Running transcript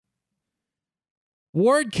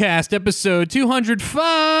Wardcast episode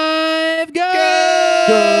 205. Go!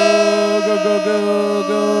 Go, go, go, go,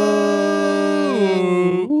 go.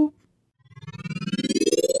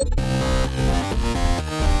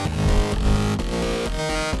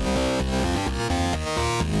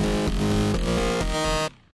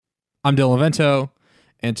 I'm Dylan Vento,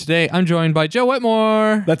 and today I'm joined by Joe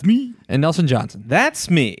Whitmore. That's me. And Nelson Johnson. That's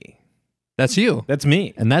me. That's you. That's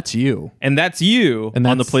me. And that's you. And that's you And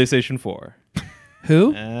on the that's- PlayStation 4.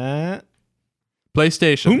 Who?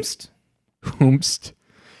 PlayStation. Hoomst? Hoomst.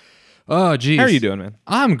 Oh, geez. How are you doing, man?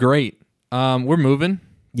 I'm great. We're moving.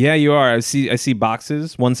 Yeah, you are. I see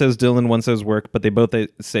boxes. One says Dylan, one says work, but they both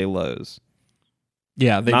say Lowe's.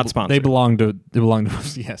 Yeah, Not sponsored. They belong to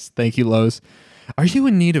us. Yes, thank you, Lowe's. Are you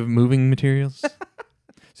in need of moving materials?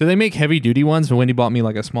 So they make heavy duty ones, and Wendy bought me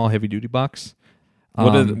like a small heavy duty box.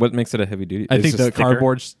 What makes it a heavy duty? I It's think just the thicker?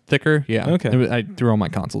 cardboard's thicker. Yeah. Okay. I threw all my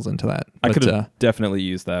consoles into that. I But, could have definitely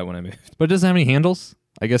used that when I moved. but it doesn't have any handles.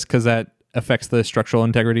 I guess because that affects the structural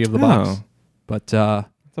integrity of the box. Oh. But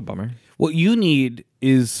That's a bummer. What you need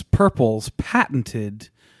is Purple's patented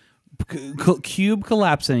cube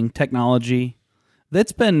collapsing technology.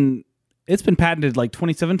 It's been patented like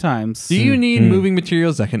 27 times. do you need moving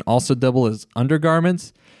materials that can also double as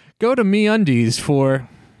undergarments? Go to MeUndies for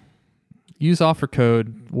use offer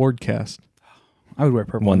code Wardcast. I would wear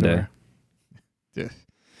purple One day. underwear.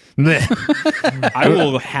 I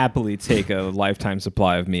will happily take a lifetime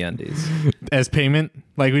supply of MeUndies. As payment,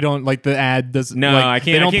 like we don't like the ad does. No, like, I can't.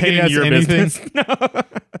 They don't I can't pay get us in your anything. business.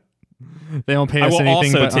 No. They don't pay I us will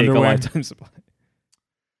anything also but take underwear. a lifetime supply.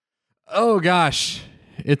 Oh gosh,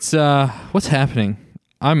 it's what's happening?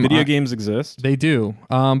 Video games exist. They do.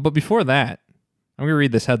 But before that, I'm gonna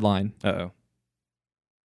read this headline. Uh-oh.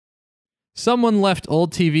 Someone left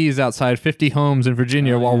old TVs outside 50 homes in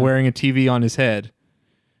Virginia while yeah. wearing a TV on his head.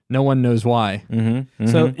 No one knows why. Mm-hmm.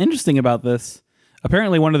 So interesting about this.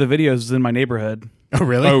 Apparently, one of the videos is in my neighborhood. Oh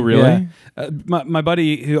really? Oh, really? Yeah. My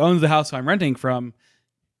buddy who owns the house I'm renting from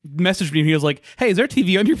messaged me and he was like, "Hey, is there a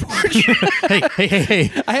TV on your porch?" hey.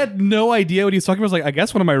 I had no idea what he was talking about. I was like, I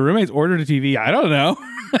guess one of my roommates ordered a TV. I don't know.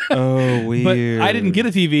 Oh, But I didn't get a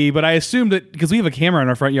TV, but I assumed that because we have a camera in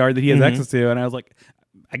our front yard that he has access to, and I was like,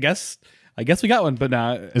 I guess we got one, but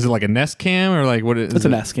nah, Is it like a Nest Cam or like what is it's it?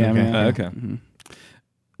 a Nest Cam. Okay. Yeah. Okay.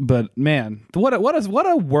 But man, what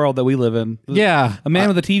a world that we live in. Yeah. A man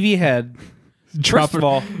with a TV head. First of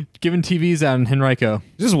all, giving TVs out in Henrico.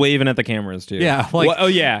 Just waving at the cameras too. Yeah, like- oh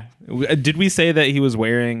yeah. Did we say that he was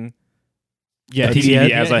wearing? Yeah, A TV he,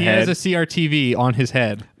 as a he head. has a CRTV on his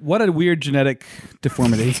head. what a weird genetic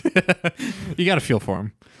deformity. You got to feel for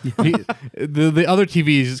him. The other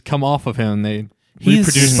TVs come off of him. They He's-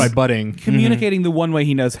 reproduce by budding, Communicating the one way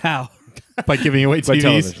he knows how. by giving away By TVs.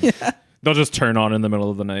 television. They'll just turn on in the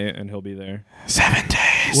middle of the night and he'll be there. 7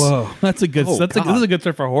 days. Whoa, that's a good. Oh, this is a good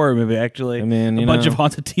start for a horror movie. Actually, I mean, a you bunch know. of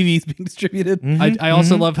haunted TVs being distributed. I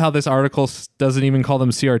also love how this article doesn't even call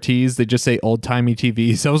them CRTs. They just say old timey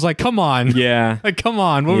TVs. I was like, come on. Yeah. Like, come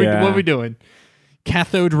on. What Yeah. are we doing?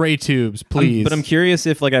 Cathode ray tubes, please. But I'm curious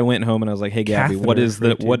if like I went home and I was like, "Hey Gabby, what is the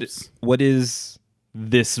Catheter tubes. what is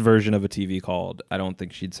this version of a TV called?" I don't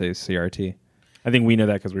think she'd say CRT. I think we know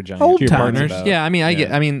that because we're giant Old your timers. partners. about- Yeah, I mean,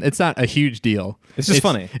 I mean, it's not a huge deal. It's just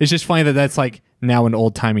funny. It's just funny that that's like now an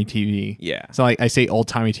old timey TV. Yeah. So like I say old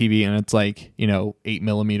timey TV, and it's like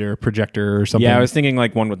 8mm projector or something. Yeah, I was thinking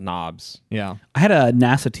like one with knobs. Yeah. I had a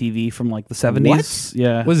NASA TV from like the 70s.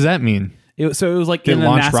 Yeah. What does that mean? It was like Did in it a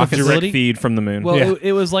launch NASA rockets? facility. Direct feed from the moon. Well, Yeah.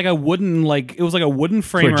 it was like a wooden frame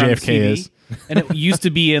where around JFK the TV, is. and it used to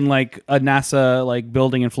be in like a NASA like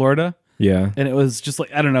building in Florida. yeah. And it was just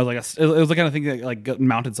like, I don't know, like it was the kind of thing that like got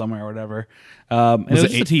mounted somewhere or whatever. And it was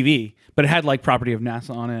it just a TV, but it had like property of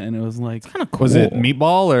NASA on it, and it was like, Kind of cool. Was it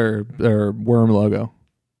meatball or worm logo?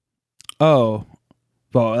 oh,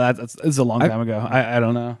 well, that's it's a long time ago. I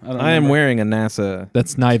don't know. I I am wearing a NASA.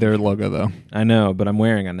 That's neither logo though. I know, but I'm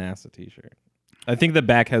wearing a NASA T-shirt. I think the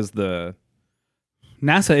back has the.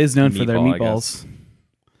 NASA is known for their Meatball, I guess.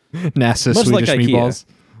 meatballs. NASA Much like Swedish IKEA.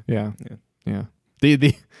 meatballs. Yeah.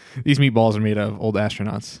 These meatballs are made of old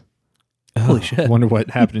astronauts. Holy shit! Wonder what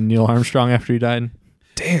happened to Neil Armstrong after he died.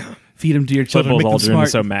 Damn. Feed them to your children. Football's Make them Aldrin is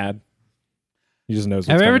smart. so mad. He just knows.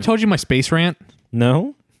 Have what's I ever coming. told you my space rant?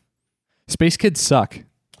 No. Space kids suck.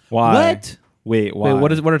 Why? What? Wait. Why?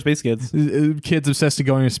 Wait, what are Space Kids? Kids obsessed with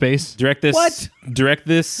going to space. Direct this. What? Direct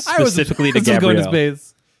this I was specifically to this is going to Gabrielle.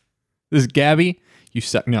 space. This is Gabby. You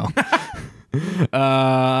suck. No.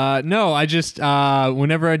 No, I just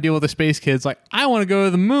whenever I deal with the space kids, like I want to go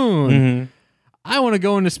to the moon. Mm-hmm. I want to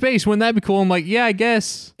go into space. Wouldn't that be cool? I'm like, yeah, I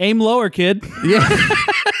guess. Aim lower, kid. Yeah.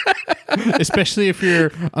 especially if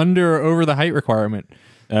you're under or over the height requirement.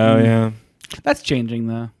 Oh yeah. That's changing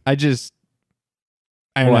though. I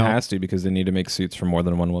don't Well, it know. has to because they need to make suits for more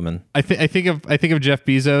than one woman. I think of Jeff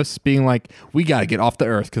Bezos being like, we got to get off the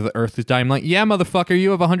Earth because the Earth is dying. I'm like, yeah, motherfucker,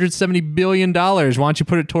 you have $170 billion. Why don't you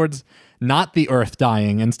put it towards not the Earth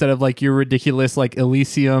dying instead of like your ridiculous like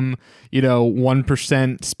Elysium,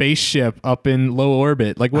 1% spaceship up in low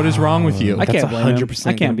orbit? Like, what is wrong with you? I can't blame him. 100%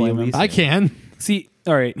 I can't gonna blame be him. I can. See,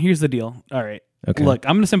 all right, here's the deal. All right. Okay. Look,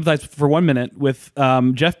 I'm going to sympathize for 1 minute with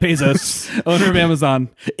Jeff Bezos, owner of Amazon.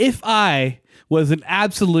 If I was an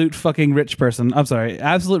absolute fucking rich person,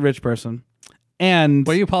 absolute rich person, and...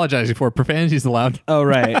 What are you apologizing for? Profanity's allowed. Oh,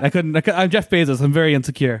 right. I'm Jeff Bezos. I'm very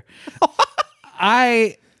insecure.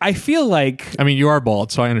 I feel like I mean, you are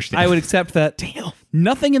bald, so I understand. I would accept that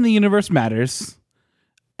nothing in the universe matters,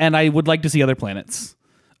 and I would like to see other planets.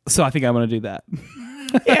 So I think I'm going to do that.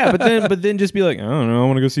 Yeah, but then just be like, I don't know, I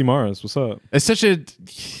want to go see Mars. What's up? It's such a...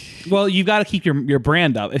 Well, you've got to keep your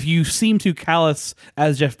brand up. If you seem too callous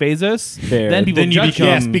as Jeff Bezos, Fair. then people Then you judge become-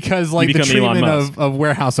 you. Yes, because like the become Elon treatment Musk. of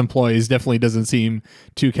warehouse employees definitely doesn't seem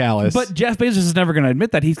too callous. But Jeff Bezos is never going to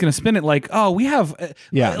admit that. He's going to spin it like, oh, we have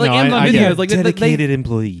Yeah, like no, Amazon I get videos, it. like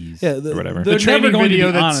employees. yeah, or whatever. they're the never training going to be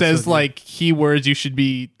video that honest says with you. like keywords you should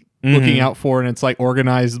be looking out for, and it's like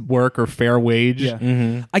organized work or fair wage.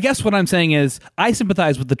 Yeah. I guess what I'm saying is I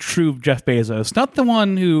sympathize with the true Jeff Bezos, not the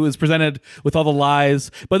one who is presented with all the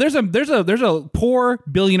lies. But there's a poor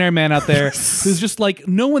billionaire man out there who's just like,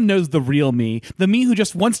 no one knows the real me, the me who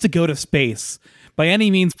just wants to go to space by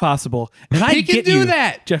any means possible. And I He can get do you,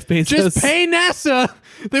 that. Jeff Bezos. Just pay NASA.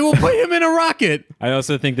 They will put him in a rocket. I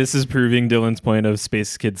also think this is proving Dylan's point of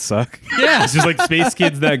space kids suck. Yeah. It's just like space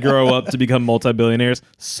kids that grow up to become multi-billionaires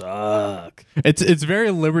suck. It's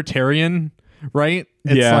very libertarian, right?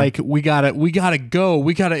 It's Yeah. like we gotta go.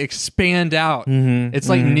 We gotta expand out. It's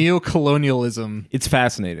like neo-colonialism. It's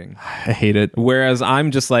fascinating. I hate it. Whereas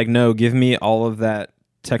I'm just like, no, give me all of that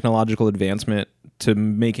technological advancement to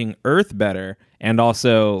making Earth better and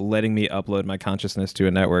also letting me upload my consciousness to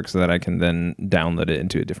a network so that I can then download it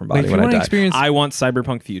into a different body Like, if when you I wanna die. experience- I want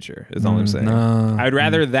cyberpunk future is all I'm saying. no. I'd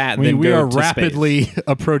rather that We than we go are to rapidly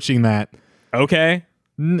approaching that. space. Okay.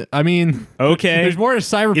 I mean, Okay. there's more to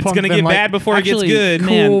cyberpunk. It's gonna than, get like, bad before actually, it gets good.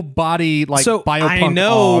 cool Man. body like So, biopunk. I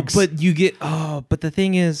know, Augs. but you get but the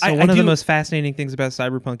thing is, so I one of the do- most fascinating things about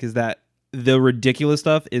cyberpunk is that the ridiculous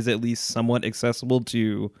stuff is at least somewhat accessible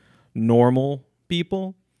to normal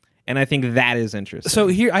people, and I think that is interesting. So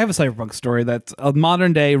here, I have a cyberpunk story that's a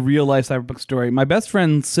modern day, real life cyberpunk story. My best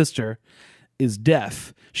friend's sister is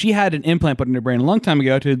deaf. She had an implant put in her brain a long time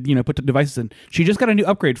ago to put the devices in. She just got a new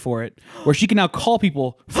upgrade for it, where she can now call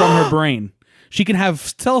people from her brain. She can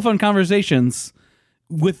have telephone conversations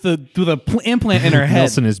with the implant in her head.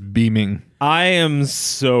 Nelson is beaming. I am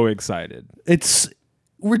so excited. It's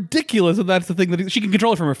ridiculous that that's the thing that she can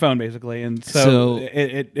control it from her phone basically, and so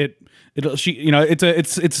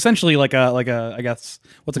it's essentially like a I guess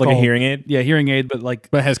what's it Like a called? hearing aid? Yeah, hearing aid, but like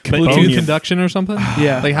But it has Bluetooth. bone conduction or something.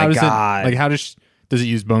 Yeah. Like how My does God. it? Like how does it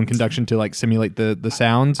use bone conduction to like simulate the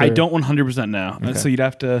sounds? I or- don't 100% know. So you'd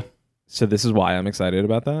have to. So this is why I'm excited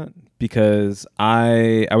about that, because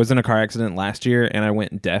I was in a car accident last year and I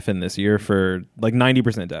went deaf in this year for like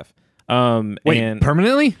 90% deaf. Wait, and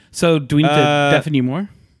permanently? So do we need to deafen you more?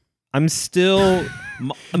 I'm still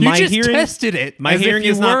You my just hearing tested it. my as if hearing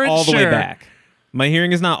you is not weren't all the way sure. back. My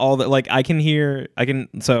hearing is not all that, like I can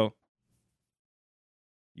so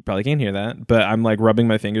you probably can't hear that, but I'm like rubbing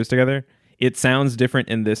my fingers together. It sounds different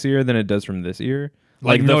in this ear than it does from this ear.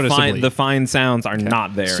 Like, noticeably. the fine sounds are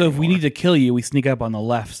not there. So if we anymore. need to kill you, we sneak up on the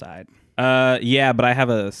left side. yeah, but I have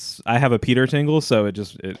a Peter tingle, so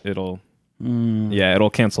it'll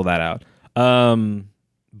cancel that out.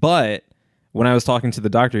 But when I was talking to the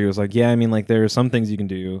doctor, he was like, yeah, I mean, like there are some things you can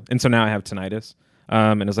do, and so now I have tinnitus.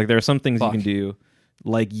 And it's like there are some things you can do,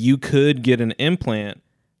 like you could get an implant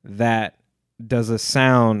that does a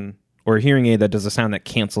sound, or a hearing aid that does a sound that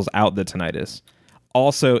cancels out the tinnitus.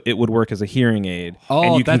 Also, it would work as a hearing aid, Oh,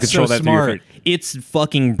 and you can that's control so that through your smart. phone. It's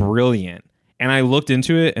fucking brilliant. And I looked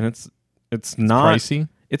into it, and it's not Pricey.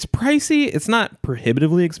 It's pricey. It's not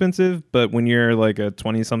prohibitively expensive, but when you're like a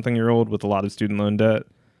 20-something-year-old with a lot of student loan debt,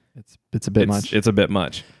 It's a bit much. It's a bit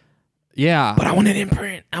much. Yeah. But I want an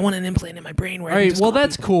imprint. I want an implant in my brain where All I can right, just well call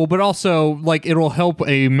that's cool, but also like it'll help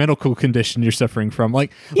a medical condition you're suffering from.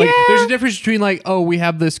 Like there's a difference between like, oh, we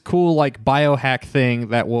have this cool like biohack thing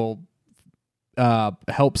that will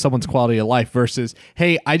help someone's quality of life versus,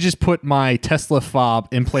 hey, I just put my Tesla fob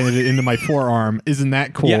implanted it into my forearm. Isn't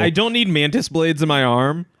that cool? Yeah, I don't need mantis blades in my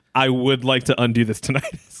arm. I would like to undo this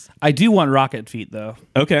tinnitus. I do want rocket feet though.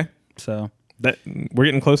 Okay. So That we're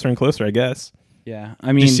getting closer and closer, I guess. Yeah, I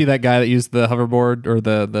Did mean, you see that guy that used the hoverboard or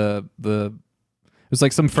the it was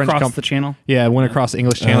like some French across company. the channel. Yeah, it went across the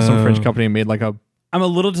English Channel. Some French Oh. company made like a. I'm a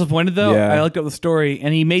little disappointed though. Yeah. I looked up the story,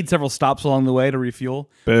 and he made several stops along the way to refuel,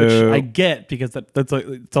 which Boo. I get because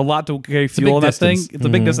it's a lot to carry a fuel big on that distance. thing. It's a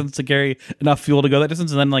big distance to carry enough fuel to go that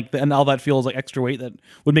distance, and then and all that fuel is like extra weight that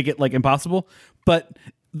would make it like impossible. But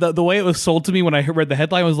the way it was sold to me when I read the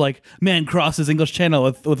headline was like, "Man crosses English Channel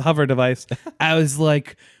with hover device." I was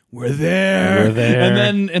like, "We're there, We're there.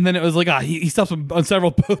 And then it was like, he stops on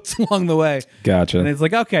several boats along the way, Gotcha. and it's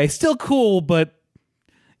like, okay, still cool, but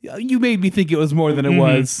you made me think it was more than it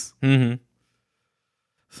was. Mm-hmm.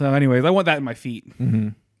 So, anyways, I want that in my feet.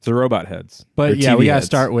 So robot heads. But Or yeah, TV we gotta heads.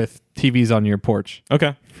 start with TVs on your porch.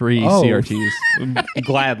 Okay. Free Oh. CRTs.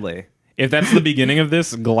 Gladly. If that's the beginning of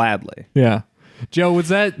this, gladly. Yeah. Joe, was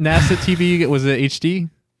that NASA TV? Was it HD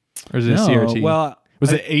or is it No, CRT? well,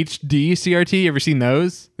 was it HD CRT? You ever seen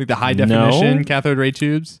those? Like the high definition No. cathode ray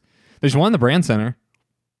tubes? There's one in the Brand Center.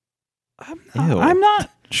 I'm not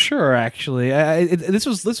sure actually. This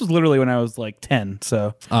was literally when I was like 10,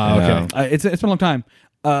 so Oh, okay. Yeah. it's been a long time.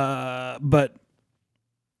 But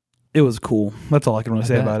it was cool. That's all I can really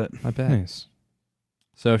say bet. about it. I bet. Nice.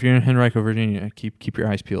 So if you're in Henrico, Virginia, keep your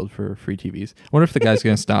eyes peeled for free TVs. I wonder if the guy's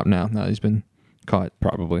gonna stop now. Now he's been caught.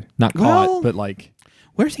 Probably. Not caught, Well- but like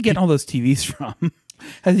Where's he getting all those TVs from?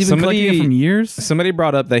 Has he been Somebody- collecting it from years? Somebody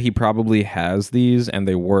brought up that he probably has these and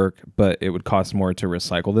they work, but it would cost more to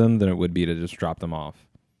recycle them than it would be to just drop them off.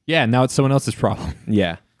 yeah. Now it's someone else's problem.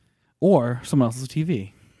 Yeah. Or someone else's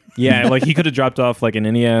TV? Yeah, like he could have dropped off like an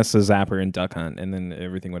NES, a Zapper, and Duck Hunt, and then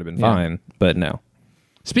everything would have been Yeah. fine. But no.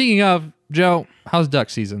 Speaking of Joe, how's duck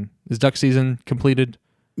season? Is duck season completed?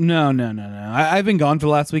 No. I've been gone for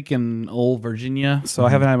the last week in old Virginia, so I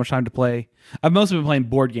haven't had much time to play. I've mostly been playing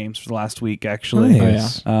board games for the last week, actually.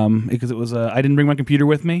 Nice. Because it was I didn't bring my computer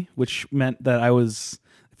with me, which meant that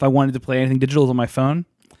if I wanted to play anything digital, it was on my phone.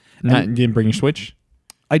 Not you didn't bring your Switch.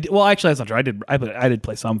 Well, actually, that's not true. I did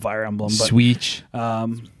play some Fire Emblem, but Switch.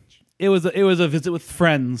 it was a visit with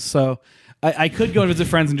friends, so I could go and visit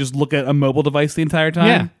friends and just look at a mobile device the entire time.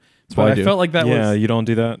 Yeah, that's what but I I do. felt like that Yeah, was you don't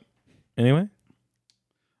do that anyway?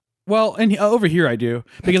 well, and over here I do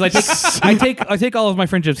because I take all of my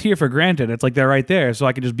friendships here for granted. It's like they're right there, so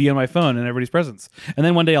I can just be on my phone in everybody's presence. And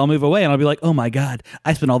then one day I'll move away and I'll be like, oh my god,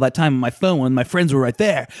 I spent all that time on my phone when my friends were right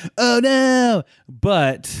there. Oh no!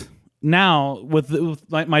 But now with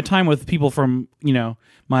my time with people from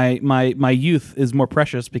my youth is more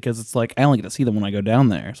precious because it's like I only get to see them when I go down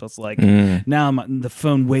there. So it's like now the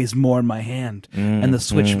phone weighs more in my hand and the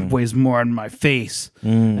Switch weighs more on my face.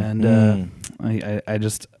 And I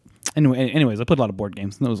just anyways, I played a lot of board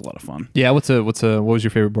games and that was a lot of fun. Yeah, what was your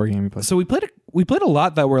favorite board game you played? So we played a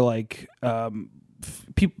lot that were like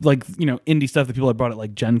people like indie stuff that people had brought at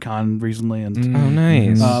like Gen Con recently and Oh,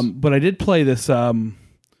 nice. but I did play this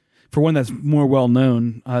for one that's more well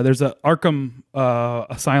known. There's a Arkham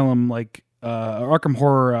Asylum Arkham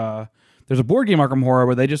Horror. There's a board game Arkham Horror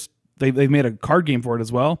where they've made a card game for it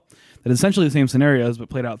as well. That is essentially the same scenarios but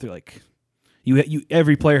played out through like you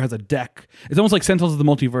every player has a deck. It's almost like Sentinels of the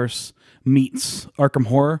Multiverse meets Arkham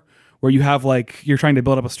Horror, where you have like you're trying to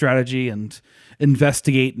build up a strategy and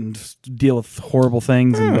investigate and deal with horrible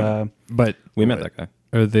things and But we met that guy.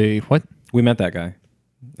 are they what? We met that guy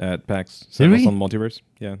at PAX. Did we? On the Multiverse.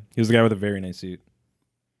 Yeah. He was the guy with a very nice suit.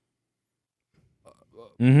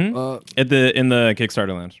 Mm-hmm. In the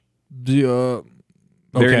Kickstarter lounge.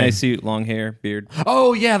 Very nice suit, long hair, beard.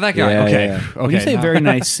 Oh yeah, that guy. Yeah, okay, yeah, yeah. okay. when you say now- very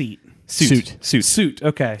nice seat. Suit.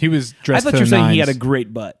 Okay. he was I dressed. thought to you were the saying he had a nines.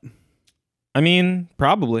 great butt. I mean,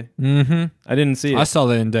 probably. Mm-hmm. I didn't see I it. saw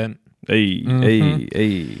the indent. Hey,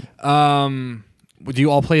 hey. Do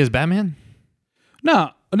you all play as Batman? No,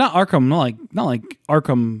 not Arkham. Not like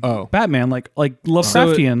Arkham. Oh. Batman. Like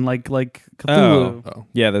Lovecraftian. like Cthulhu. Oh,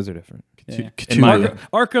 Yeah, those are different. Yeah. In my-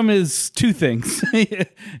 Arkham is two things.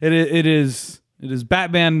 it is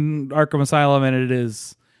Batman Arkham Asylum and it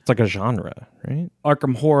is It's like a genre, right?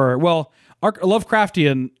 Arkham Horror. Well,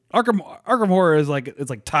 Lovecraftian Arkham Horror is like it's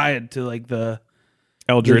like tied to like the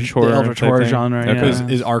Eldritch the horror. Eldritch type horror thing? genre. Okay. Yeah.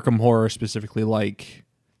 Is Arkham Horror specifically like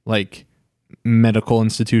medical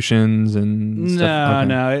institutions and No, stuff?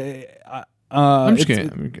 Okay. no. I'm just it's-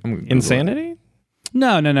 kidding. I'm gonna Google Insanity?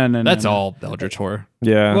 No. That's no. all Eldritch Horror.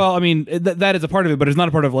 Yeah. Well, I mean, that is a part of it, but it's not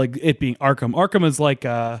a part of like it being Arkham. Arkham is like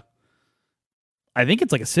I think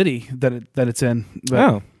it's like a city that it's in. But,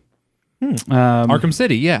 oh. Arkham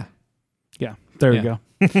City, yeah. yeah, there Yeah.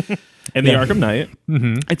 we go. And the Yeah. Arkham Knight.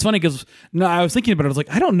 It's funny because I was thinking about it. I was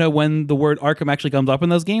like, I don't know when the word Arkham actually comes up in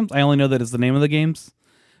those games. I only know that it's the name of the games,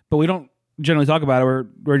 but we don't generally talk about it.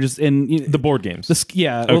 We're just in The board games. the the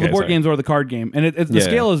Okay, board sorry. games or the card game, and the Yeah.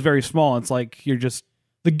 scale is very small. It's like you're just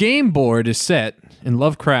The game board is set in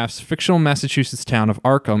Lovecraft's fictional Massachusetts town of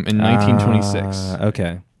Arkham in 1926.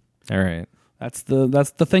 Okay. All right. that's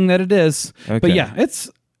the thing that it is. But Okay. yeah,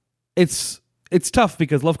 it's tough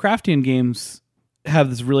because Lovecraftian games have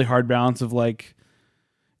this really hard balance of like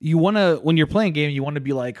you want to when you're playing a game you want to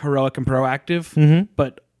be like heroic and proactive,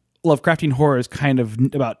 but Lovecraftian horror is kind of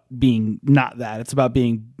about being not that. It's about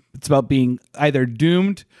being either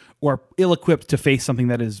doomed or ill-equipped to face something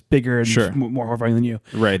that is bigger and Sure. more horrifying than you.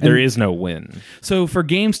 Right. There is no win. So for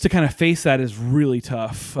games to kind of face that is really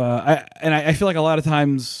tough. I feel like a lot of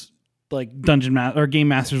times, like or game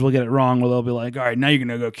masters will get it wrong, where they'll be like, "All right, now you're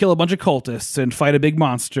gonna go kill a bunch of cultists and fight a big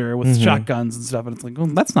monster with shotguns and stuff." And it's like, well,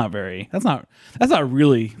 that's not really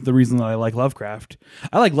the reason that I like Lovecraft.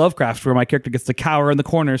 I like Lovecraft where my character gets to cower in the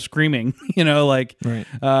corner screaming, Right.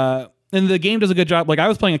 And the game does a good job. Like I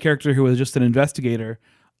was playing a character who was just an investigator.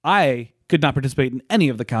 I could not participate in any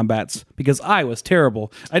of the combats because I was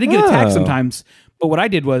terrible. I did get attacked sometimes, but what I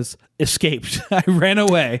did was escaped. I ran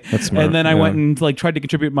away, That's smart, and then I yeah. went and like tried to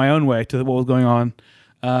contribute my own way to what was going on.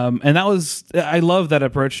 And I love that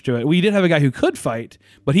approach to it. We did have a guy who could fight,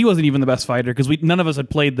 but he wasn't even the best fighter because none of us had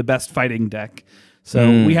played the best fighting deck.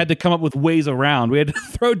 So we had to come up with ways around. We had to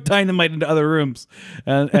throw dynamite into other rooms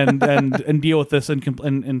and deal with this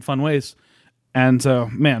in fun ways. And so,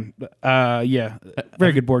 man,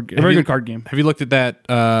 very good board game, very good card game. Have you looked at that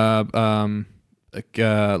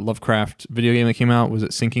Lovecraft video game that came out? Was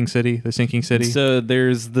it Sinking City? The Sinking City? So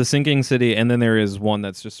there's the Sinking City, and then there is one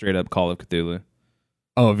that's just straight up Call of Cthulhu.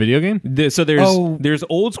 Oh, a video game? So there's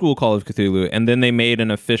old school Call of Cthulhu, and then they made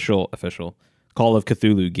an official Call of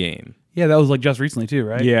Cthulhu game. Yeah, that was like just recently too,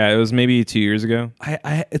 right? Yeah, it was maybe 2 years ago,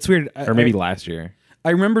 It's weird. or maybe last year. I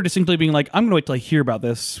remember distinctly being like, I'm going to wait till I hear about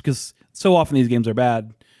this because so often these games are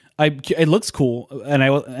bad. It looks cool, and I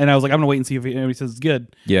was like, I'm going to wait and see if anybody says it's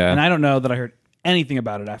good. Yeah. And I don't know that I heard anything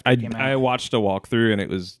about it after it came out. I watched a walkthrough, and it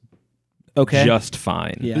was Okay. just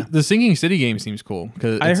fine. Yeah. The Sinking City game seems cool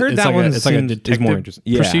because I heard that like one it's like a is detective more interesting.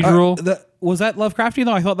 Yeah. procedural. Was that Lovecraftian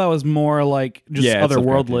though? I thought that was more like just Yeah, it's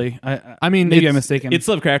otherworldly. I mean, maybe I'm it's- mistaken. It's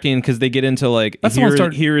Lovecraftian because they get into like That's the one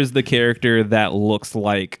started- here is the character that looks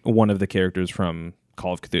like one of the characters from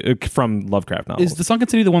Call of Cthulhu, from Lovecraft novels. Is the Sunken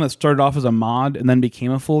City the one that started off as a mod and then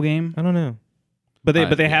became a full game? I don't know, but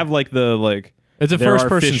they have like the like It's a there are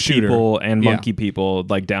first-person fish shooter. people and Yeah. monkey people,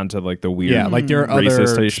 like down to like the weird. Yeah, like there are racist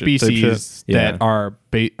other type shit. species Yeah. that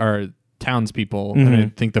are townspeople, and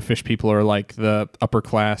I think the fish people are like the upper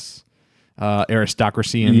class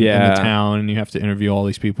aristocracy in Yeah. the town, and you have to interview all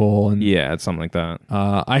these people. And Yeah, it's something like that.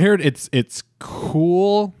 I heard it's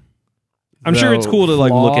cool. I'm sure it's though cool to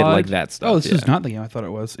like look at like flawed. that stuff. Oh, this yeah. is not the game I thought it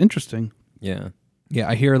was. Interesting. Yeah. Yeah,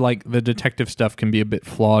 I hear like the detective stuff can be a bit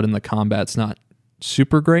flawed, and the combat's not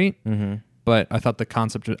super great. Mm-hmm. But I thought the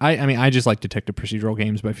concept. I mean, I just like detective procedural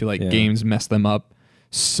games, but I feel like Yeah. games mess them up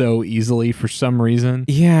so easily for some reason.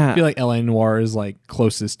 Yeah. I feel like LA Noire is like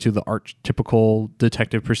closest to the archetypical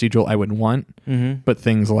detective procedural I would want. Mm-hmm. But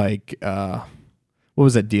things like what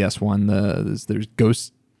was that DS one? There's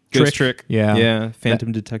Ghost Trick. Yeah. Yeah.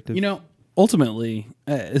 Phantom Detective. You know, ultimately,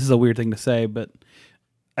 this is a weird thing to say, but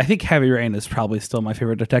I think Heavy Rain is probably still my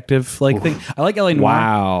favorite detective thing. I like LA Noire.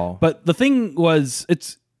 Wow. But the thing was,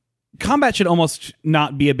 combat should almost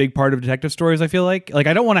not be a big part of detective stories. I feel like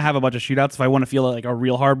I don't want to have a bunch of shootouts if I want to feel like a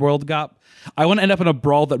real hard-boiled cop. I want to end up in a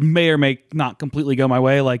brawl that may or may not completely go my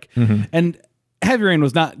way. And Heavy Rain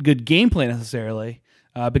was not good gameplay necessarily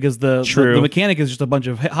because the mechanic is just a bunch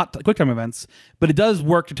of hot quick-time events, but it does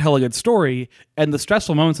work to tell a good story. And the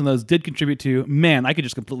stressful moments in those did contribute to, man, I could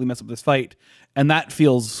just completely mess up this fight, and that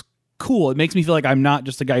feels cool. It makes me feel like I'm not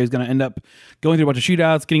just a guy who's going to end up going through a bunch of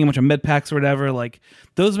shootouts, getting a bunch of med packs or whatever. Like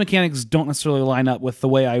those mechanics don't necessarily line up with the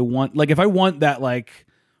way I want. Like if I want that like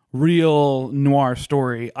real noir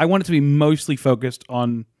story, I want it to be mostly focused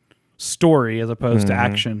on story as opposed to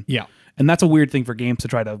action. Yeah. And that's a weird thing for games to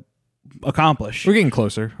try to accomplish. We're getting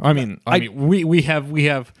closer. I mean, we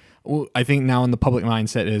have. I think now in the public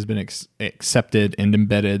mindset it has been accepted and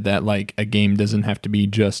embedded that like a game doesn't have to be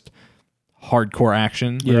just hardcore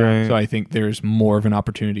action. Yeah. Right. So I think there's more of an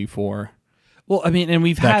opportunity for Well, I mean, and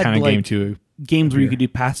we've that had kind of like, game to. games where you could do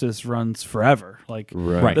pacifist runs forever. Like,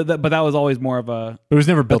 Right. but that was always more of a It was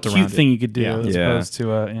never built cute around thing it. you could do Yeah. as Yeah. opposed to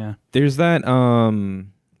yeah. There's that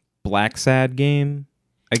Black Sad game.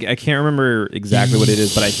 I can't remember exactly what it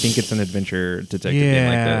is, but I think it's an adventure detective game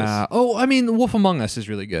like this. Oh, I mean, Wolf Among Us is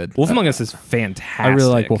really good. Wolf Among Us is fantastic. I really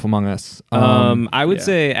like Wolf Among Us. I would yeah.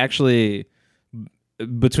 say actually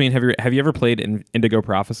between have you ever played Indigo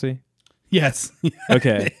Prophecy? Yes.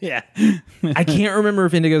 Okay. Yeah. I can't remember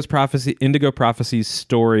if Indigo Prophecy's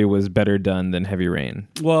story was better done than Heavy Rain.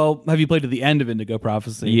 Well, have you played to the end of Indigo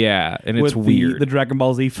Prophecy? Yeah, and it's With weird. The Dragon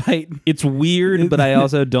Ball Z fight. It's weird, but I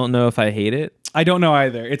also don't know if I hate it. I don't know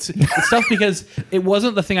either. It's tough because it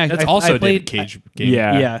wasn't the thing That's I also I a played. David Cage game.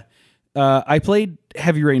 Yeah. Yeah. I played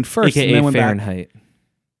Heavy Rain first, and AKA then went Fahrenheit. back.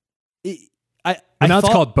 But now I it's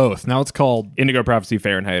thought- called both. Now it's called Indigo Prophecy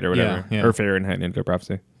Fahrenheit or whatever. Yeah. Or Fahrenheit Indigo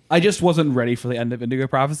Prophecy. I just wasn't ready for the end of Indigo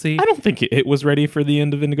Prophecy. I don't think it was ready for the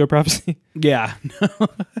end of Indigo Prophecy. Yeah.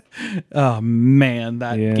 Oh man,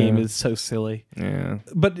 that Yeah. game is so silly. Yeah.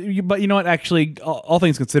 But you know what? Actually, all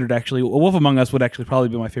things considered, actually, Wolf Among Us would actually probably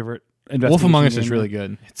be my favorite. Wolf Among Us investigation is game. really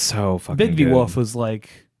good. It's so fucking Big V good. Wolf was like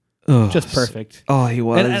Ugh. just perfect. Oh, he And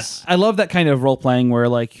was. I love that kind of role playing where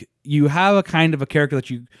like you have a kind of a character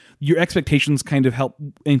that your expectations kind of help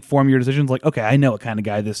inform your decisions. Like, okay, I know what kind of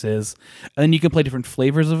guy this is, and then you can play different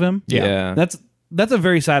flavors of him. Yeah. That's a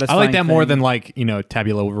very I satisfying. like that more thing. than like,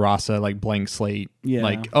 tabula rasa, like blank slate. Yeah.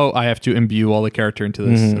 Like, oh, I have to imbue all the character into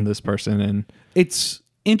this and this person, and It's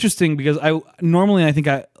interesting because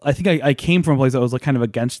I came from a place that was like kind of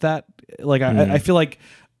against that. Like I feel like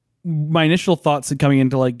my initial thoughts coming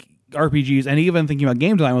into like RPGs and even thinking about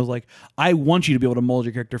game design was like, I want you to be able to mold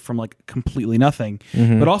your character from like completely nothing.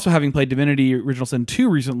 But also having played Divinity Original Sin 2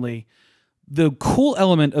 recently, the cool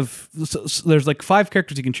element of there's like 5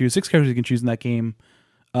 characters you can choose, 6 characters you can choose in that game.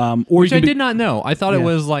 Or which you I can did not know. I thought it Yeah.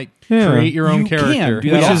 was like Yeah. create your own you character. Can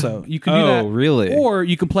do which that is- also. You can do that. Oh, really? Or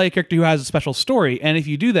you can play a character who has a special story, and if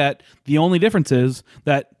you do that, the only difference is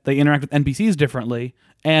that they interact with NPCs differently,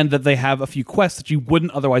 and that they have a few quests that you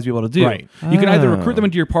wouldn't otherwise be able to do. Right. You can either Oh. recruit them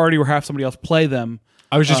into your party or have somebody else play them.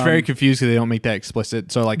 I was just very confused because they don't make that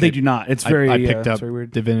explicit. So like They do not. It's I very. picked it's up very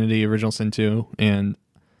weird. Divinity Original Sin 2, and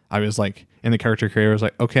I was like, in the character creator, I was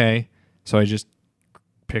like, okay. So I just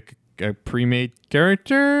pick a pre-made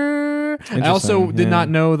character. I also Interesting, did yeah. not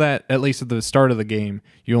know that, at least at the start of the game,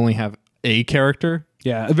 you only have a character.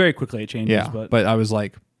 Yeah, very quickly it changes. Yeah. But I was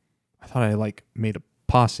like, I thought I like made a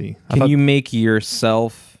posse. I Can thought, you make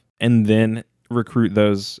yourself and then recruit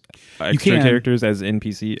those extra can. characters as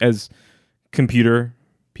NPC, as computer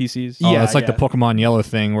PCs? Oh, Yeah, it's like the yeah. Pokemon Yellow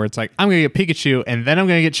thing where it's like, I'm going to get Pikachu and then I'm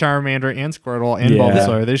going to get Charmander and Squirtle and Yeah.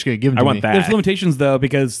 Bulbasaur. They're just going to give them I to want me. that. there's limitations though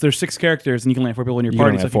because there's 6 characters and you can only have 4 people in your You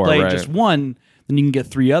party. can So if only you have play 4, just one, then you can get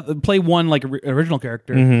 3 other. Play one like original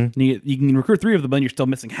character. And you can recruit 3 of them, but then you're still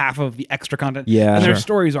missing half of the extra content. Yeah. and their Sure.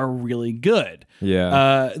 stories are really good.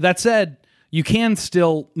 Yeah. That said, you can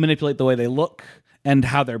still manipulate the way they look and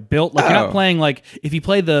how they're built. Like you're not Oh. playing like if you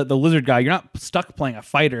play the lizard guy, you're not stuck playing a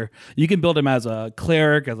fighter. You can build him as a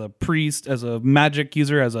cleric, as a priest, as a magic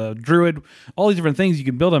user, as a druid. All these different things you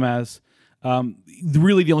can build him as.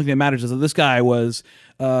 Really, the only thing that matters is that this guy was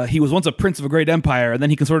he was once a prince of a great empire, and then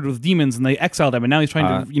he consorted with demons, and they exiled him, and now he's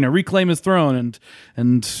trying to reclaim his throne,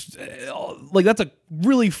 and like that's a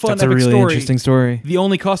really fun, That's a epic really story. interesting story. The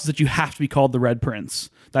only cost is that you have to be called the Red Prince.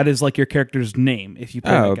 That is like your character's name if you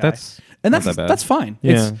play Oh, that guy. that's and not that's that bad. that's fine.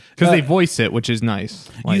 Yeah. Because they voice it, which is nice.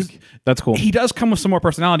 Like, That's cool. He does come with some more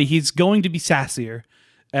personality. He's going to be sassier,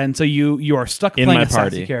 and so you are stuck In playing my a sassy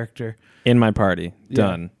party. character. In my party.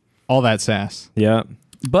 Done. all that sass. Yeah.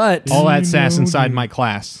 But All that sass inside my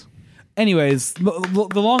class. anyways,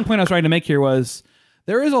 the long point I was trying to make here was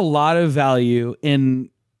there is a lot of value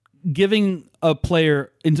in giving a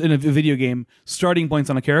player in a video game starting points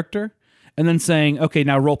on a character and then saying, okay,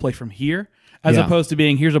 now role play from here, as Yeah. opposed to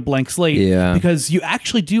being here's a blank slate. Yeah. Because you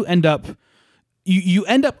actually do end up you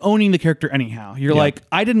end up owning the character anyhow. You're like,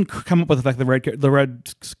 I didn't come up with the fact that the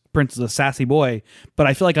red prince is a sassy boy, but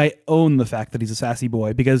I feel like I own the fact that he's a sassy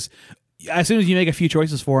boy because as soon as you make a few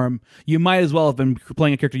choices for him, you might as well have been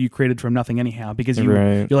playing a character you created from nothing anyhow because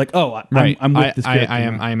you're like, oh, I'm with this character.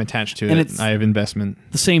 I am attached to And it. it's- I have investment.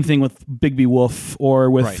 The same thing with Big B Wolf or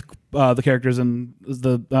with the characters in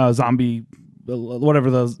the zombie, whatever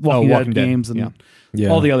the Walking Walking Dead Dead. games and Yeah.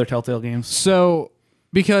 all the other Telltale games. So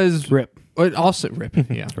because Rip. It also rip.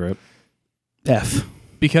 Yeah. Rip. F.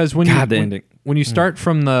 Because when God, the you ending. when you start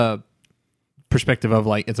from the perspective of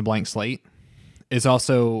like it's a blank slate, it's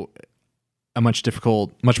also a much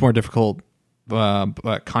more difficult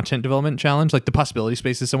content development challenge. Like the possibility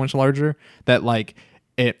space is so much larger that like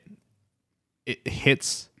it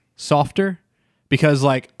hits softer because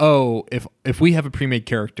like, oh, if we have a pre-made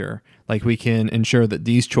character, like we can ensure that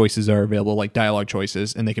these choices are available, like dialogue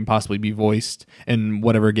choices, and they can possibly be voiced in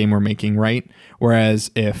whatever game we're making, right?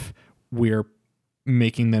 Whereas if we're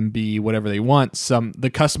making them be whatever they want,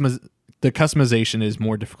 the customization is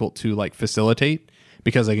more difficult to like facilitate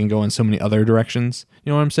because they can go in so many other directions.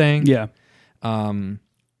 You know what I'm saying? Yeah.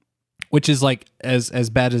 Which is like as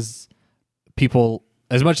bad as people,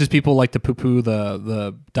 as much as people like to poo-poo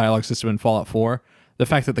the dialogue system in Fallout 4, the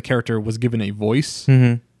fact that the character was given a voice,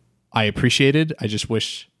 I appreciated. I just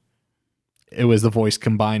wish it was the voice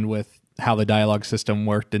combined with how the dialogue system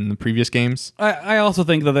worked in the previous games. I also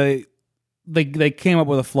think that they came up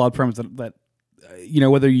with a flawed premise that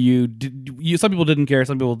whether you some people didn't care,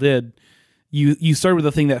 some people did. You started with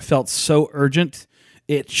a thing that felt so urgent,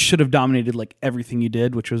 it should have dominated like everything you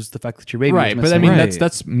did, which was the fact that your baby was Right, missing. but I mean Right.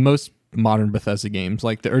 that's most modern Bethesda games,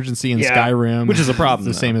 like the urgency in Skyrim, which is a problem,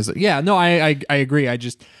 The same as no, I agree. I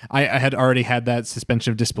had already had that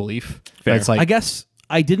suspension of disbelief. Fair. It's like I guess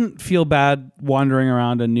I didn't feel bad wandering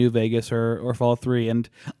around in New Vegas or Fallout 3, and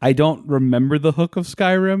I don't remember the hook of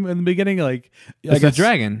Skyrim in the beginning. Like, I it's a guess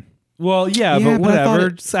dragon. Well, yeah, Yeah, but but I thought whatever.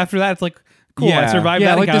 Just after that, it's like, cool, I Yeah. survived Yeah,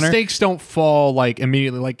 that like encounter. the stakes don't fall like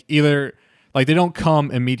immediately. Like either like they don't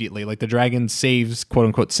come immediately. Like the dragon saves, quote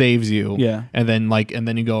unquote, saves you. Yeah. and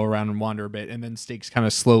then you go around and wander a bit, and then stakes kind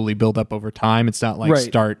of slowly build up over time. It's not like Right.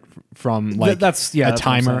 start from like that's a what I'm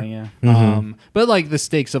timer. saying, yeah. But like the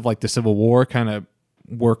stakes of like the Civil War kind of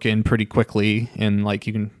work in pretty quickly, and like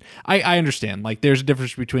you can I understand, like there's a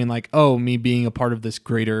difference between like, oh, me being a part of this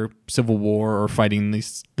greater civil war or fighting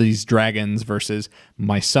these dragons versus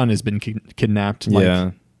my son has been kidnapped, like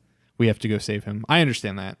Yeah. we have to go save him. I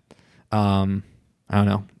understand that. I don't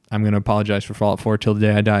know, I'm gonna apologize for Fallout 4 till the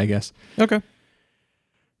day I die, I guess. Okay.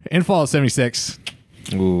 In Fallout 76,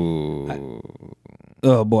 Ooh.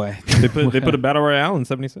 Oh boy. They put a battle royale in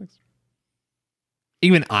 76.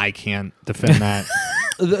 even I can't defend that.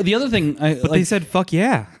 The other thing, But they said fuck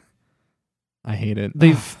yeah. I hate it.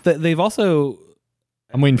 they've also.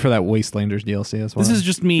 I'm waiting for that Wastelanders DLC as well. This is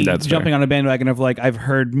just me That's jumping fair. on a bandwagon of like I've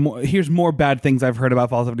heard more. Here's more bad things I've heard about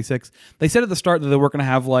Fallout 76. They said at the start that they were going to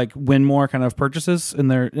have like win more kind of purchases in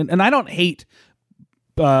their, and I don't hate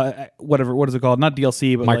what is it called? Not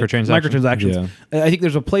DLC, but Microtransactions. Like microtransactions. I think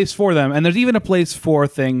there's a place for them, and there's even a place for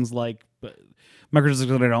things like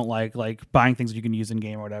microtransactions that I don't like buying things that you can use in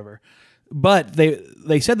game or whatever. But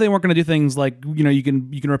they said they weren't going to do things like you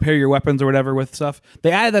can repair your weapons or whatever with stuff.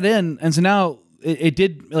 They added that in, and so now it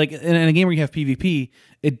did, like in a game where you have PvP,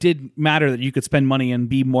 it did matter that you could spend money and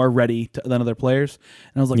be more ready than other players.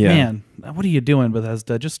 And I was like, Yeah. man, what are you doing,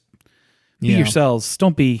 Bethesda? Just be Yeah. yourselves.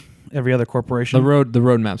 Don't be every other corporation. The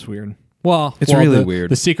roadmap's weird. Well, It's really the- weird.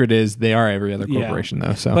 The secret is they are every other Yeah. corporation,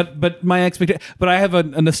 though. So, But my but I have a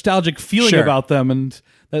nostalgic feeling Sure. about them, and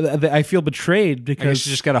I feel betrayed I guess because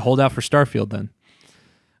you just got to hold out for Starfield then.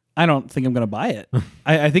 I don't think I'm going to buy it.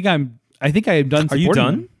 I think I am done. Are you supporting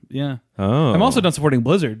done? them. Yeah. Oh. I'm also done supporting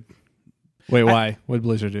Blizzard. Wait, why? What did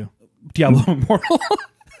Blizzard do? Diablo Immortal.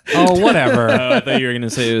 Oh, whatever. I thought you were going to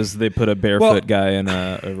say it was they put a barefoot Well- guy in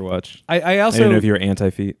Overwatch. I I also didn't know if you were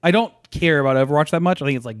anti-feet. I don't care about Overwatch that much. I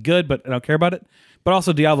think it's like good, but I don't care about it. But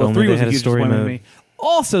also Diablo If only 3 they was a had a huge story disappointment to mode. me.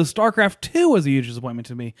 Also, StarCraft 2 was a huge disappointment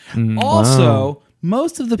to me. Also,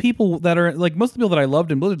 most of the people that I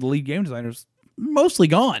loved in Blizzard, the lead game designers, mostly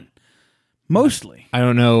gone. Mostly. I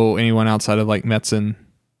don't know anyone outside of like Metzen,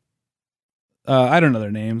 I don't know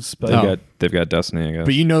their names, but Oh. They've got Destiny, I guess.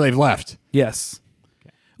 but you know they've left. yes.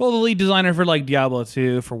 Well, the lead designer for like Diablo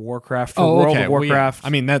 2, for Warcraft, for World of Well, yeah. Warcraft. I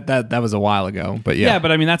mean that was a while ago, but yeah, yeah.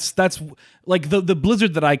 but I mean that's like the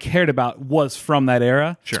Blizzard that I cared about was from that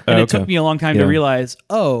era. Sure. And Oh, it took okay. me a long time Yeah. to realize,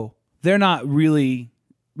 oh, they're not really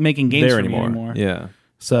making games there for me anymore. anymore. Yeah.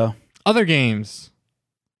 So Other games,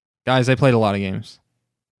 guys. I played a lot of games.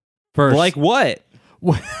 First, Like what?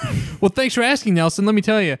 well, thanks for asking, Nelson. Let me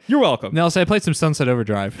tell you, You're welcome. Nelson. I played some Sunset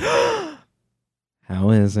Overdrive. How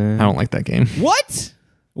is it? I don't like that game. What?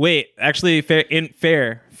 Wait, actually,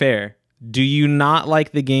 fair. Do you not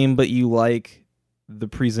like the game, but you like the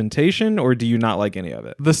presentation, or do you not like any of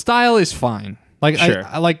it? The style is fine. Like Sure.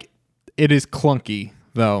 I like it is clunky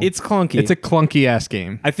though. It's clunky. It's a clunky ass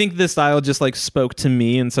game. I think the style just like spoke to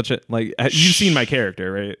me in such a like. You've seen my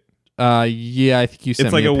character, right? Yeah, I think you sent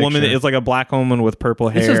It's like me a woman. picture. It's like a black woman with purple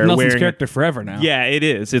hair. this is Nelson's wearing character forever now. Yeah, it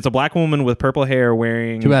is. It's a black woman with purple hair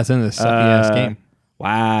wearing. Too bad it's in this sucky ass game.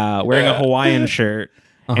 Wow, wearing a Hawaiian shirt,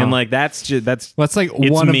 Uh-huh. and like that's just that's. Well, that's like It's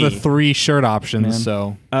one me. of the 3 shirt options. Man.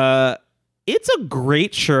 So It's a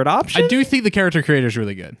great shirt option. I do think the character creator is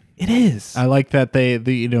really good. It is I like that they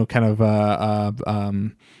kind of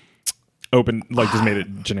open, like just made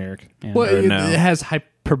it generic. well, Or it, no. it has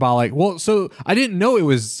hyperbolic. Well, so I didn't know there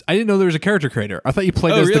was a character creator. I thought you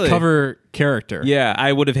played Oh, as the really? cover character. Yeah,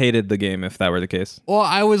 I would have hated the game if that were the case. Well,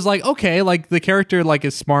 I was like, okay, like the character like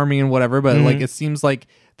is smarmy and whatever, but like it seems like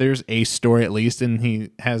there's a story at least, and he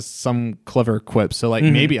has some clever quips. So like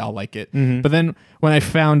maybe I'll like it. But then when I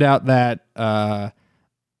found out that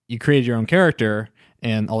you created your own character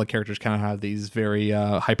and all the characters kind of have these very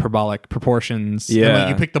hyperbolic proportions. Yeah. And, like,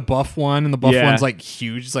 you pick the buff one, and the buff Yeah. one's like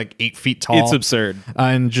huge. It's like 8 feet tall. It's absurd.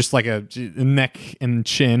 And just like a neck and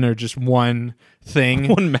chin are just one thing.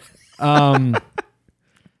 One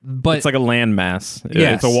But it's like a land mass.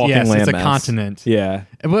 yes, It's a walking yes, land it's a mass. continent. Yeah.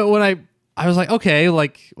 But when I was like, okay,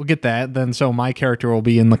 like we'll get that. Then so my character will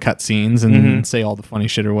be in the cutscenes and Mhm. say all the funny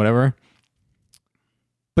shit or whatever.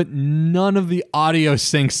 But none of the audio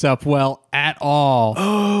syncs up well at all.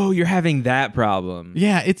 Oh, you're having that problem.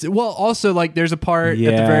 Yeah, it's also like there's a part at the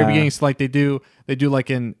very Yeah. beginning. So like they do like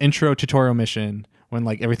an intro tutorial mission when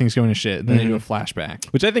like everything's going to shit. And then they do a flashback.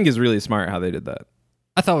 Which I think is really smart how they did that.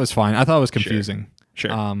 I thought it was fine. I thought it was confusing.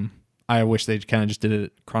 Sure. I wish they kind of just did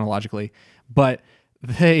it chronologically. But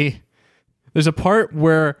there's a part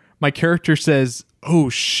where my character says, "Oh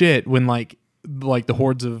shit," when like the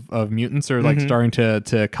hordes of mutants are like starting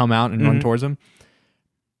to come out and run towards him.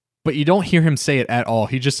 But you don't hear him say it at all.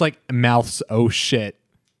 He just like mouths, "Oh shit."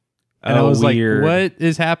 And I was weird. like, what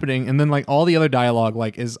is happening? And then like all the other dialogue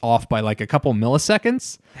like is off by like a couple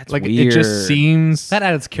milliseconds. That's like it weird. just seems That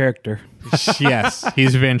adds character. yes,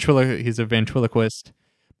 he's a ventriloquist.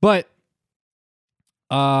 But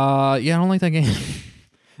yeah, I don't like that game.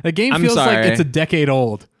 The game I'm feels like sorry. it's a decade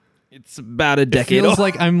old. It's about a It decade feels old.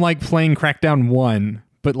 like I'm like playing Crackdown 1,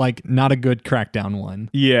 but like not a good Crackdown 1.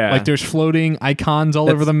 Yeah. Like there's floating icons all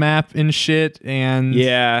over the map and shit, and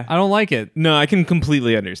Yeah. I don't like it. No, I can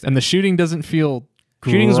completely understand. And the shooting doesn't feel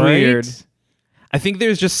Shooting's great. weird. I think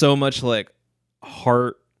there's just so much like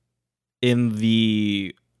heart in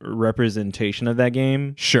the representation of that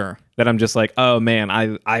game Sure. that I'm just like, oh man,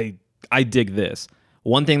 I dig this.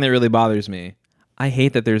 One thing that really bothers me, I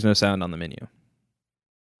hate that there's no sound on the menu.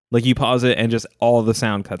 Like you pause it and just all the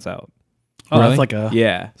sound cuts out. Oh, Really? that's like a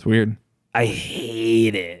Yeah, It's weird. I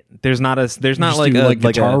hate it. There's not Just like do, a like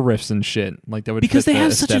guitar a, riffs and shit. Like that would because fit they the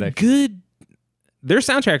have aesthetic. such a good. Their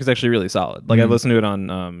soundtrack is actually really solid. Like I've listened to it on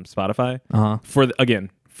Spotify. Uh-huh. For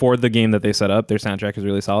the game that they set up, their soundtrack is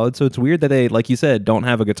really solid. So it's weird that they, like you said, don't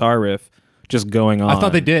have a guitar riff just going on. I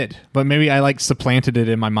thought they did, but maybe I like supplanted it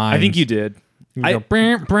in my mind. I think you did. You go,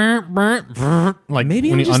 "Brr, brr, brr, brr," like Maybe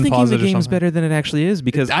when I'm you just thinking unpause the it or game's something. better than it actually is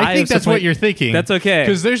because I think that's what you're thinking. That's okay.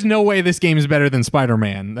 Because there's no way this game is better than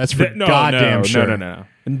Spider-Man. That's for goddamn sure. No.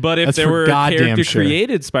 But if That's there for were goddamn character sure.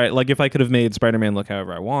 created like if I could have made Spider-Man look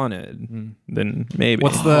however I wanted, then maybe.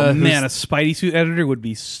 What's Oh, the man, a Spidey suit editor would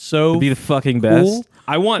be so It'd be the fucking best. Cool.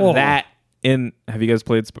 I want Oh. that in. Have you guys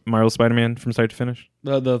played Marvel Spider-Man from start to finish?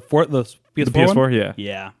 the PS4 The PS4, one? yeah.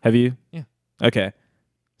 Yeah. Have you? Yeah. Okay.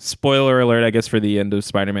 Spoiler alert, I guess, for the end of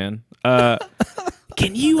Spider-Man.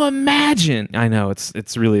 Can you imagine? I know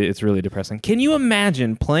it's really depressing. Can you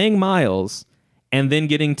imagine playing Miles and then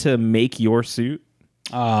getting to make your suit?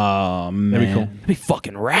 Oh man, That'd be cool. That'd be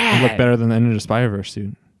fucking It'd rad. look better than the Into the Spider-Verse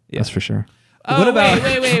suit. Yeah. That's for sure. What about-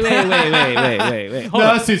 Wait. Hold No,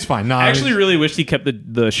 on. that suit's fine. No, I actually really wished he kept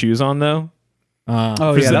the shoes on though.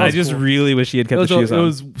 Oh yeah, that I was just cool. really wish he had It kept was, the shoes it on.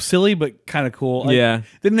 was silly but kind of cool. Like, Yeah.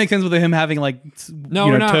 didn't make sense with him having like no,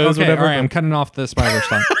 you we're know, not. toes Okay, or whatever. all right, I'm cutting off the Spider-Verse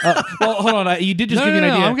time. Well, hold on. You did just no, give no, me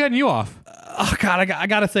an no, idea. I'm cutting you off. Oh god, I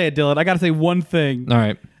gotta say it, Dylan. I gotta say one thing. All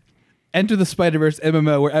right. Enter the Spider-Verse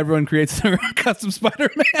MMO where everyone creates their own custom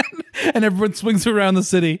Spider-Man and everyone swings around the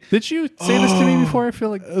city. Did you say this to me before? I feel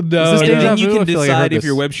like No, Is this no. And deja then you vu? can I feel like I heard decide if this.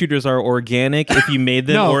 your web shooters are organic, if you made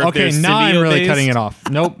them, No, or if okay, they're now I'm really symbiote-based. cutting it off.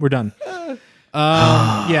 Nope, we're done.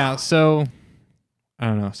 Yeah, so I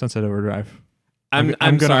don't know. Sunset Overdrive. I'm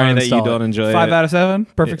I'm gonna sorry that you uninstall don't it. enjoy 5 it. out of 7,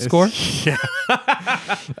 perfect score. Yeah.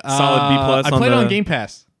 Solid B plus. I on played the, it on Game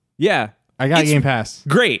Pass. Yeah, I got It's Game Pass.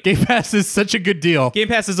 great. Game Pass is such a good deal. Game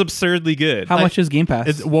Pass is absurdly good. How much is Game Pass?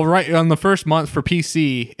 It's well, right on the first month for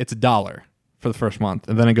PC, it's $1 for the first month,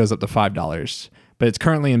 and then it goes up to $5. But it's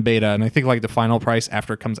currently in beta, and I think like the final price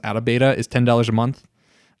after it comes out of beta is $10 a month.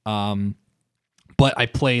 But I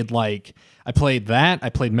played that. I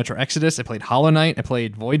played Metro Exodus. I played Hollow Knight. I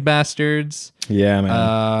played Void Bastards. Yeah, man.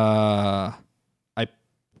 I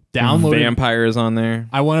downloaded. Vampires on there.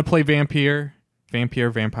 I want to play Vampire. I don't It's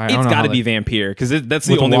know got how to be that- Vampire because that's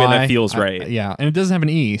the with a only way Y. that feels right. Yeah, and it doesn't have an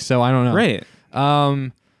E, so I don't know. Right.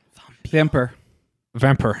 Vamper.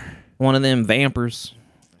 Vampire. One of them vampers.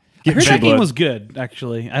 I heard True that game Blood. was good,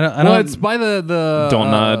 actually. I don't. Well, it's by the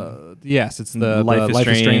Don't Nod. Yes, it's the Life is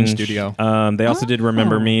Strange studio. They also did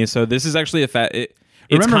Remember Me. So this is actually it's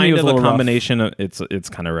Remember Me kind was of a a little rough. combination of it's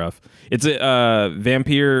kind of rough. It's a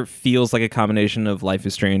Vampire feels like a combination of Life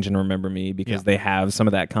is Strange and Remember Me because Yeah. they have some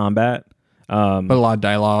of that combat. But a lot of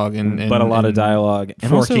dialogue and But a lot of dialogue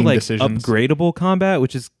and also forking like decisions. upgradable combat,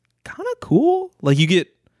 which is kind of cool. Like you get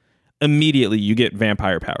immediately you get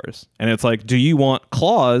vampire powers. And it's like, do you want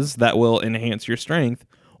claws that will enhance your strength,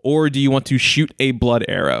 or do you want to shoot a blood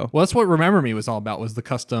arrow? Well, that's what Remember Me was all about, was the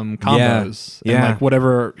custom combos. Yeah. And like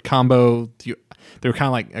whatever combo they were kind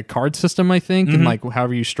of like a card system, I think, and like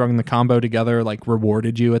however you strung the combo together, like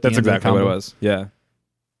rewarded you at the That's end exactly of the what combo. it was. Yeah.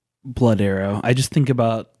 Blood arrow. I just think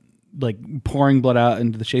about like pouring blood out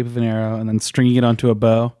into the shape of an arrow and then stringing it onto a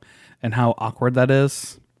bow, and how awkward that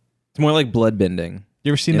is. It's more like blood bending.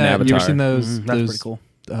 You ever seen In that? You ever Avatar. seen those? That's those, pretty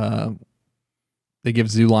cool. They give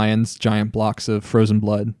zoo lions giant blocks of frozen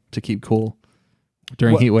blood to keep cool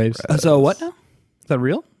during heat waves. So what now? Is that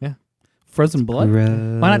real? Yeah. Frozen blood?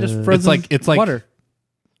 Why not just frozen It's like water?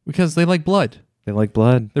 because they like blood. They like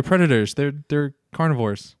blood. They're predators. They're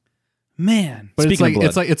carnivores. Man. But Speaking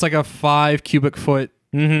of it's like a 5 cubic foot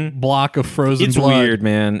Mm-hmm. block of frozen It's blood. weird,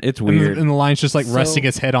 man. It's And weird. and the lion's just like So- resting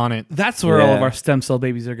its head on it. That's where all of Yeah. our stem cell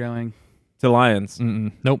babies are going. To lions.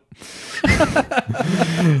 Nope.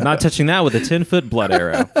 Not touching that with a 10-foot blood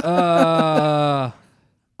arrow.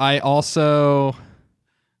 I also.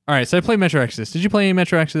 All right, so I played Metro Exodus. Did you play any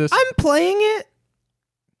Metro Exodus? I'm playing it.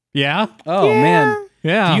 Yeah. Oh, man.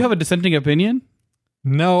 Yeah. Do you have a dissenting opinion?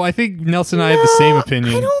 No, I think Nelson and I have the same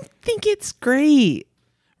opinion. I don't think it's great.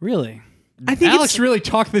 Really? I think Alex really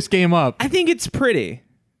talked this game up. I think it's pretty.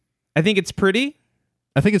 I think it's pretty.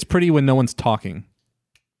 I think it's pretty when no one's talking.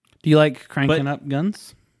 Do you like cranking up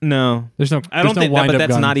guns? No. There's no. I don't think that, wind but up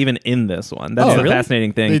that's guns. not even in this one. That's Oh, the really?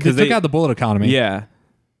 fascinating thing. They 'cause took out the bullet economy. Yeah.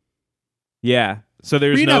 Yeah. So Were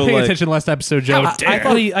there's you no not paying like, attention last episode, Joe? I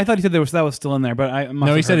thought he said that was still in there, but I must No,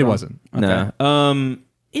 have he said heard it wrong. wasn't. Okay. No.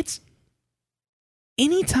 It's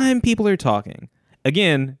anytime people are talking.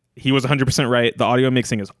 Again, he was 100% right. The audio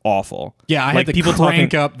mixing is awful. Yeah, I Like, had to people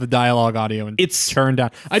crank talking- up the dialogue audio and It's turn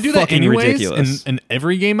down. I do that fucking anyways ridiculous. in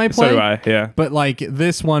every game I play. So do I. Yeah. But like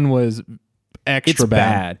this one was extra It's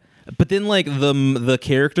bad. But then like the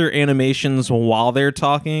character animations while they're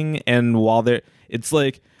talking and while they're it's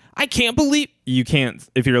like I can't believe you can't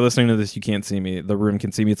if you're listening to this you can't see me. The room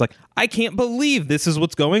can see me. It's like I can't believe this is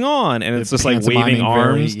what's going on and it's just like waving Pantomiming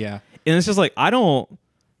arms. yeah. And it's just like I don't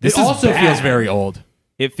this It is also bad. feels very old.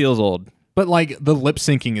 It feels old. But like the lip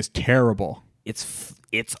syncing is terrible. It's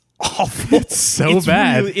awful. It's so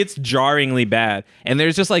bad. It's jarringly bad. And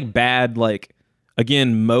there's just like bad like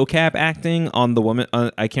again mocap acting on the woman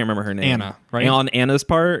I can't remember her name. Anna, right? On Anna's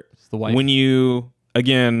part. the wife. When you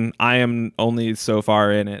again, I am only so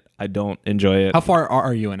far in it. I don't enjoy it. How far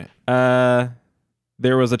are you in it?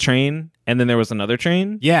 There was a train and then there was another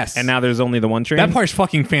train. Yes. And now there's only the one train. That part's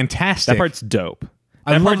fucking fantastic. That part's dope.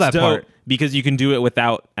 I love part's that dope part. because you can do it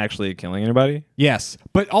without actually killing anybody. Yes.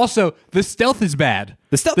 But also the stealth is bad.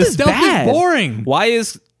 The stealth is bad. boring. Why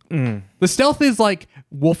is The stealth is like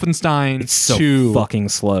Wolfenstein so 2 fucking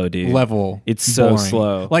slow, dude? level. It's so boring.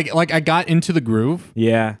 slow. Like I got into the groove,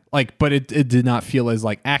 Yeah. like, but it did not feel as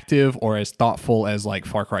like active or as thoughtful as like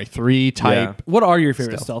Far Cry 3 type. Yeah. What are your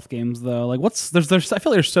favorite stealth games though? Like there's I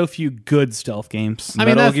feel like there's so few good stealth games. I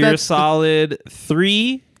mean, Metal that's- Gear that's- Solid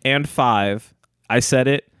 3 and 5. I said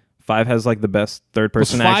it. 5 has like the best third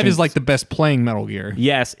person 5 action. is like the best playing Metal Gear,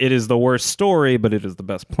 Yes, it is the worst story, but it is the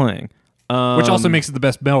best playing. which also makes it the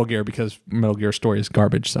best Metal Gear because Metal Gear story is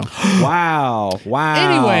garbage. So, Wow.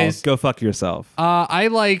 Anyways. go fuck yourself. I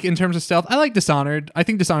like in terms of stealth. I like Dishonored. I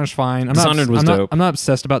think Dishonored's fine. Dishonored was dope. I'm not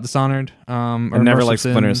obsessed about Dishonored. Or never Merciful liked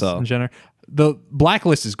Splinter Sins Cell. in general. The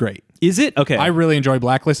Blacklist is great. Is it? Okay. I really enjoy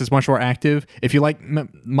Blacklist. It's much more active. If you like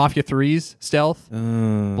Mafia 3's stealth,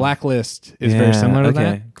 Blacklist is very yeah, similar to okay,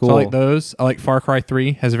 that. cool. So I like those. I like Far Cry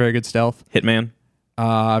 3 has a very good stealth. Hitman.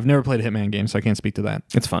 I've never played a Hitman game, so I can't speak to that.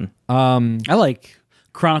 It's fun. I like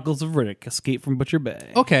Chronicles of Riddick: Escape from Butcher Bay.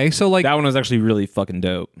 Okay, so like, That one was actually really fucking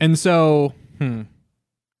dope. and so,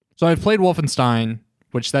 so I've played Wolfenstein,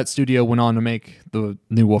 which that studio went on to make the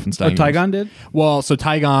new Wolfenstein. What games. Tygon did? Well, so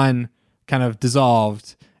Tygon kind of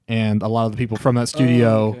dissolved, and a lot of the people from that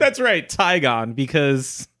studio. That's right, Tygon,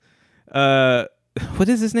 because what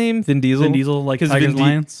is his name? Vin Diesel. Vin Diesel liked 'Cause Tigers Vin and Di-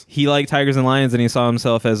 Lions? He liked tigers and lions, and he saw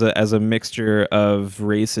himself as a mixture of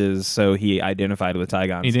races, so he identified with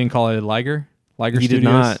Tygons. He didn't call it Liger. Liger He Studios. did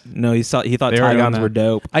not. No, he thought They were doing Tygons that. were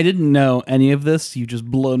dope. I didn't know any of this. You just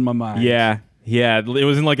blown my mind. Yeah. Yeah, it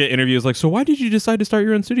was in like an interview. It was like, so why did you decide to start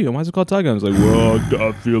your own studio? Why is it called Tygon? I was like, well,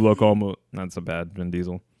 I feel like I'm not so bad, Vin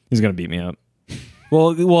Diesel. He's gonna beat me up.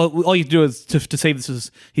 Well, all you have to do is to save this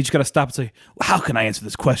is you just got to stop and say, "How can I answer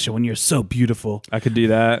this question when you're so beautiful?" I could do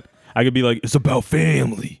that. I could be like, it's about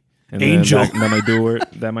family. And Angel. Then that might do it.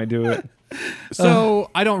 That might do it. So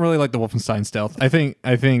I don't really like the Wolfenstein stealth. I think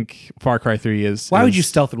Far Cry 3 is. Why would is- you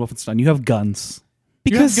stealth in Wolfenstein? You have guns.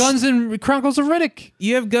 Because you have guns in Chronicles of Riddick,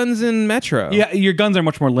 you have guns in Metro. Yeah, your guns are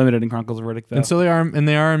much more limited in Chronicles of Riddick, though. and so they are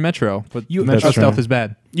in Metro. But Metro That's stealth true. is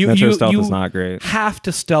bad. Metro stealth is not great. have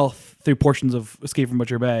to stealth through portions of Escape from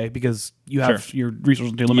Butcher Bay because you have your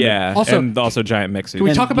resources too limited. Yeah, Also- and also giant mixers. Can we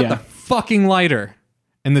And- talk about yeah. the fucking lighter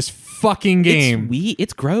in this fucking game?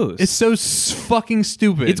 It's gross. It's so fucking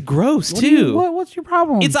stupid. It's gross too. What's your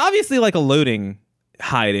problem? It's obviously like a loading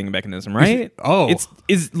hiding mechanism, right? Oh.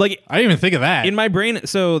 it's like I didn't even think of that. in my brain.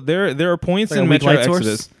 So there are points Like a in weak Metro light source?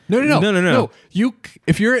 Exodus. No.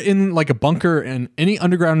 If you're in like a bunker in any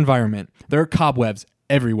underground environment, there are cobwebs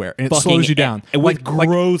everywhere, and it slows you down. with Like-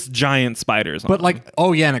 gross giant spiders. but like,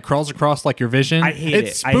 oh yeah, and it crawls across like your vision. I hate it.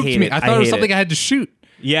 It I spooked hate me. it. I I thought it was hate something it. I had to shoot,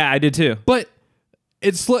 yeah, I did too. but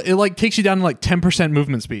it like takes you down to like 10%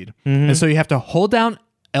 movement speed, Mm-hmm. and so you have to hold down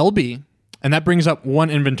LB. And that brings up one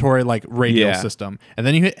inventory like radial Yeah. system, and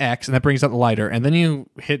then you hit X, and that brings up the lighter, and then you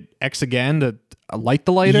hit X again to light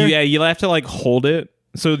the lighter. Yeah, you have to like hold it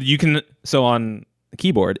so you can. So on the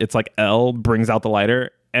keyboard, it's like L brings out the lighter,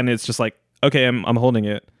 and it's just like okay, I'm holding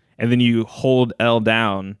it, and then you hold L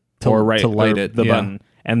down or right to light or it, the yeah. button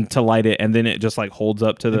and to light it, and then it just like holds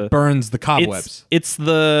up to the Burns the cobwebs. It's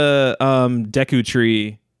the Deku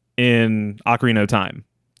tree in Ocarina of Time.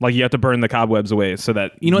 Like you have to burn the cobwebs away so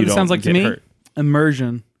that you know what this don't sounds like to get me? hurt.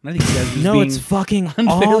 Immersion. I think you guys are just No, being it's fucking unfairly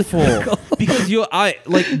awful. critical. Because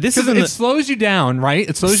this Because is it slows you down, right?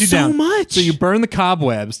 It slows you So down much. So you burn the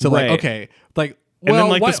cobwebs to like, Right. okay, like, and well, then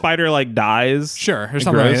like what- the spider like dies. sure, or and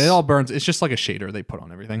something. Like gross. that. It all burns. It's just like a shader they put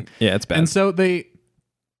on everything. Yeah, it's bad. And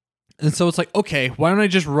so it's like, okay, why don't I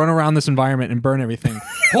just run around this environment and burn everything?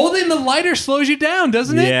 Holding the lighter slows you down,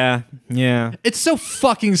 doesn't it? yeah. It's so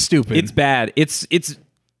fucking stupid. It's bad. It's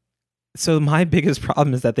so my biggest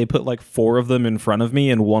problem is that they put like 4 of them in front of me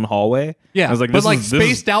in one hallway. yeah, I was like, but this like is- this is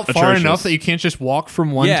spaced out far atrocious. enough that you can't just walk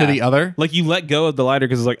from one to the other. Like you let go of the lighter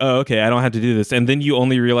because it's like, oh, okay, I don't have to do this, and then you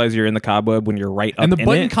only realize you're in the cobweb when you're right up And the in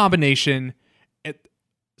button it. combination.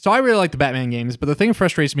 So I really like the Batman games, but the thing that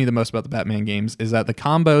frustrates me the most about the Batman games is that the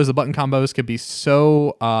button combos could be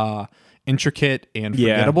so intricate and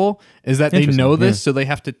Yeah. forgettable. Is that they Interesting, know this, yeah. so they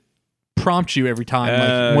have to prompt you every time.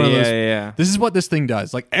 Like one of those. yeah. This is what this thing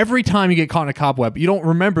does. Like every time you get caught in a cobweb, you don't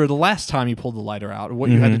remember the last time you pulled the lighter out or what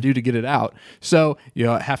you had to do to get it out. So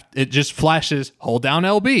you it just flashes, hold down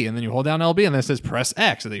LB, and then you hold down LB, and then it says press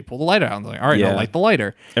X, and then you pull the lighter out. And they're like, all right, now Yeah. light the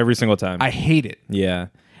lighter. Every single time. I hate it. Yeah.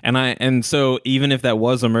 And so even if that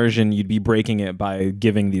was immersion, you'd be breaking it by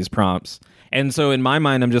giving these prompts. And so in my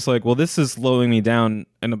mind, I'm just like, well, this is slowing me down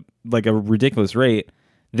in a ridiculous rate.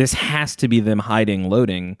 This has to be them hiding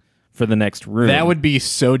loading for the next room. That would be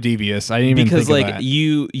so devious. I didn't even because think like of that.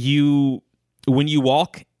 you when you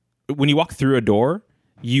walk through a door,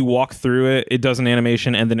 you walk through it, it does an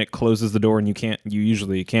animation, and then it closes the door, and you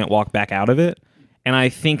usually can't walk back out of it. And I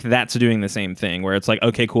think that's doing the same thing, where it's like,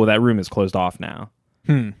 okay, cool, that room is closed off now.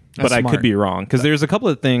 But That's I smart. could be wrong because there's a couple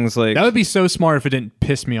of things like That would be so smart if it didn't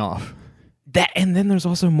piss me off. that, and then there's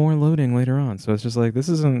also more loading later on. So it's just like this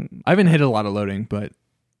isn't. I haven't hit a lot of loading, but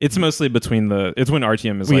It's mostly it's when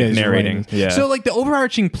RTM is yeah, like it's narrating. related. Yeah. So like the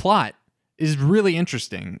overarching plot is really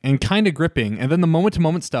interesting and kind of gripping, and then the moment to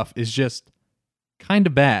moment stuff is just kind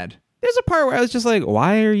of bad. there's a part where I was just like,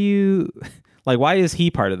 why are you like? Why is he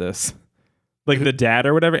part of this? Like the dad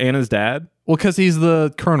or whatever, Anna's dad. Well, because he's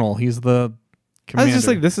the colonel, he's the commander. I was just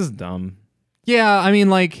like, this is dumb. yeah, I mean,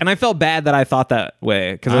 like, And I felt bad that I thought that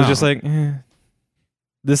way because I was just Oh. like,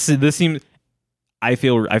 this seems. I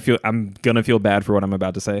feel I'm gonna feel bad for what I'm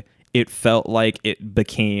about to say. It felt like it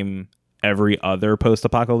became every other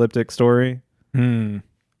post-apocalyptic story, and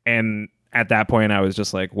at that point, I was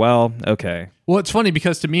just like, well, okay. well, it's funny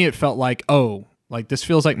because to me it felt like, oh, like this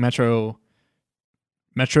feels like Metro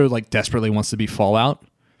like desperately wants to be Fallout,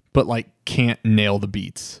 but like can't nail the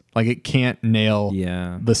beats. Like it can't nail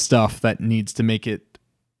Yeah. the stuff that needs to make it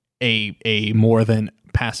a more than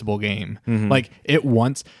passable game. Like it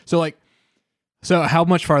wants so how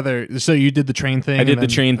much farther? So you did the train thing. I did and the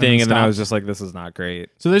then- train thing, and then I stopped? was just like, this is not great.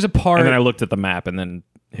 So there's a part. And then I looked at the map and then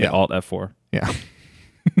hit Yeah. Alt F4. Yeah.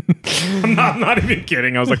 I'm not even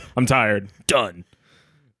kidding. I was like, I'm tired. Done.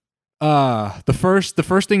 The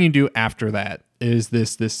first thing you do after that is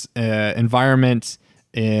this environment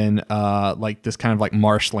in like this kind of like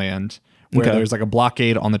marshland where Okay. there's like a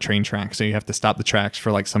blockade on the train track, so you have to stop the tracks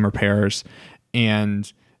for like some repairs,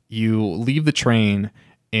 and you leave the train,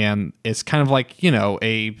 and it's kind of like, you know,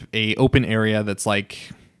 a open area that's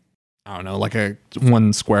like, I don't know, like a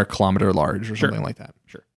 1 square kilometer large or something like that.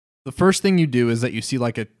 Sure. The first thing you do is that you see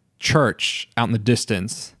like a church out in the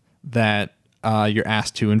distance that you're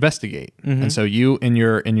asked to investigate, and so you and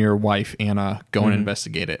your wife Anna go and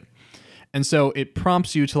investigate it. And so it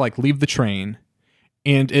prompts you to like leave the train,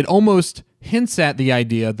 and it almost hints at the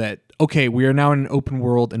idea that, okay, we are now in an open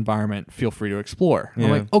world environment. Feel free to explore. I'm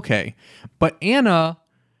like, okay. But Anna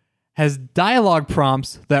has dialogue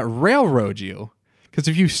prompts that railroad you. Because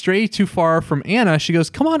if you stray too far from Anna, she goes,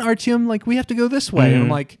 come on, Artyom, like we have to go this way. And I'm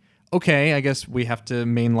like, okay, I guess we have to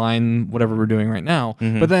mainline whatever we're doing right now.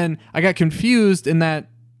 But then I got confused in that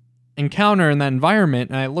encounter in that environment,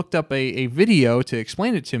 and I looked up a video to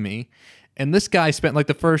explain it to me. And this guy spent like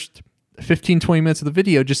the first 15, 20 minutes of the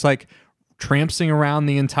video just like trampsing around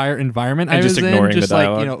the entire environment And I just was in, ignoring the just like,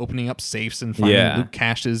 dialogue? you know, opening up safes and finding loot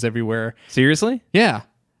caches everywhere. Seriously? Yeah.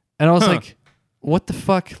 And I was like, what the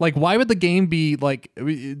fuck? Like, why would the game be like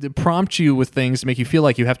prompt you with things to make you feel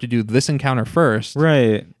like you have to do this encounter first?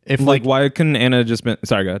 Right. If Like, why couldn't Anna just been...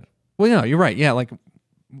 Sorry, go ahead. Well, no, you're right. Yeah, like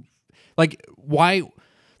why?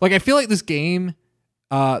 Like, I feel like this game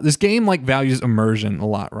like values immersion a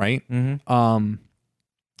lot, right?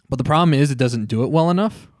 But the problem is it doesn't do it well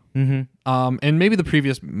enough. And maybe the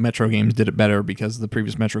previous Metro games did it better because the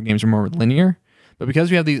previous Metro games are more linear. But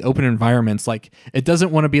because we have these open environments, like it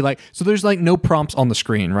doesn't want to be like, so there's like no prompts on the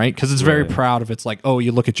screen, right? Because it's very proud of it's like, oh,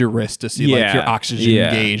 you look at your wrist to see like your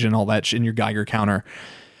oxygen gauge and all that shit and your Geiger counter.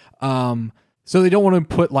 So they don't want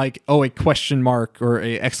to put like, oh, a question mark or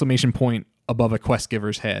a exclamation point above a quest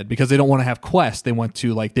giver's head because they don't want to have quests. They want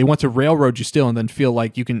to railroad you still and then feel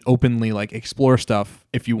like you can openly like explore stuff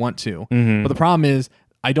if you want to. But the problem is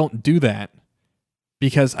I don't do that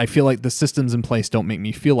because I feel like the systems in place don't make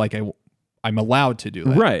me feel like I'm allowed to do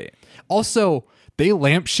that. Right. Also, they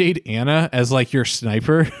lampshade Anna as like your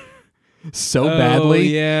sniper so badly.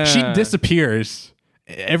 Yeah. She disappears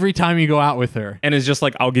every time you go out with her. And it's just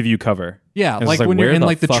like, I'll give you cover. Yeah, And like it's when you're where in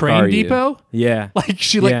like the fuck are train you? depot. Yeah. Like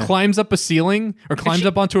she like climbs up a ceiling or climbs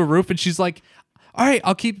up onto a roof and she's like, all right,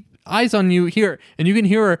 I'll keep eyes on you here. And you can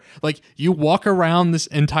hear her, like you walk around this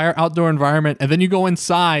entire outdoor environment and then you go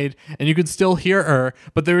inside and you can still hear her,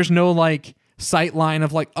 but there is no like sight line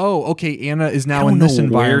of like, oh, okay, Anna is now in this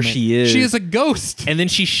environment. Where she is. She is a ghost. And then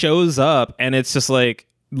she shows up and it's just like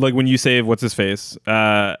when you save what's his face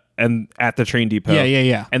and at the train depot.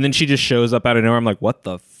 Yeah. And then she just shows up out of nowhere. I'm like, what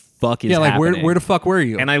the fuck is like happening? where the fuck were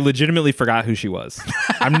you? And I legitimately forgot who she was.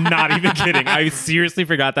 I'm not even kidding. I seriously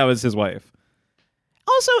forgot that was his wife.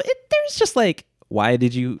 Also, there's just like,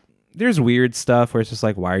 there's weird stuff where it's just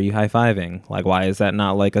like, why are you high-fiving? Like, why is that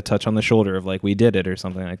not like a touch on the shoulder of like, we did it or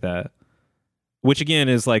something like that? Which again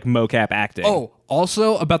is like mocap acting. Oh,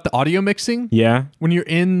 also about the audio mixing. Yeah. When you're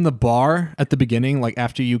in the bar at the beginning, like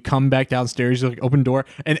after you come back downstairs, you like open door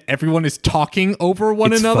and everyone is talking over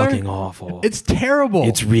one another. It's fucking awful. It's terrible.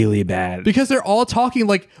 It's really bad. Because they're all talking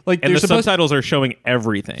like and they're the supposed subtitles are showing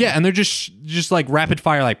everything. Yeah, and they're just like rapid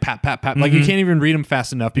fire, like pat, pat, pat. Like you can't even read them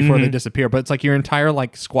fast enough before they disappear. But it's like your entire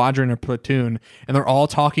like squadron or platoon, and they're all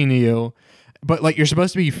talking to you. But like you're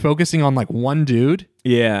supposed to be focusing on like one dude.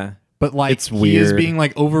 Yeah. But like It's he is weird. being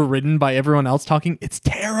like overridden by everyone else talking. It's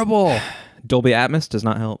terrible. Dolby Atmos does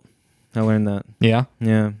not help. I learned that. Yeah.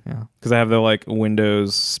 Yeah. Yeah. Because I have the like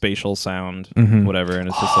Windows spatial sound, whatever, and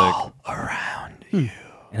it's just like Around you.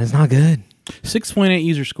 and it's not good. 6.8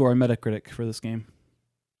 user score on Metacritic for this game.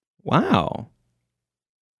 Wow.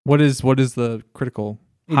 What is the critical?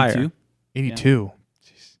 Higher. 82. 82.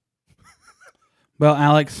 Well,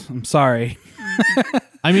 Alex, I'm sorry.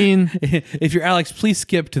 I mean, If you're Alex, please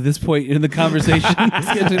skip to this point in the conversation.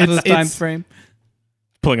 Skip to this time frame.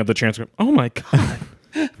 Pulling up the transcript. Oh my god.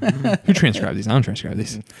 who transcribed these? I don't transcribe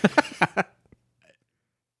these.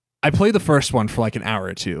 I played the first one for like an hour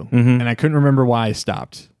or two, and I couldn't remember why I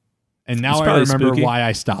stopped. And now It's I probably remember spooky. why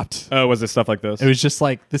I stopped. Oh, was it stuff like this? It was just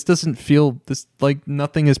like, this doesn't feel, this like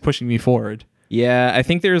nothing is pushing me forward. Yeah, I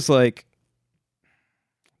think there's like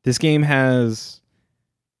this game has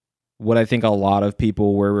what I think a lot of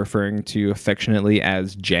people were referring to affectionately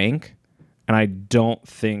as jank, and I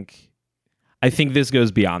think this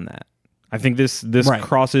goes beyond that. I think this Right.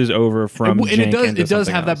 crosses over from And jank it into does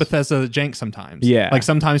something have that else. Bethesda jank sometimes. Yeah. Like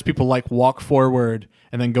sometimes people like walk forward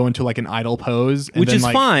and then go into like an idle pose, and Which then, is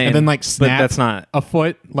like, fine, and then like but snap that's not. a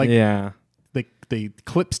foot. Like Yeah, they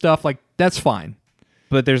clip stuff. Like that's fine.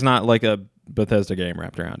 but there's not like a Bethesda game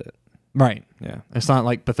wrapped around it. Right. Yeah, It's not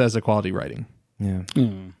like Bethesda quality writing. yeah.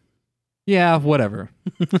 Yeah, whatever.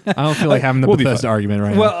 I don't feel like having the We'll be Bethesda fine. argument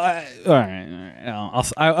right Well, now. all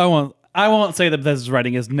right. I won't say that Bethesda's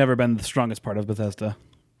writing has never been the strongest part of Bethesda.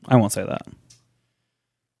 I won't say that.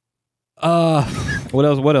 What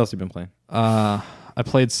else have you been playing? I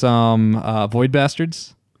played some Void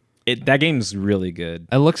Bastards. That game's really good.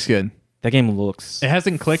 It looks good. That game looks. It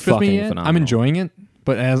hasn't clicked with me fucking yet. I'm phenomenal. enjoying it,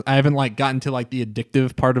 but as I haven't like gotten to like the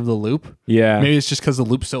addictive part of the loop. Yeah. Maybe it's just because the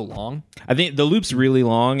loop's so long. I think the loop's really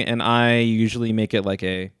long, and I usually make it like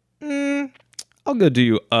I'll go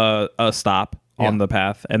do a stop on the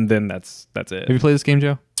path, and then that's it. Have you played this game,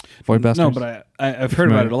 Joe? Void Bastards? No, but I've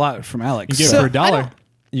heard about it a lot from Alex. You get it for $1.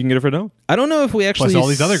 You can get it for $1. I don't know if we actually Plus all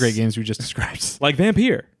these other great games we just described. like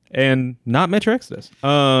Vampire and not Metro Exodus,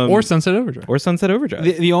 Or Sunset Overdrive. or Sunset Overdrive.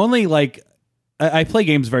 The only like I play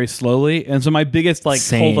games very slowly, and so my biggest like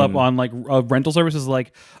Same. hold up on like rental services is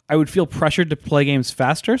like I would feel pressured to play games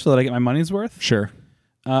faster so that I get my money's worth. Sure.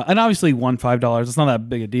 And obviously, $5. It's not that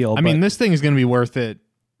big a deal. I mean, this thing is going to be worth it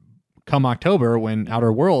come October when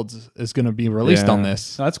Outer Worlds is going to be released Yeah. on this.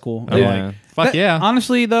 so that's cool. I'm Yeah. like, fuck yeah.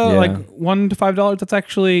 Honestly, though, Yeah. like $1 to $5, that's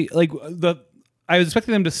actually like I was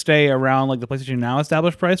expecting them to stay around like the PlayStation Now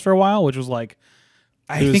established price for a while, which was like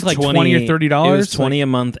I It was think like $20 or $30. It was 20 a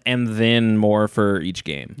month, and then more for each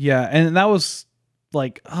game. Yeah, and that was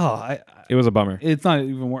like It was a bummer. it's not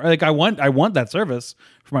even worth. Like I want that service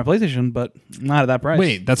for my PlayStation, but not at that price.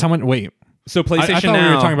 Wait, that's how much? Wait. So PlayStation I thought Now.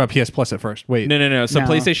 we were talking about PS Plus at first. Wait. No. So Now.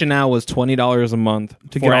 PlayStation Now was $20 a month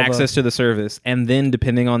To for get all access to the service, and then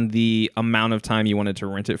depending on the amount of time you wanted to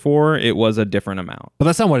rent it for, it was a different amount. But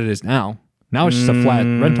that's not what it is now. Now it's just a flat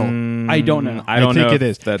rental. I don't know. I don't think know it if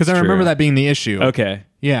is. that's Because I remember true. that being the issue. Okay.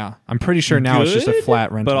 Yeah. I'm pretty sure now it's just a Good,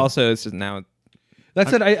 flat rental. But also, it's just now. That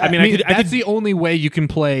said, I mean, I I could- that's the only way you can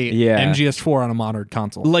play Yeah. MGS4 on a modern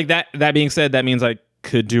console. Like that. That being said, that means I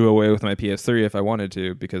could do away with my PS3 if I wanted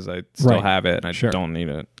to, because I still Right. have it and I Sure. don't need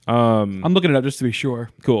it. I'm looking it up just to be sure.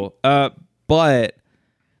 Cool. But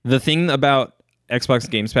the thing about Xbox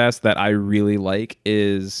Games Pass that I really like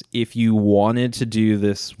is if you wanted to do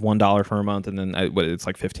this $1 for a month, and then it's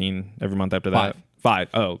like 15 every month after that. Five.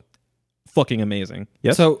 Oh, fucking amazing.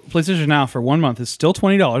 Yes. So PlayStation Now for 1 month is still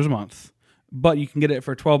 $20 a month, but you can get it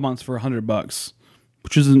for 12 months for $100,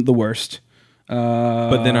 which isn't the worst.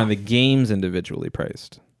 but then are the games individually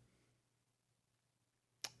priced?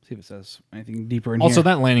 See if it says anything deeper in Also, here.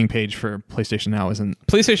 that landing page for PlayStation Now isn't.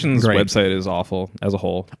 PlayStation's Great. website is awful as a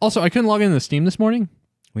whole. Also, I couldn't log into Steam this morning.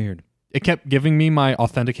 Weird. It kept giving me my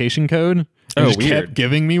authentication code. It Oh, just weird. kept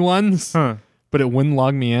giving me ones, Huh. but it wouldn't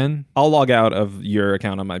log me in. I'll log out of your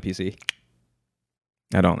account on my PC.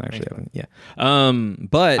 I don't actually have it. Yeah.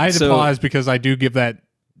 But I had to pause because I do give that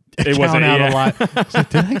account wasn't- out yeah. a lot. I was like,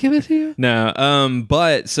 did I give it to you? No.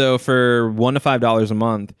 But so for $1 to $5 a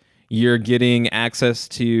month, you're getting access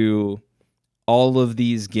to all of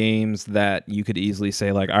these games that you could easily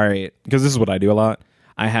say, like, all right, because this is what I do a lot.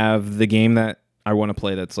 I have the game that I want to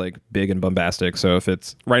play that's like big and bombastic. So if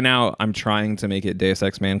it's right now, I'm trying to make it Deus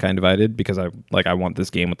Ex Mankind Divided because I want this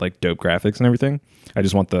game with like dope graphics and everything. I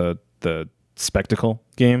just want the spectacle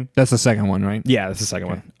game. That's the second one, right? Yeah, that's the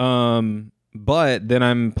second one. But then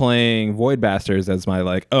I'm playing Void Bastards as my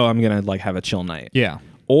like, oh, I'm gonna like have a chill night. Yeah.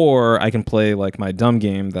 Or I can play like my dumb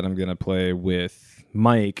game that I'm gonna play with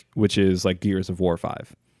Mike, which is like Gears of War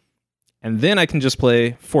 5. And then I can just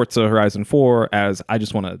play Forza Horizon 4 as I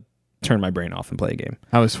just want to turn my brain off and play a game.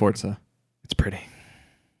 How is Forza? It's pretty.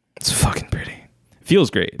 It's fucking pretty. Feels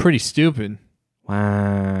great. Pretty stupid.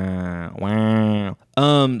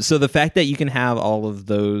 Wow. So the fact that you can have all of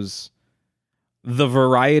those, the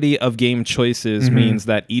variety of game choices means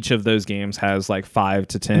that each of those games has like 5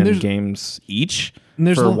 to 10 games each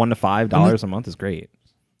there's for a- $1 to $5 a month is great.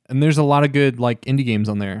 And there's a lot of good like indie games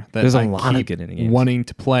on there that There's a I lot of keep good indie games. wanting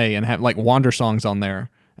to play and have like Wander Songs on there.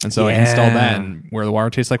 And so I installed that, and Where the Water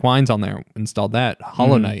Tastes Like Wine's on there. Installed that.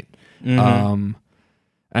 Hollow Knight.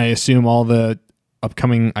 I assume all the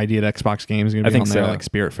upcoming ID at Xbox games are going to be on there, like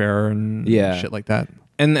Spiritfarer and shit like that.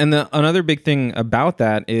 And another big thing about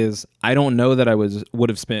that is I don't know that I would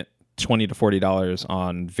have spent $20 to $40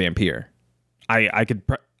 on Vampire. I could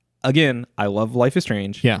again, I love Life is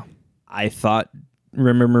Strange. Yeah. I thought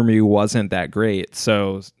Remember Me wasn't that great.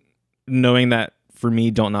 So knowing that for me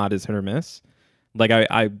Don't Nod is hit or miss, like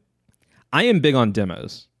I am big on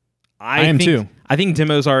demos. I am think, too. I think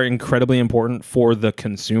demos are incredibly important for the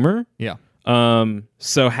consumer. Yeah.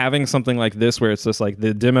 So having something like this where it's just like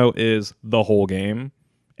the demo is the whole game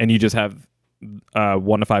and you just have $1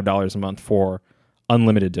 to $5 a month for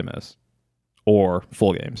unlimited demos or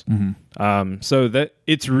full games. So that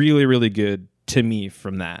it's really, really good to me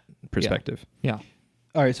from that perspective. Yeah.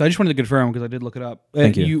 All right, so I just wanted to confirm because I did look it up.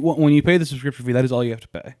 Thank you. When you pay the subscription fee, that is all you have to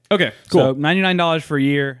pay. Okay, So $99 for a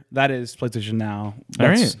year. That is PlayStation Now. All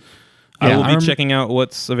That's- right. I Yeah, will be checking out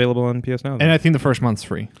what's available on PS Now. then. And I think the first month's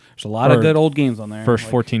free. There's a lot of good old games on there. First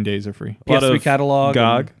like 14 days are free. A lot PS3 of catalog.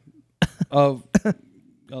 GOG. Of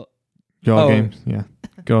Go Oh. games. Yeah.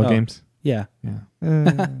 Go games. yeah.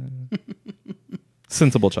 Yeah.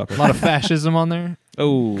 Sensible chocolate. A lot of fascism on there.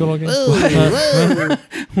 Oh, Good old game.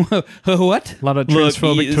 What? A lot of look,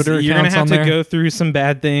 transphobic Twitter you're gonna accounts have on to there. go through some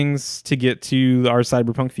bad things to get to our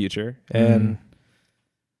cyberpunk future, and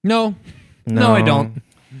No, no, I don't.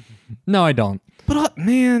 No, I don't. But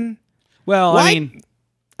man, Well, Why- I mean,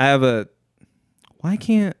 I have a. Why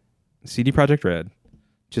can't CD Projekt Red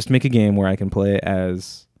just make a game where I can play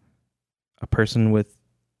as a person with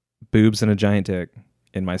boobs and a giant dick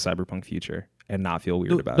in my cyberpunk future and not feel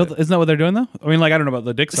weird about it? isn't that what they're doing though? I mean, like I don't know about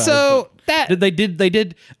the dick size. So but that they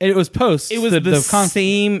did. It was post. it was the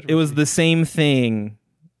same. It was the same thing.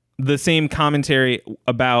 The same commentary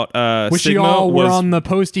about Wish Sigma you all were was- on the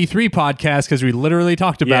post E3 podcast because we literally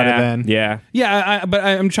talked about it then. Yeah, Yeah, but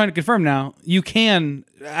I'm trying to confirm now. You can,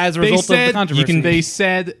 as a result of the controversy. They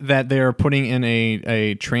said that they are putting in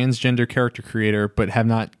a transgender character creator, but have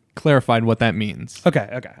not clarified what that means. Okay.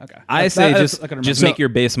 I say That's- just I can remember. just make your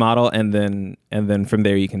base model and then from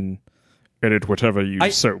there you can edit whatever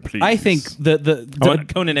you so please. I think I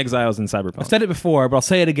want Conan Exiles in Cyberpunk. I've said it before, but I'll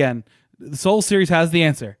say it again. The Soul series has the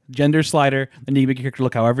answer. Gender slider, then you can make your character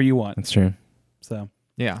look however you want. That's true. So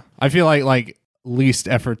Yeah, I feel like least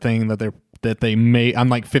effort thing that they may. I'm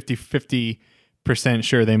like 50%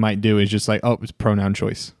 sure they might do is just like, oh, it's pronoun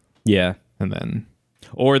choice, Yeah. and then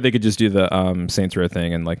Or they could just do the Saints Row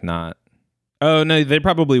thing and like not. Oh no, they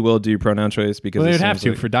probably will do pronoun choice because well, it they'd have seems to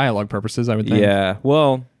like- for dialogue purposes. I would think. Yeah.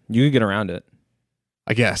 Well, you could get around it.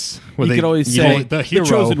 I guess. you could always you say know, the hero.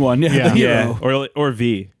 chosen one. Yeah, Yeah. the hero. Yeah. Or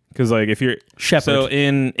V. Because like if you're Shepherd. so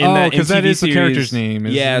in Oh, that 'cause MTV that is the series, character's name,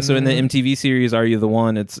 isn't Yeah. So in the it? MTV series, Are You the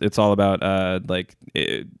One? It's all about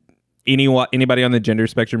anybody on the gender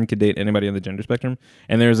spectrum could date anybody on the gender spectrum,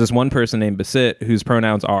 and there's this one person named Basit whose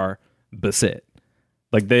pronouns are Basit.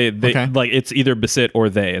 Like they Okay. like it's either Basit or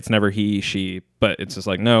they. It's never he, she, but it's just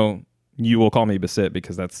like no, you will call me Basit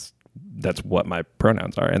because that's what my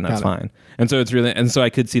pronouns are, and that's Got it. fine. And so it's really, and so I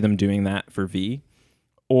could see them doing that for V,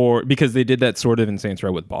 or because they did that sort of in Saints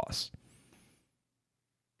Row with Boss.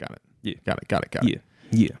 Got it. Yeah. Got it. Yeah,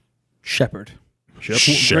 yeah. Shepherd.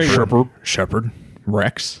 Shepherd.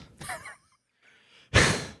 Rex.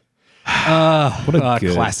 What a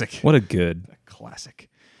good- classic. What a good Classic.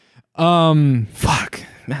 fuck.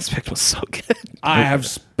 Mass Effect was so good. I have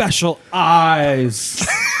special eyes.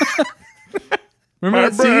 Remember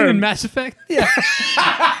that scene in Mass Effect?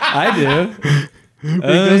 I do. He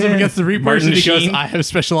goes up against the Reapers Martin and he goes, Sheen. I have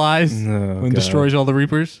special eyes, Oh, and God. destroys all the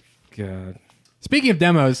Reapers. God. Speaking of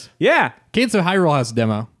demos, Yeah. Cadence of Hyrule has a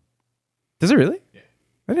demo. Does it really? Yeah.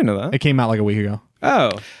 I didn't know that. It came out like a week ago.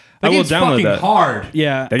 Oh. That I will game's download fucking that. hard.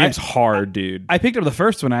 Yeah. That game's hard, dude. I picked up the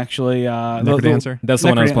first one actually. Necrodancer? That's the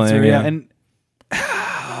one I was playing, yeah. And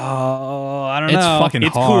I don't It's know. fucking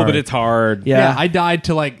It's hard. cool, but it's hard. Yeah. I died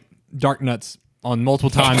to like Dark Nuts on multiple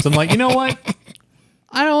times. I'm like, you know what?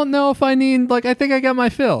 I don't know if I need, like, I think I got my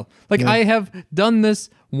fill. Like, I have done this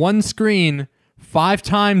one screen 5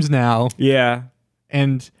 times now, Yeah.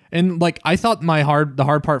 and like, I thought the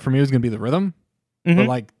hard part for me was gonna be the rhythm, but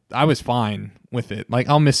like, I was fine with it. Like,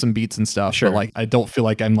 I'll miss some beats and stuff, Sure. but like, I don't feel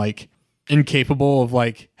like I'm like incapable of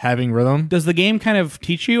like having rhythm. Does the game kind of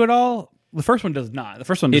teach you at all? The first one does not. The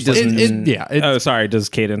first one It just doesn't. It's- Oh, sorry. Does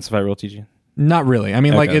Cadence of Hyrule teach you? Not really. I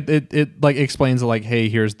mean, like Okay. it like explains like, hey,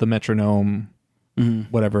 here's the metronome,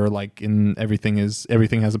 whatever. Like, in everything has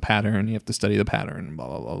a pattern. You have to study the pattern. Blah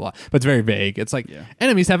blah blah blah. But it's very vague. It's like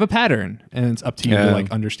enemies have a pattern, and it's up to you to Yeah.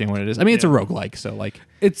 like understand what it is. I mean, it's a roguelike, so like,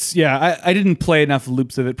 It's I didn't play enough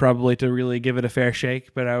loops of it probably to really give it a fair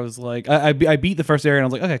shake, but I was like I beat the first area and I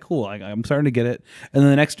was like, okay, cool, I'm starting to get it. And then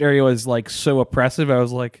the next area was like so oppressive. I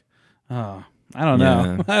was like, oh, I don't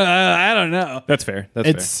know. I don't know. That's fair.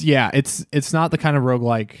 That's it's not the kind of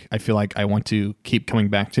roguelike I feel like I want to keep coming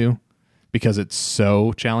back to because it's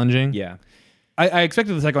so challenging. fair. Yeah. I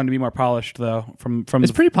expected the second one to be more polished though. From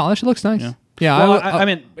It's pretty polished. It looks nice. Yeah. well, I I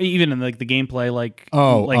mean, even in like the gameplay, like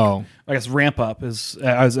Oh. I guess ramp up is.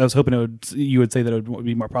 I was hoping you would say that it would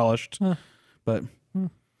be more polished, but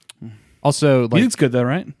also like music's good though,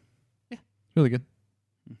 right? really good.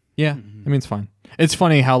 Yeah, I mean, it's fine. It's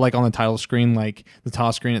funny how like on the title screen, like the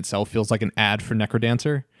title screen itself feels like an ad for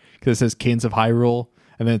Necrodancer because it says Cadence of Hyrule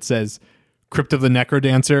and then it says Crypt of the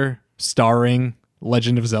Necrodancer starring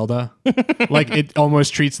Legend of Zelda. Like, it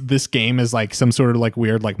almost treats this game as like some sort of like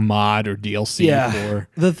weird like mod or DLC for.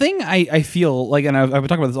 The thing I feel like, and I've been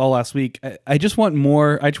talking about this all last week. I just want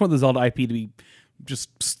more. I just want the Zelda IP to be just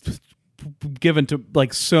given to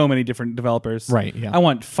like so many different developers. Right, yeah. I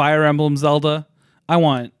want Fire Emblem Zelda. I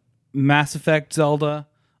want Mass Effect Zelda.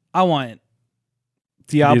 I want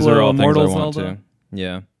These are Diablo all Immortal things I want Zelda. to.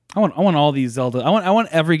 Yeah. I want all these Zelda. I want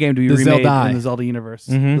every game to be The remade Zelda. in the Zelda universe.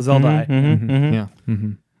 The Zelda. Yeah.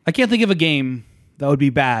 I can't think of a game that would be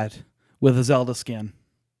bad with a Zelda skin?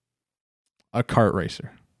 A kart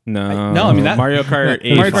racer. No, no, I mean, that- Mario Kart.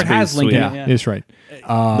 8 Mario Kart is has pretty Link in sweet. it. Yeah, it's right.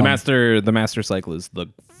 The master cycle is the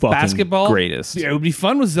fucking Basketball? greatest. Yeah, it would be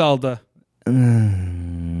fun with Zelda. I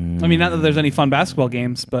mean, not that there's any fun basketball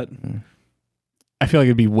games, but I feel like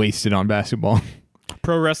it'd be wasted on basketball.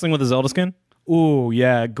 Pro wrestling with a Zelda skin. ooh,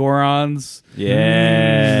 yeah, Gorons.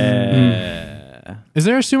 Yeah. Is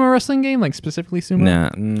there a sumo wrestling game, like specifically sumo?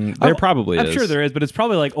 Nah, there probably I'm is. sure there is, but it's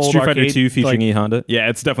probably like old Street Fighter arcade, 2 featuring like, E Honda. Yeah,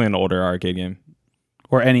 it's definitely an older arcade game.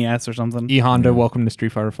 or NES or something. E Honda, Welcome to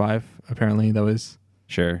Street Fighter 5. Apparently,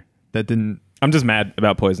 Sure. that didn't. I'm just mad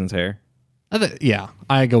about Poison's hair. Yeah,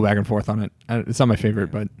 I go back and forth on it. It's not my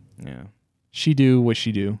favorite, but Yeah. she do what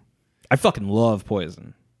she do. I fucking love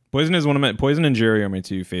Poison. Poison and Jury are my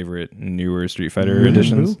two favorite newer Street Fighter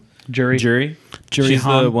editions. Jury. Jury. Jury She's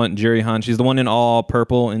Han. the one. Jury Han. She's the one in all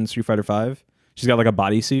purple in Street Fighter 5. She's got like a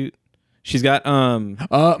bodysuit. She's got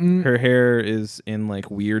her hair is in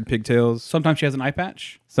like weird pigtails. Sometimes she has an eye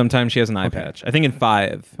patch. Sometimes she has an eye patch. I think in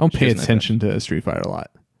 5. I don't she pay has an eye attention to Street Fighter a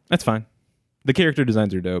lot. patch. That's fine. The character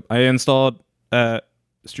designs are dope. I installed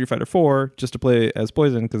Street Fighter 4 just to play as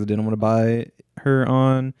Poison because I didn't want to buy her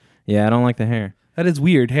on. Yeah, I don't like the hair. That is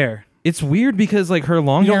weird hair. It's weird because like her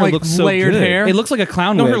long You don't hair like looks so layered good. hair? It looks like a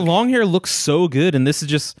clown No, wig. her long hair looks so good, and this is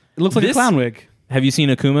just It looks like a this- clown wig. Have you seen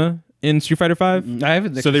Akuma in Street Fighter 5? I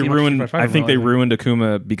haven't. So they actually seen ruined. much Street Fighter I think they Five. ruined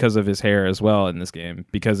Akuma because of his hair as well in this game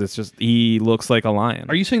because it's just he looks like a lion.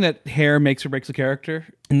 Are you saying that hair makes or breaks a character?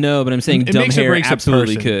 No, but I'm saying It dumb makes or hair breaks a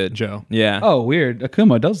absolutely person, could. Joe. Yeah. Oh, weird.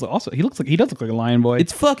 Akuma does also. He does look like a lion boy.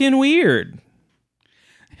 It's fucking weird.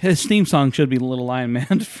 His theme song should be "Little Lion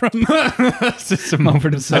Man" from System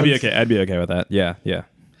Mumford and I'd Sons. be okay. I'd be okay with that. Yeah, yeah.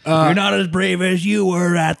 You're not as brave as you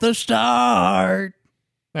were at the start.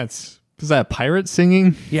 Is that a pirate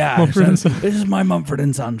singing? Yeah, Mumford and Sons. this is my Mumford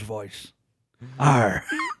and Sons voice. Arr.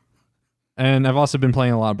 And I've also been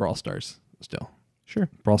playing a lot of Brawl Stars still. Sure.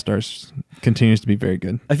 Brawl Stars continues to be very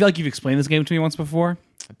good. I feel like you've explained this game to me once before.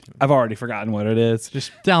 I've already forgotten what it is.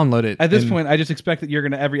 Just download it. At this and- point, I just expect that you're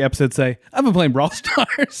going to every episode say, "I've been playing Brawl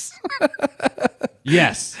Stars."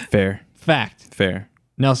 Yes. Fair. Fact. Fair.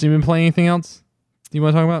 Nelson, you been playing anything else you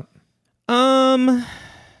want to talk about?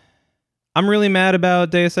 I'm really mad about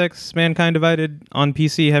Deus Ex Mankind Divided on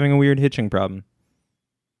PC having a weird hitching problem.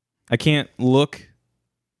 I can't look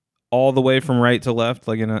all the way from right to left,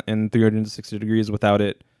 like in 360 degrees, without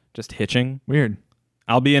it just hitching. Weird.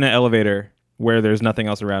 I'll be in an elevator where there's nothing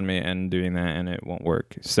else around me and doing that, and it won't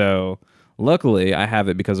work. So luckily, I have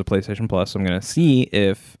it because of PlayStation Plus. So I'm gonna see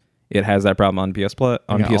if it has that problem on PS Plus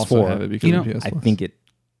on I think I also have PS4. it because of You know, PS I Plus.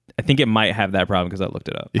 think it might have that problem because I looked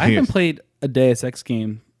it up. You I think haven't it's- played a Deus Ex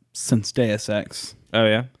game since Deus Ex. Oh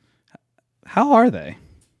yeah. How are they?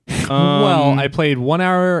 well, I played 1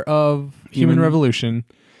 hour of Human Revolution,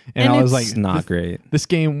 and I was like, it's not great. this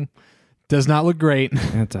game does not look great.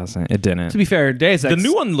 It doesn't. It didn't. To be fair, Deus Ex The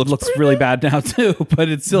new one looks pretty really bad now too, but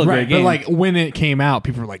it's still a great game. But like when it came out,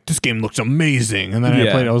 people were like, this game looks amazing. And then I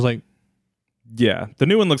Yeah. played it, I was like, Yeah, the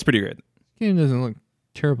new one looks pretty great. game doesn't look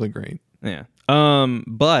terribly great. Yeah.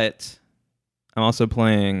 But I'm also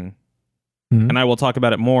playing, Mhm. and I will talk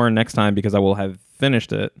about it more next time because I will have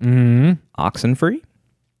finished it. Mm-hmm. Oxenfree.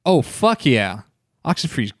 Oh, fuck yeah.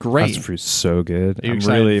 Oxenfree's great. Oxenfree's so good. Are you I'm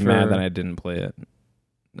excited really for- mad that I didn't play it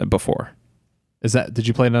before. Did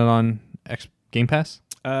you play that on Game Pass?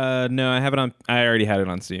 No, I have it on. I already had it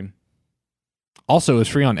on Steam. Also, it's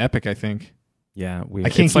free on Epic, I think. Yeah, weird. I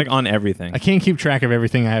can't It's like keep- on everything. I can't keep track of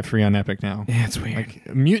everything I have free on Epic now. Yeah, it's weird.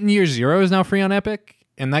 Like Mutant Year Zero is now free on Epic,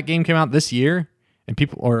 and that game came out this year, and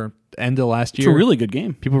end of last it's year. a really good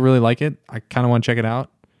game. People really like it. I kind of want to check it out.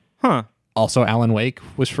 Huh. Also, Alan Wake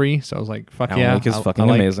was free, so I was like, "Fuck Alan yeah!" Wake is fucking I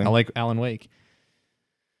like, amazing. I like Alan Wake.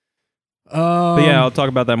 But yeah, I'll talk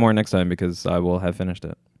about that more next time because I will have finished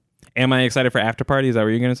it. Am I excited for After Party? Is that what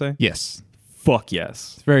you're gonna say? yes, Fuck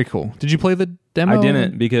yes. it's very cool. Did you play the demo? I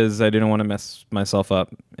didn't because I didn't want to mess myself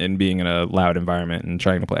up in being in a loud environment and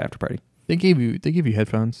trying to play After Party. They gave you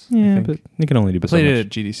headphones. I Yeah, think. but you can only do I so played much. it at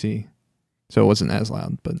GDC, so it wasn't as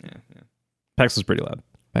loud. But Yeah. PAX was pretty loud.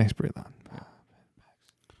 thanks, pretty loud.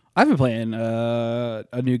 I've been playing a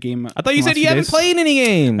new game. I thought you said you haven't played any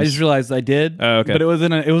games. I just realized I did. Oh, okay. But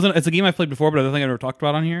it's a game I've played before, but I don't think I ever talked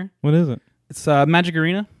about on here. What is it? It's Magic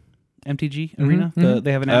Arena, MTG Arena.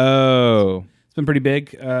 They have an app. Oh, It's been pretty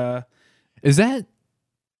big. Is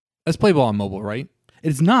that's playable on mobile, right?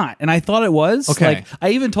 It's not, and I thought it was. Okay. Like, I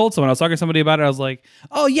even told someone, I was talking to somebody about it. I was like,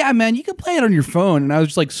 "Oh yeah, man, you can play it on your phone," and I was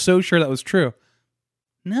just like so sure that was true.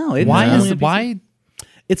 No, it Why only is on PC. why?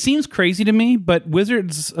 It seems crazy to me, but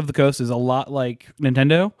Wizards of the Coast is a lot like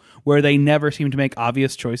Nintendo, where they never seem to make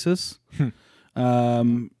obvious choices.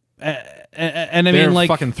 And I They're mean, like,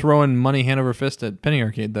 fucking throwing money hand over fist at Penny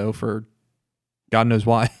Arcade though for God knows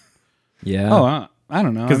why. Yeah. oh, I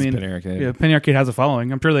don't know. I because mean, Penny Arcade. yeah, Penny Arcade has a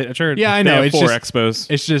following. I'm sure. Yeah, I They know. have It's 4 just,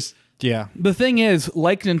 expos. it's just, yeah. The thing is,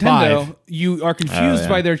 like Nintendo, 5. you are confused yeah.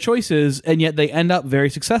 by their choices, and yet they end up very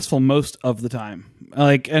successful most of the time.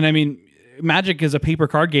 And I mean, Magic is a paper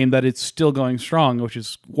card game that it's still going strong, which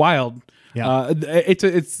is wild. Yeah.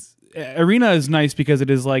 It's Arena is nice because it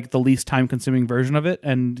is like the least time consuming version of it,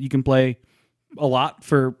 and you can play a lot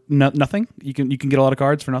for nothing. You can get a lot of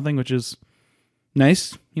cards for nothing, which is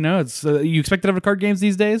nice. You know, it's you expect it out of card games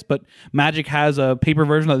these days, but Magic has a paper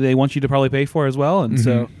version that they want you to probably pay for as well, and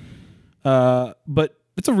so. But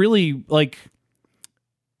it's a really like.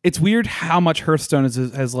 It's weird how much Hearthstone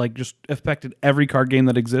has like just affected every card game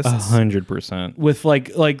that exists. 100%. With like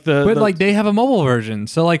the But like they have a mobile version,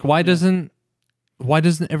 so like why doesn't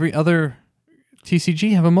every other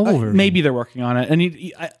TCG have a mobile version? maybe they're working on it, and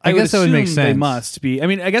I guess that would make assume They sense. must be. I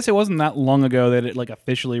mean, I guess it wasn't that long ago that it like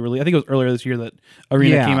officially released. I think it was earlier this year that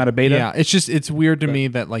Arena came out of beta. Yeah, it's weird to me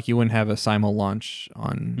that like you wouldn't have a simul launch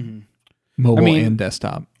on mobile I mean, and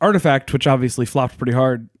desktop. Artifact, which obviously flopped pretty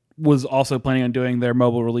hard, was also planning on doing their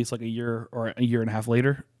mobile release like a year or a year and a half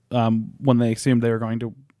later, when they assumed they were going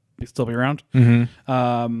to still be around.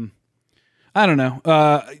 I don't know.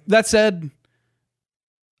 That said,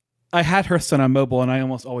 I had Hearthstone on mobile, and I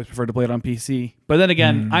almost always prefer to play it on PC. But then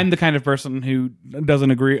again, I'm the kind of person who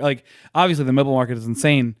doesn't agree. Like, obviously, the mobile market is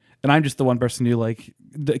insane, and I'm just the one person who like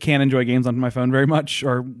can't enjoy games on my phone very much,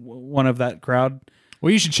 or one of that crowd.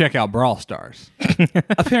 Well, you should check out Brawl Stars.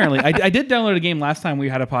 Apparently, I did download a game last time we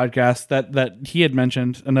had a podcast that he had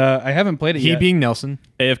mentioned, and I haven't played it He yet. being Nelson.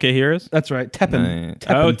 AFK Heroes? That's right, Teppen. Nice.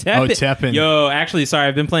 Teppen. Oh, Teppen. Oh, Teppen. Yo, actually, sorry,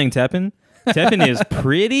 I've been playing Teppen. Teppen is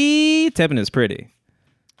pretty. Teppen is pretty.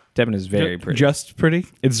 Teppen is very pretty. Just pretty.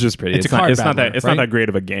 It's just pretty. It's a card it's not battler, that. It's right? not that great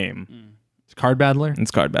of a game. It's Card Battler.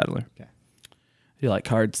 It's Card Battler. You like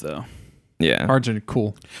cards though, Yeah. Cards are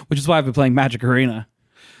cool. which is why I've been playing Magic Arena.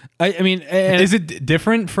 I mean, and Is it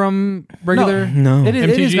different from regular? No. it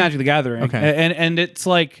is MTG? Magic the Gathering. Okay. and it's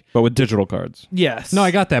like But with digital cards. yes, No,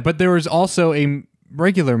 I got that. But there was also a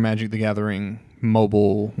regular Magic the Gathering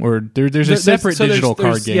mobile, or there's a separate digital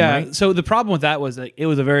card game, Yeah. right? So the problem with that was that it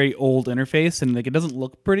was a very old interface, and like it doesn't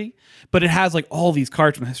look pretty, but it has like all these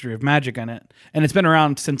cards from the history of Magic on it, and it's been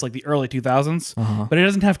around since like the early 2000s. But it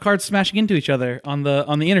doesn't have cards smashing into each other on the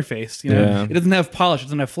interface. You know, Yeah. it doesn't have polish, it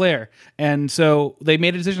doesn't have flair, and so they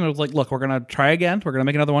made a decision of like, look, we're gonna try again. We're gonna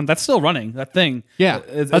make another one that's still running. That thing. Yeah,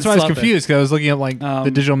 It's that's why I was still out there. confused because I was looking at like the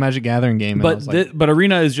digital Magic Gathering game, and I But was like, but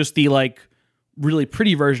Arena is just the like really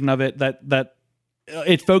pretty version of it that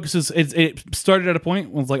it focuses. It started at a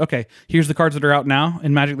point where it's like, okay, here's the cards that are out now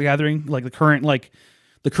in Magic the Gathering. Like the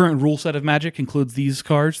current rule set of Magic includes these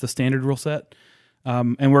cards, the standard rule set.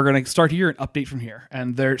 And we're going to start here and update from here.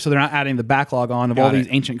 And they're not adding the backlog on of all Got these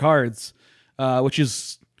it. ancient cards, which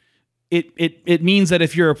is it means that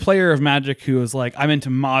if you're a player of Magic who is like, I'm into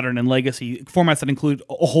modern and legacy formats that include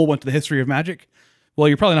a whole bunch of the history of Magic, well,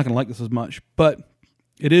 you're probably not going to like this as much. But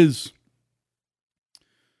it is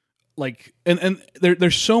like, and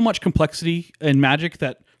there's so much complexity in Magic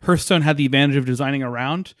that Hearthstone had the advantage of designing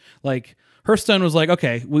around. Like Hearthstone was like,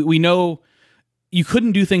 okay, we know you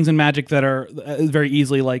couldn't do things in Magic that are very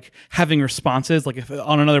easily like having responses. Like if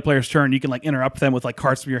on another player's turn, you can like interrupt them with like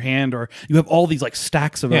cards from your hand, or you have all these like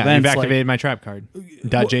stacks of yeah, events. you've like- activated my trap card.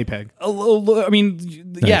 .jpg. I mean,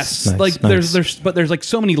 yes, nice, like nice. there's like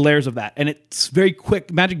so many layers of that, and it's very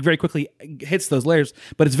quick. Magic very quickly hits those layers,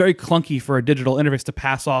 but it's very clunky for a digital interface to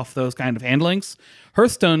pass off those kind of handlings.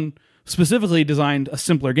 Hearthstone specifically designed a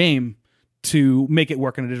simpler game to make it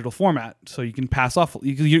work in a digital format, so you can pass off.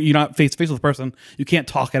 You're not face to face with the person. You can't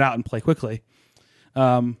talk it out and play quickly.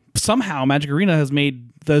 Somehow, Magic Arena has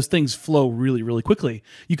made those things flow really, really quickly.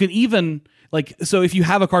 You can even like, so if you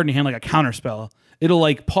have a card in your hand, like a counter spell, it'll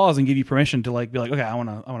like pause and give you permission to like be like, okay, I want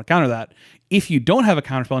to counter that. If you don't have a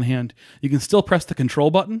counter spell in hand, you can still press the control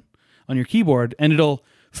button on your keyboard, and it'll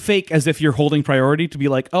fake as if you're holding priority to be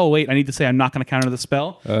like, oh wait, I need to say I'm not going to counter the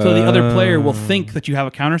spell. So the other player will think that you have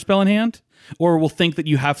a counter spell in hand, or will think that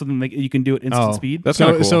you have something that you can do at instant speed. That's So,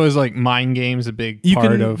 kinda cool. so is like mind games a big You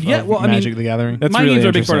part can- of, yeah, of well, I mean, Magic the Gathering? That's Mind really games are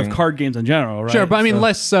a big part of interesting. card games in general, right? Sure, but I mean So-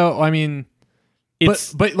 less so. I mean,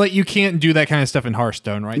 It's but like you can't do that kind of stuff in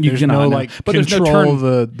Hearthstone, right? You There's cannot, no no. like But there's no control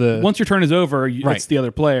turn- the once your turn is over, Right. it's the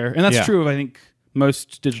other player, and that's Yeah. true of I think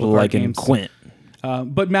most digital like card in games. Quint.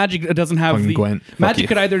 But Magic doesn't have Fucking the Gwent. Fuck Magic you.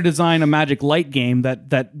 could either design a Magic Light game that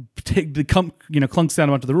clunks down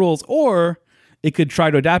a bunch of the rules, or it could try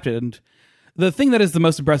to adapt it. And the thing that is the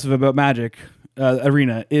most impressive about Magic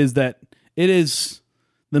Arena is that it is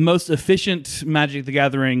the most efficient Magic the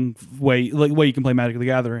Gathering way you can play Magic the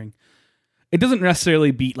Gathering. It doesn't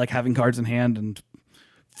necessarily beat like having cards in hand and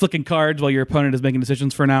flicking cards while your opponent is making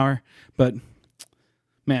decisions for an hour. But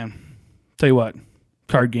man, tell you what,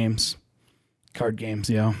 card games,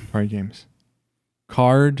 yeah. Card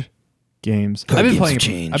games. I've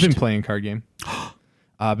been playing card game.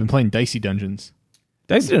 I've been playing Dicey Dungeons.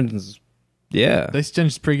 Dicey Dungeons, yeah. Dicey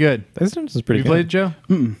Dungeons is pretty good. Dicey Dungeons is pretty You good. played it, Joe?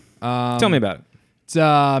 Tell me about it. It's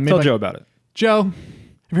made Tell by Joe about it. Joe. Have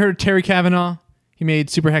you heard of Terry Kavanaugh? He made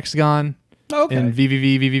Super Hexagon Okay. and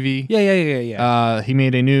VVV. Yeah. He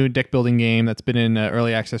made a new deck building game that's been in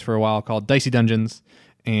early access for a while called Dicey Dungeons,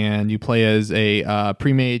 and you play as a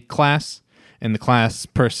pre-made class, and the class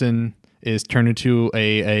person is turned into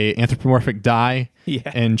a anthropomorphic die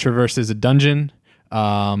and traverses a dungeon.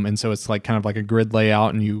 And so it's like kind of like a grid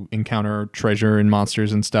layout, and you encounter treasure and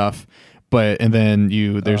monsters and stuff. And then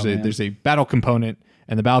there's a battle component,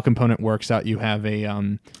 and the battle component works out. You have a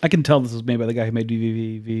I can tell this was made by the guy who made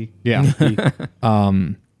VVV. yeah.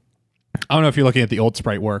 I don't know if you're looking at the old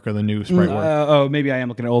sprite work or the new sprite work. Maybe I am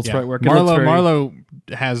looking at old sprite work. Marlo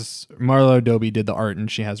Adobe did the art,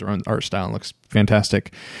 and she has her own art style and looks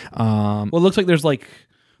fantastic. Well, it looks like there's like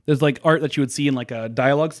art that you would see in like a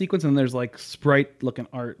dialogue sequence, and there's like sprite looking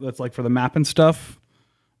art that's like for the map and stuff.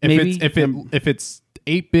 If it's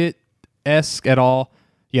 8-bit esque at all,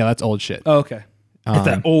 yeah, that's old shit. Oh, okay. It's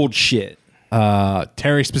that old shit.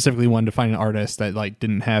 Terry specifically wanted to find an artist that like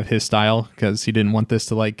didn't have his style because he didn't want this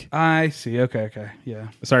to like. I see. Okay. Yeah.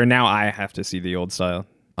 Sorry, now I have to see the old style.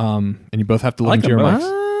 And you both have to look like into your them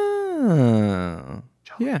mics.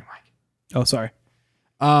 Yeah. Oh, sorry.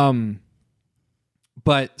 But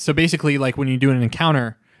so basically, like when you do an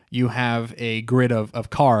encounter, you have a grid of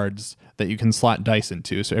cards that you can slot dice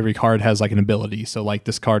into. So every card has like an ability. So like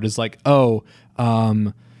this card is like,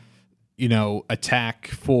 attack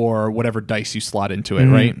for whatever dice you slot into it,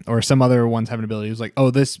 right? Or some other ones have an ability. It's like,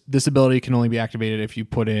 this ability can only be activated if you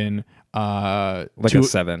put in Like a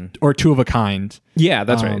 7 or 2 of a kind. Yeah,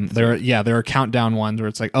 that's right. There are countdown ones where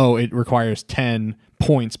it's like, it requires 10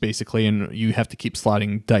 points basically, and you have to keep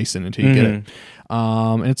slotting dice in until you get it.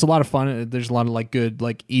 And it's a lot of fun. There's a lot of like good,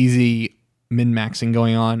 like easy min-maxing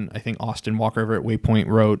going on. I think Austin Walker over at Waypoint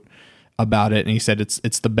wrote about it, and he said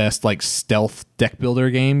it's the best like stealth deck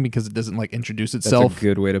builder game because it doesn't like introduce itself. That's a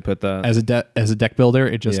good way to put that. As a deck builder,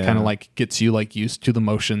 it just kind of like gets you like used to the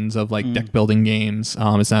motions of like deck building games.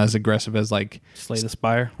 It's not as aggressive as like Slay the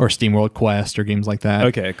Spire or SteamWorld Quest or games like that.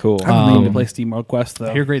 Okay, cool. I haven't been able to play SteamWorld Quest though.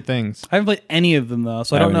 I hear great things. I haven't played any of them though,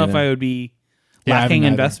 so I don't know if I would be lacking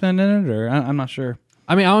investment in it, or I'm not sure.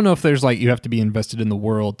 I mean, I don't know if there's like you have to be invested in the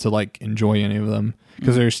world to like enjoy any of them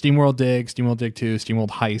because there's SteamWorld Dig, SteamWorld Dig 2, SteamWorld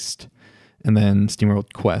Heist, and then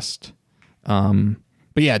SteamWorld Quest. But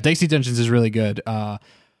yeah, Dicey Dungeons is really good. I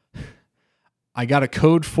got a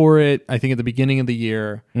code for it, I think at the beginning of the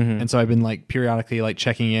year. And so I've been like periodically like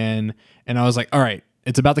checking in, and I was like, all right,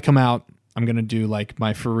 it's about to come out. I'm going to do like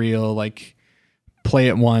my for real, like play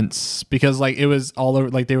it once, because like it was all over,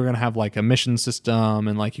 like they were going to have like a mission system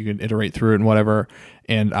and like you could iterate through it and whatever.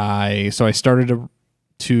 And I started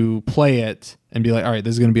to play it and be like, all right,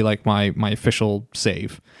 this is going to be like my official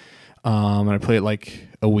save. And I played it like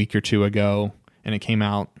a week or two ago, and it came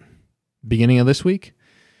out beginning of this week,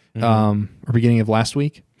 or beginning of last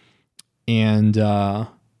week. And so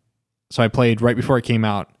I played right before it came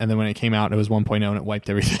out, and then when it came out, it was 1.0 and it wiped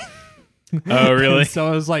everything. Oh, really? So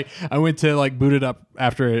I was like, I went to like boot it up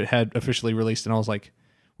after it had officially released, and I was like,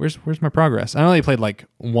 where's my progress? I only played like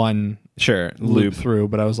one loop through,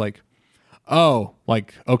 but I was like,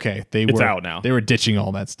 okay, it's out now. They were ditching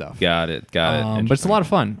all that stuff. Got it. But it's a lot of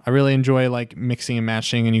fun. I really enjoy like mixing and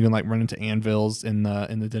matching, and you can like run into anvils in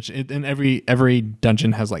the dungeon. And every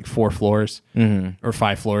dungeon has like 4 floors or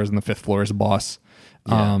 5 floors, and the 5th floor is a boss.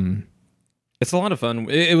 Yeah. It's a lot of fun.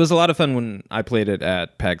 It was a lot of fun when I played it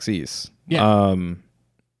at PAX East. Yeah. And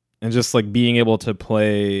just like being able to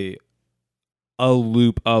play a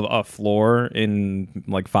loop of a floor in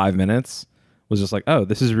like 5 minutes was just like, oh,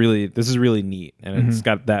 this is really neat, and it's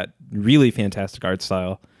got that really fantastic art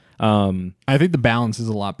style. I think the balance is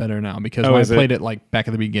a lot better now because when I played it like back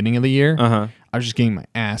at the beginning of the year, I was just getting my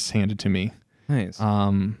ass handed to me. Nice.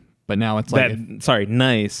 But now it's like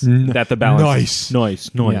nice. That the balance.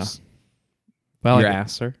 Nice. Yeah. Well, your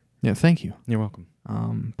ass, sir. Yeah, thank you. You're welcome.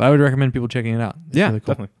 But I would recommend people checking it out. It's really cool.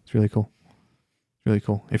 Definitely. It's really cool. Really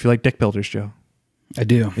cool. If you like deck builders, Joe. I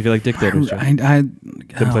do. If you like dick builders, Joe. Then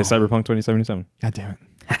play Cyberpunk 2077. God damn it.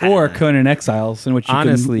 Or Conan Exiles, in which you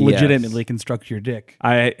Honestly, can legitimately construct your dick.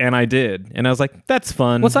 I did, and I was like, "That's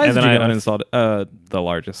fun." What size and then did you I go with? uninstalled the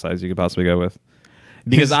largest size you could possibly go with.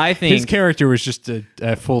 because I think his character was just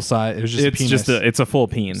a full size. It was just it's a penis. just it's a full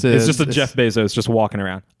peen. So it's just a it's- Jeff Bezos just walking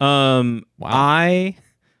around. I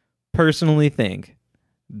personally think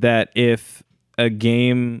that if a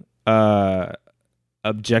game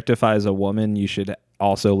objectifies a woman, you should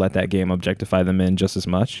also let that game objectify the men just as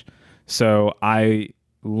much. So I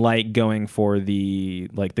like going for the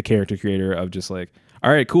character creator of just like,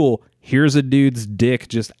 all right, cool. Here's a dude's dick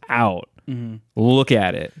just out. Look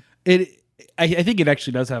at it. I think it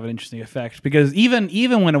actually does have an interesting effect because even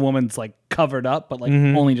when a woman's like covered up, but like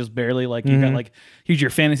only just barely, like you got like here's your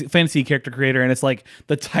fantasy character creator, and it's like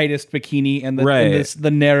the tightest bikini and the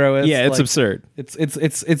narrowest. Yeah, it's like, absurd.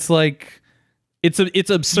 It's like It's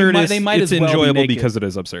absurdist. They might it's as well be enjoyable naked. because it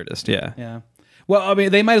is absurdist. Yeah. yeah. Well, I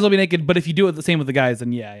mean, they might as well be naked, but if you do it the same with the guys,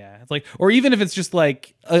 then yeah. It's like, or even if it's just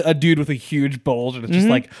like a dude with a huge bulge and it's just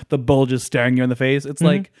like the bulge is staring you in the face. It's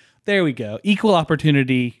like, there we go. Equal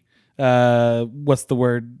opportunity. What's the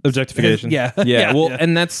word? Objectification. Yeah. Well,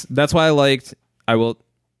 and that's why I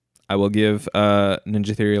will give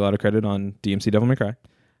Ninja Theory a lot of credit on DMC Devil May Cry.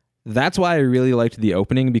 That's why I really liked the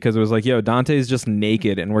opening, because it was like, yo, Dante's just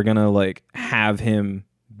naked and we're gonna like have him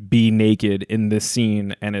be naked in this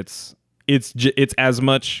scene, and it's as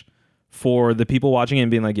much for the people watching it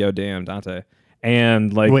and being like, yo, damn, Dante,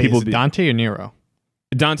 and like Wait, people is it Dante or Nero?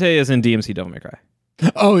 Dante is in DMC Devil May Cry.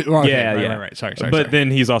 Oh, okay, Yeah, right. Sorry. But then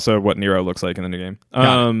he's also what Nero looks like in the new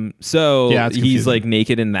game. So Yeah, it's he's confusing. like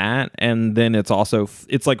naked in that, and then it's also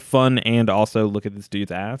it's like fun and also look at this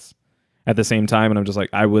dude's ass at the same time. And I'm just like,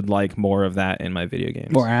 I would like more of that in my video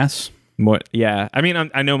games. More ass. More, yeah. I mean,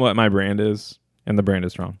 I know what my brand is, and the brand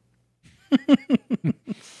is strong.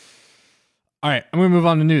 All right, I'm gonna move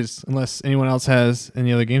on to news unless anyone else has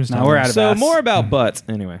any other games. No, we're out of So ass. more about butts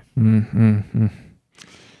anyway.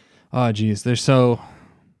 Oh, geez, there's so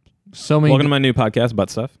many. Welcome to my new podcast,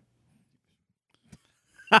 Butt Stuff.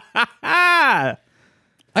 I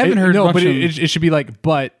haven't heard no, much but of- it should be like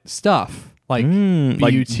butt stuff, like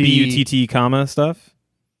Like BUT, BUTT comma stuff.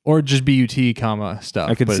 or just BUT comma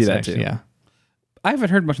stuff. I could but see it's that actually- too. Yeah, I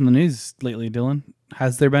haven't heard much in the news lately, Dylan.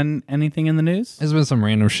 Has there been anything in the news? there's been some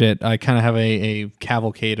random shit. I kind of have a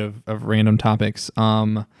cavalcade of random topics.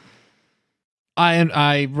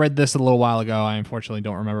 I read this a little while ago. I unfortunately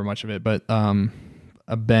don't remember much of it, but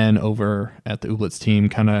Ben over at the Ooblets team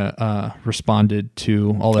kind of responded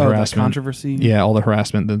to all the The harassment. controversy. Yeah, all the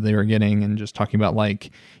harassment that they were getting, and just talking about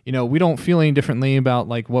like, we don't feel any differently about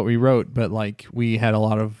like what we wrote, but like we had a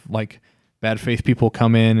lot of like bad faith people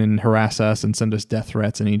come in and harass us and send us death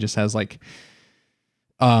threats, and he just has like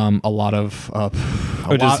a lot of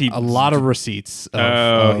a lot of receipts.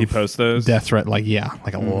 Of, He posts those. death threat, like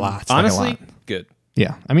a lot. Honestly, like a lot. good.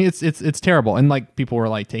 Yeah, I mean it's terrible, and like people were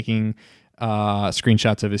like taking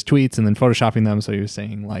screenshots of his tweets and then photoshopping them, so he was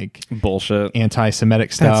saying like Bullshit.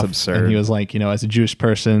 anti-Semitic stuff. absurd. And he was like, as a Jewish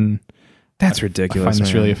person, That's I ridiculous. find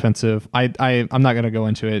this man. really offensive. I'm not going to go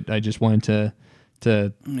into it. I just wanted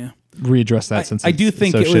to Yeah. readdress that since I do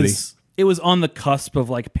think so it shitty. was on the cusp of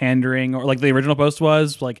like pandering, or like the original post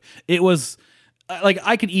was like, it was like,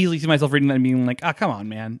 I could easily see myself reading that and being like, come on,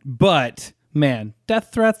 man. But man, death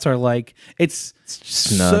threats are like, it's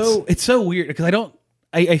just nuts. it's so weird because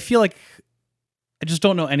I feel like I just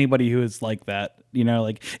don't know anybody who is like that.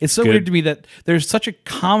 Like it's so Good. weird to me that there's such a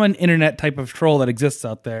common internet type of troll that exists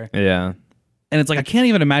out there. Yeah. And it's like, I can't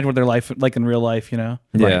even imagine what their life like in real life, Yeah.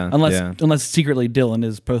 Unless secretly Dylan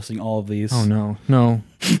is posting all of these. Oh no.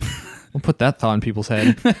 Don't put that thought in people's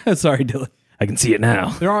head. Sorry, Dylan. I can see it now.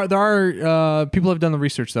 There are people have done the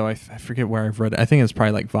research though. I forget where I've read it. I think it's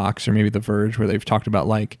probably like Vox or maybe The Verge, where they've talked about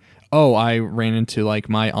like, oh, I ran into like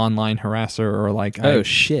my online harasser, or like I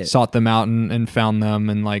shit. sought them out and found them,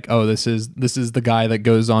 and like, oh, this is the guy that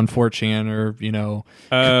goes on 4chan or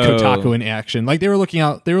Kotaku in action. Like they were looking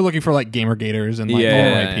for like Gamergaters and like all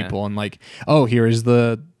the right people, and like, oh, here is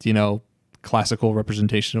the classical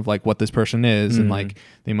representation of like what this person is, and like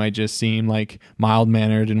they might just seem like mild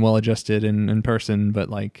mannered and well adjusted in person, but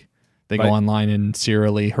like they go online and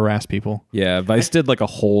serially harass people. Yeah, Vice did like a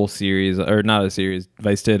whole series, or not a series.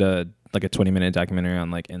 Vice did a 20-minute documentary on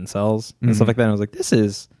like incels and stuff like that. And I was like, this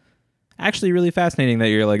is actually really fascinating. That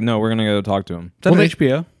you're like, no, we're gonna go talk to him. Is that on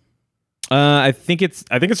HBO? I think it's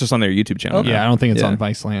just on their YouTube channel. Okay. Yeah, I don't think it's Yeah. on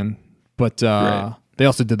Viceland, but Right. they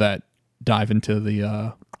also did that dive into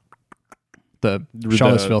the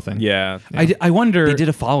Charlottesville thing. Yeah. I wonder. They did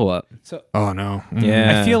a follow up. So Oh no.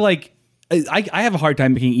 Yeah. I feel like I have a hard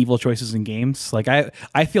time making evil choices in games. Like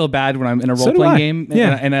I feel bad when I'm in a So role do playing I. game,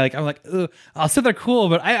 Yeah. and I'm like, ugh, I'll sit there cool,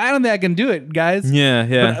 but I don't think I can do it, guys.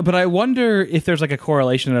 Yeah. But I wonder if there's like a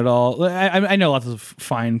correlation at all. I know lots of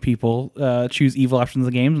fine people choose evil options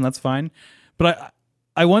in games, and that's fine. But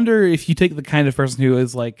I wonder if you take the kind of person who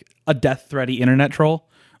is like a death threaty internet troll.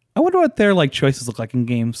 I wonder what their like choices look like in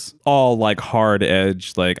games. All like hard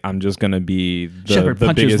edge, like I'm just gonna be Shepard the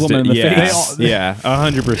punches biggest woman in the yeah, face. yeah,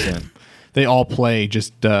 100%. They all play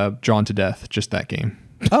just Drawn to Death, just that game.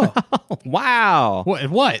 Oh, Wow,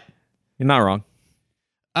 What? you're not wrong.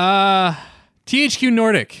 THQ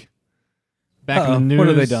Nordic. Back in the news. what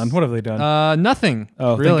have they done? What have they done? Nothing.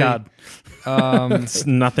 Oh, really. thank God. It's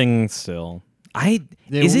nothing still.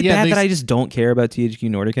 Is it yeah, bad they- that I just don't care about THQ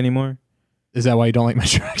Nordic anymore? Is that why you don't like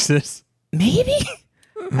Metro Exodus? Maybe.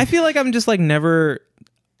 I feel like I'm just like never.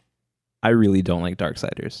 I really don't like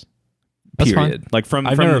Darksiders. That's Period. fine. Like from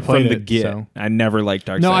I've from, never from played the it, get, so. I never liked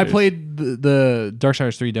Darksiders. No, I played the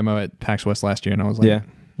Darksiders 3 demo at PAX West last year, and I was like, Yeah.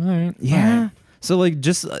 all right. Yeah. all right. So like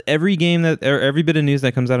just every game that or every bit of news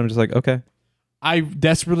that comes out, I'm just like, okay, I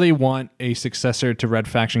desperately want a successor to Red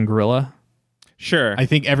Faction Guerrilla. sure. I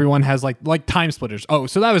think everyone has like Time Splitters. Oh,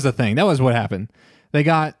 so that was the thing. That was what happened. They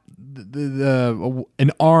got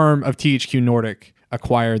an arm of THQ Nordic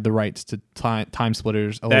acquired the rights to Time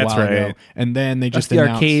Splitters a little That's while right. ago, and then they That's just the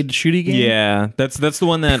announced, arcade shooty game. yeah, that's the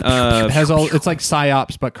one that It has all. It's like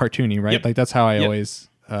psyops but cartoony, right? Yep. Like that's how I Yep. always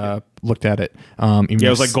looked at it. it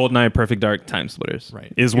was like GoldenEye Perfect Dark Time Splitters.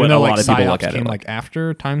 right. Is Even what a though, lot like, of people look PsyOps at came it. like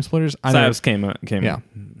after Time Splitters. I never- Psyops came. Yeah.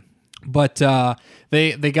 But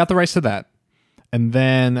they got the rights to that, and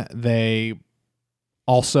then they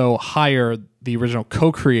also hired the original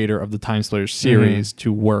co-creator of the Time Splitters series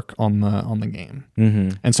to work on the game. Mm-hmm.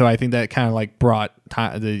 And so I think that kind of like brought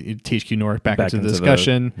the THQ Nordic back into the into the-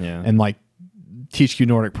 discussion. yeah. And like THQ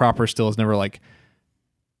Nordic proper still has never like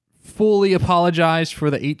fully apologized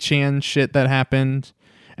for the 8chan shit that happened.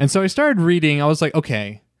 And so I started reading. I was like,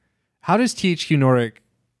 okay, how does THQ Nordic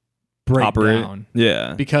break Operate. down?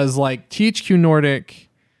 Yeah. Because like THQ Nordic,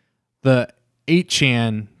 the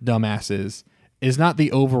 8chan dumbasses, is not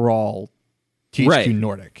the overall THQ Right.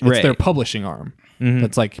 Nordic. It's Right. their publishing arm Mhm.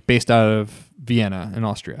 that's like based out of Vienna in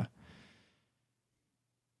Austria.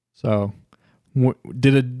 So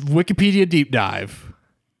did a Wikipedia deep dive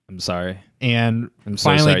I'm sorry. and I'm so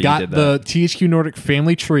finally sorry you got did the that. THQ Nordic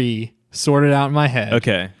family tree sorted out in my head.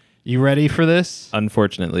 Okay. You ready for this?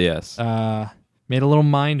 Unfortunately, yes. Made a little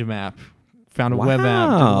mind map. Found a web app.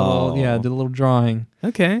 Wow. Did a little drawing.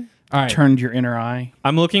 Okay. All right. Turned your inner eye.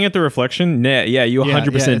 I'm looking at the reflection. Yeah, you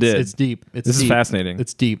 100% did. It's deep. It's This deep. is fascinating.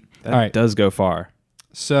 It's deep. That All right. does go far.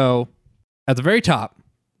 So at the very top,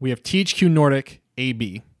 we have THQ Nordic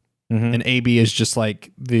AB. Mhm. And AB is just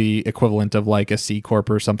like the equivalent of like a C Corp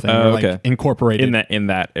or something. Oh, or like okay. incorporated In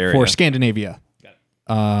that area. for Scandinavia.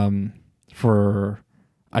 For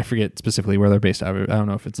I forget specifically where they're based out of. I don't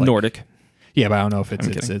know if it's like Nordic. Yeah, but I don't know if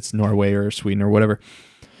it's Norway or Sweden or whatever.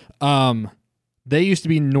 They used to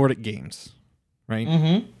be Nordic Games, right?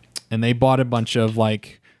 Mm-hmm. And they bought a bunch of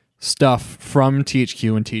like stuff from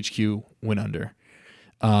THQ, and THQ went under,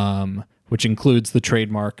 which includes the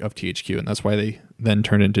trademark of THQ, and that's why they then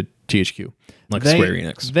turned into THQ. Like Square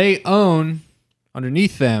Enix. They own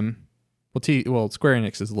underneath them. Well, Square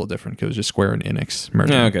Enix is a little different because it was just Square and Enix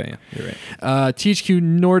merging. Oh, okay, yeah, you're right. THQ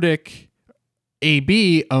Nordic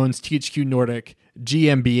AB owns THQ Nordic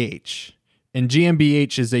GmbH. And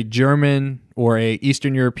GmbH is a German or a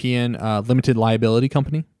Eastern European limited liability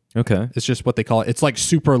company. Okay. It's just what they call it. It's like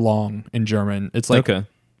super long in German. It's like Okay.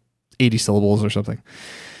 80 syllables or something.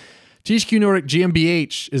 THQ Nordic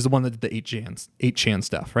GmbH is the one that did the 8chan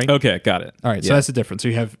stuff, right? Okay, got it. All right, so Yeah. that's the difference. So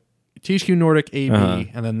you have THQ Nordic AB, Uh-huh.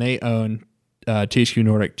 and then they own THQ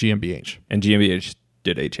Nordic GmbH. And GmbH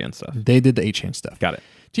did 8chan stuff. They did the 8chan stuff. Got it.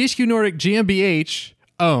 THQ Nordic GmbH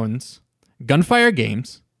owns Gunfire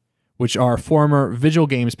Games, which are former Vigil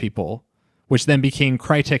Games people, which then became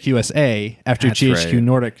Crytek USA after That's THQ right.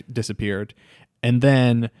 Nordic disappeared. And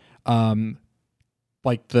then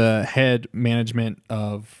like the head management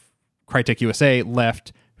of Crytek USA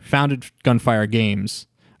left, founded Gunfire Games,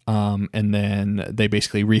 and then they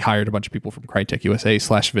basically rehired a bunch of people from Crytek USA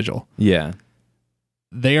 / Vigil. Yeah.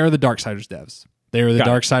 They are the Darksiders devs. They were the Got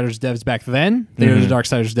it. Darksiders devs back then. They are the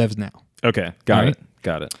Darksiders devs now. Okay, got All it. right.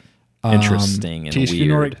 Got it. Interesting and THQ weird.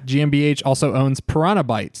 Nordic GmbH also owns Piranha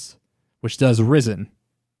Bytes, which does Risen.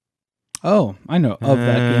 Oh, I know of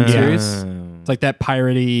that game Yeah. series. It's like that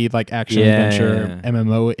piratey, like action Yeah, adventure yeah.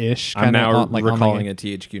 MMO-ish I'm kind now of like recalling a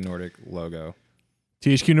THQ Nordic logo.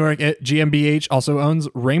 THQ Nordic GmbH also owns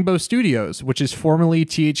Rainbow Studios, which is formerly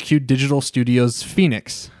THQ Digital Studios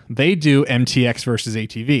Phoenix. They do MTX versus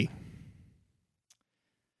ATV.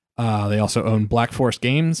 They also own Black Forest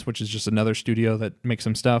Games, which is just another studio that makes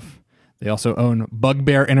some stuff. They also own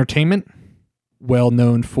Bugbear Entertainment, well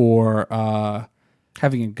known for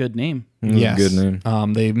Having a good name. That's a yes. good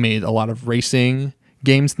name. They made a lot of racing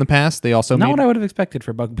games in the past. They also Not made what I would have expected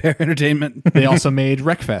for Bugbear Entertainment. they also made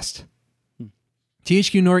Wreckfest.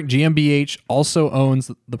 THQ Nordic GmbH also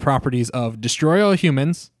owns the properties of Destroy All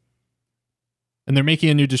Humans, and they're making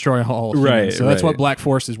a new Destroy All Humans. Right, So that's right. what Black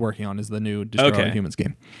Force is working on, is the new Destroy All Okay. Humans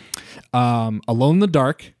game. Alone in the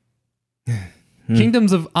Dark,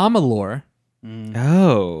 Kingdoms of Amalur.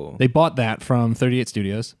 Oh, They bought that from 38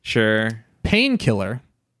 Studios. sure. Painkiller,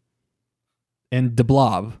 and The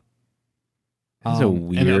Blob. That's a and,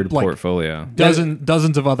 weird like, portfolio.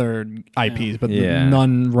 dozens of other IPs, but Yeah.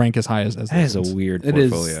 none rank as high as That is a those ones. weird It is.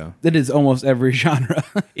 portfolio. It is almost every genre.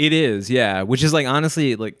 It is, yeah. Which is like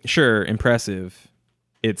honestly, like sure, impressive.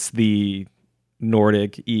 It's the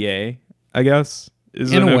Nordic EA, I guess.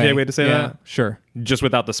 Is In an a okay way, way to say yeah, that? Sure, Just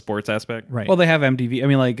without the sports aspect. right. Well, they have MTV. I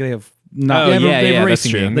mean, like they have not. Oh, they have, yeah, they have yeah, that's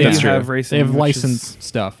racing true. games. They That's do true. have racing. They have which is- licensed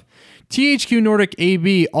stuff. THQ Nordic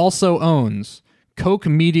AB also owns Koch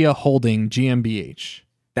Media Holding GmbH.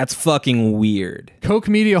 That's fucking weird. Koch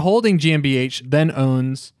Media Holding GmbH then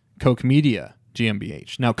owns Koch Media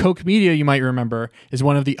GmbH. Now, Koch Media, you might remember, is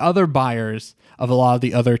one of the other buyers of a lot of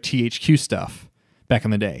the other THQ stuff back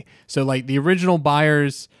in the day. So, like, the original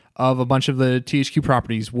buyers of a bunch of the THQ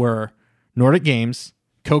properties were Nordic Games,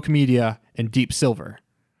 Koch Media, and Deep Silver.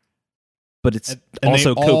 But it's And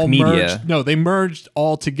also they all Coke Media. merged- no, they merged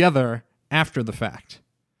all together after the fact.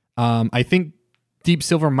 I think Deep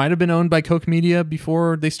Silver might have been owned by Koch Media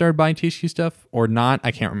before they started buying THQ stuff, or not.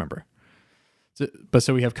 I can't remember.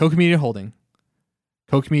 So we have Koch Media Holding,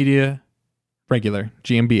 Koch Media regular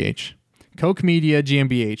GmbH. Koch Media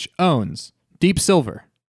GmbH owns Deep Silver,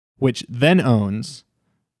 which then owns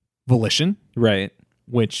Volition, Right.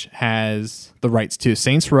 which has the rights to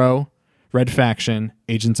Saints Row, Red Faction,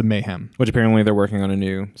 Agents of Mayhem. Which apparently they're working on a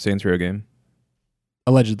new Saints Row game.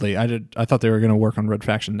 Allegedly, I thought they were going to work on Red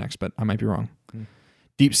Faction next, but I might be wrong.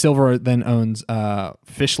 Deep Silver then owns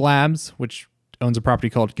Fish Labs, which owns a property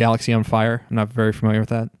called Galaxy on Fire. I'm not very familiar with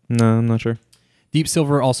that. No, I'm not sure. Deep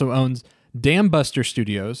Silver also owns Dam Buster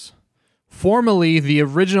Studios, formerly the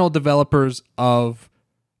original developers of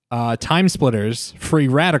Time Splitters, Free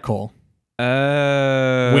Radical,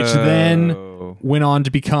 which then went on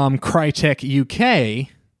to become Crytek UK.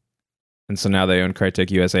 And so now they own Crytek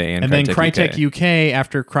USA and Then Crytek Crytek UK,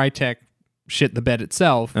 after Crytek shit the bed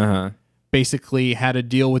itself, Uh-huh. basically had a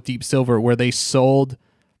deal with Deep Silver where they sold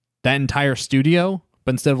that entire studio,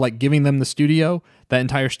 but instead of like giving them the studio, that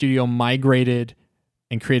entire studio migrated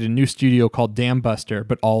and created a new studio called Dam Buster,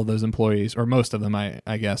 but all of those employees, or most of them, I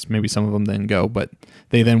guess, maybe some of them didn't go, but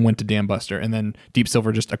they then went to Dam Buster, and then Deep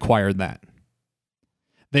Silver just acquired that.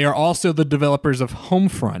 They are also the developers of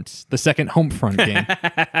Homefront, the second Homefront game.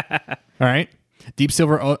 All right. Deep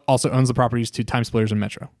Silver also owns the properties to Time Splitters and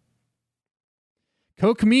Metro.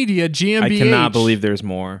 Koch Media GmbH I cannot believe there's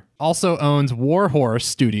more. also owns Warhorse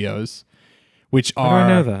Studios, which do I are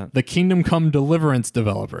know that? the Kingdom Come Deliverance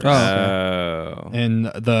developers, Oh. and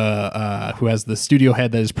the who has the studio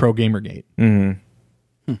head that is Pro Gamergate.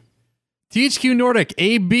 Mm-hmm. THQ Nordic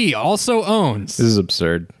AB also owns This is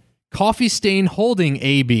absurd. Coffee Stain Holding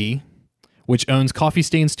AB, which owns Coffee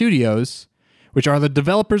Stain Studios, which are the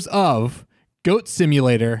developers of Goat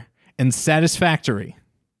Simulator and Satisfactory.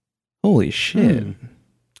 Holy shit.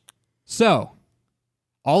 So,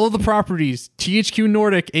 all of the properties THQ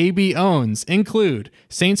Nordic AB owns include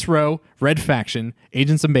Saints Row, Red Faction,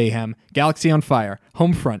 Agents of Mayhem, Galaxy on Fire,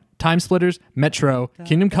 Homefront, Time Splitters, Metro,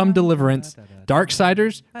 Kingdom Come Deliverance,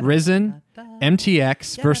 Darksiders, Risen,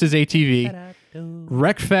 MTX versus ATV,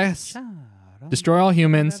 Wreckfest, Destroy All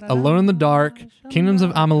Humans, Alone in the Dark, Kingdoms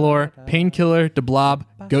of Amalur, Painkiller, The Blob,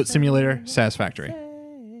 Goat Simulator, Satisfactory.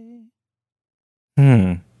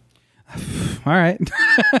 All right.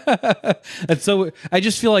 And so I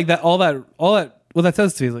just feel like that all that what that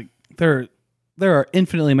says to me is like there are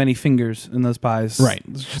infinitely many fingers in those pies. Right.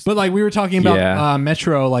 But like we were talking about Yeah.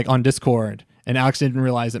 Metro like on Discord, and Alex didn't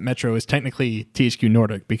realize that Metro is technically THQ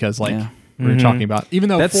Nordic because like Yeah. we were talking about, even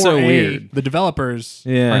though That's 4A, so weird. the developers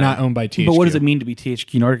Yeah. are not owned by THQ. But what does it mean to be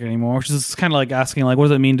THQ Nordic anymore? Which is kind of like asking, like, what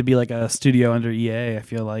does it mean to be like a studio under EA? I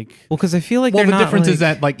feel like. Well, because I feel like Well, they're the not difference like, is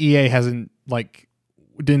that like EA hasn't like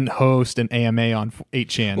didn't host an AMA on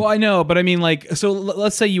 8chan. Well, I know, but I mean, like, so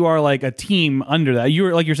let's say you are like a team under that. You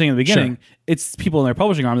were like you're saying in the beginning, it's people in their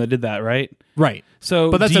publishing arm that did that, right? right.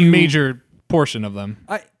 So, But that's do a you- major portion of them.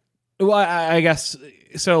 I guess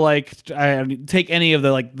so. Like, I take any of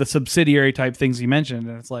the like the subsidiary type things you mentioned,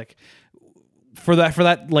 and it's like for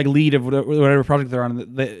that like lead of whatever project they're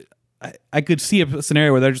on, I could see a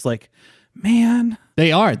scenario where they're just like, man,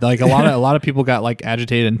 They are like a lot of people got like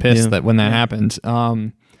agitated and pissed Yeah. that when that happened.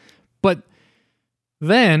 But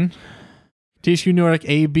then THQ Nordic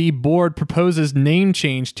AB board proposes name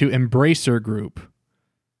change to Embracer Group.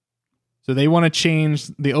 So they want to change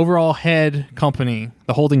the overall head company,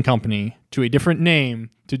 the holding company, to a different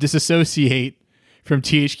name to disassociate from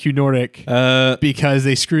THQ Nordic because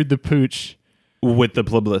they screwed the pooch. With the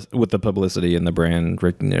publicity and the brand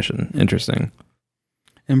recognition. Interesting.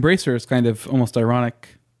 Embracer is kind of almost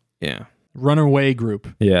ironic. Yeah. Runaway Group.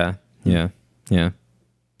 Yeah.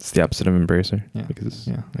 It's the opposite of Embracer. Yeah. Because,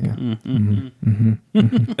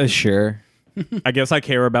 sure. I guess I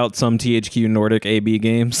care about some THQ Nordic AB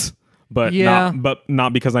games, but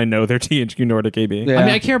not because I know they're THQ Nordic AB. Yeah. I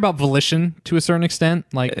mean, I care about Volition to a certain extent.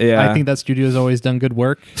 Like, Yeah. I think that studio has always done good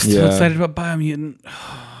work. Still excited about Biomutant.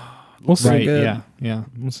 We'll see. Right? good. Yeah.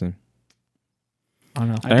 We'll see. I don't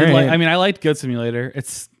know. I liked Goat Simulator.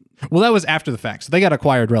 It's Well, that was after the fact. So they got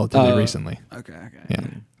acquired relatively recently. okay. Yeah.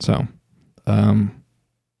 So, and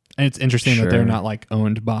it's interesting that they're Sure. not like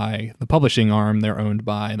owned by the publishing arm. They're owned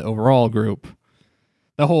by the overall group.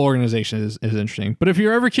 The whole organization is interesting. But if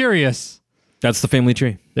you're ever curious, That's the family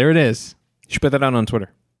tree. there it is You should put that out on Twitter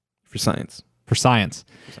for science. for science.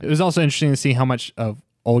 It was also interesting to see how much of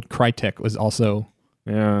old Crytek was also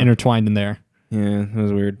Yeah. intertwined in there. Yeah, that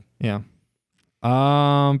was weird. Yeah.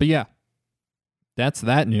 But yeah, that's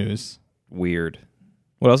that news. Weird.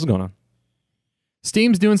 What else is going on?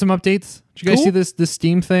 Steam's doing some updates. Did you guys Cool. see this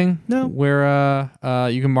Steam thing? No. Where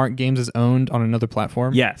you can mark games as owned on another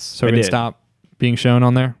platform. Yes. So I it can did. stop being shown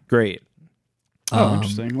on there. Great. Oh,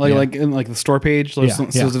 interesting. Like yeah. like in like the store page, so Yeah, so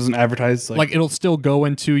yeah. it doesn't advertise. Like it'll still go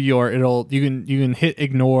into your you can hit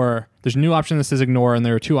ignore. There's a new option that says ignore, and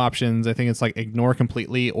there are two options. I think it's like ignore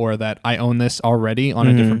completely or that I own this already on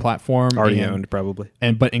a different platform. Already and, owned, probably.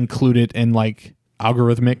 but include it in like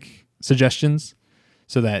algorithmic suggestions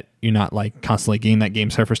so that you're not like constantly getting that game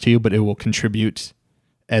surfaced to you, but it will contribute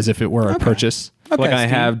as if it were a purchase. okay, Like I Steam.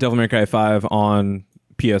 have Devil May Cry 5 on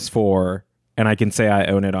PS4, and I can say I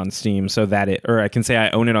own it on Steam so that I can say I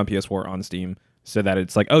own it on PS4 on Steam so that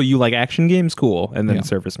it's like, oh, you like action games? Cool. And then Yeah.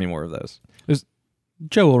 surface me more of those.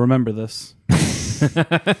 Joe will remember this.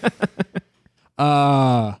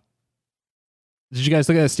 Did you guys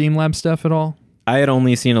look at the Steam Lab stuff at all? I had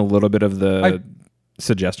only seen a little bit of the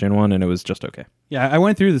suggestion one, and it was just okay. Yeah, I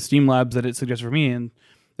went through the Steam Labs that it suggested for me, and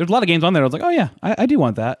there's a lot of games on there. I was like, oh yeah, I do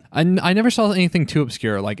want that. I never saw anything too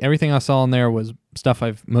obscure. Like everything I saw in there was stuff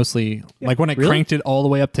I've mostly like when I really? cranked it all the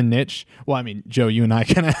way up to niche. Well, I mean, Joe, you and I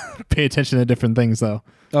kind of pay attention to different things though.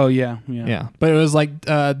 Oh yeah. Yeah, but it was like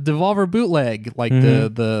Devolver Bootleg, like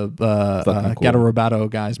the Fucking cool. Gato Robato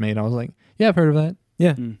guys made. I was like, yeah, I've heard of that.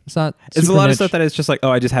 Yeah. It's not. It's a super lot niche. of stuff that is just like, oh,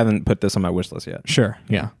 I just haven't put this on my wish list yet. Sure.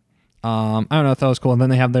 Yeah. I don't know if that was cool. And then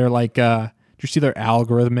they have their like, did you see their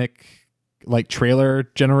algorithmic like trailer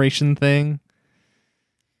generation thing?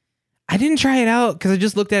 I didn't try it out because I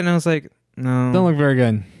just looked at it and I was like, no. Don't look very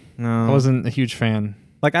good. No. I wasn't a huge fan.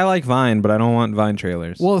 Like, I like Vine, but I don't want Vine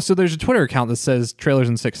trailers. Well, so there's a Twitter account that says trailers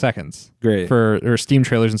in 6 seconds. Great. Or Steam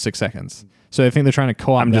trailers in 6 seconds. So I think they're trying to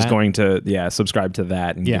co-opt I'm just that, going to, subscribe to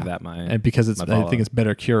that and Yeah. give that my... and because it's my I follow. think it's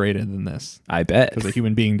better curated than this I bet. because a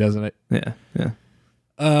human being doesn't it. Yeah.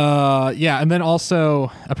 Yeah, and then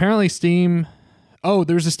also apparently Steam. Oh,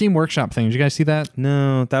 there's a Steam Workshop thing. Did you guys see that?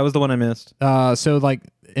 No, that was the one I missed. So like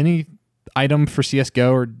any item for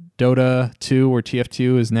CS:GO or Dota 2 or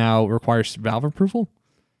TF2 is now requires Valve approval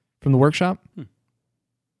from the workshop. Yeah.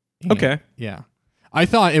 Okay. Yeah. I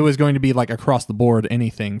thought it was going to be like across the board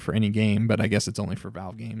anything for any game, but I guess it's only for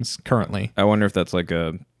Valve games currently. I wonder if that's like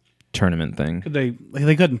a tournament thing. They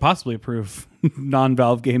couldn't possibly approve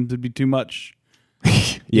non-Valve games. It'd be too much.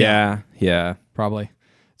 Yeah. Probably.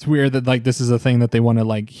 It's weird that like this is a thing that they want to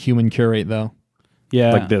like human curate though.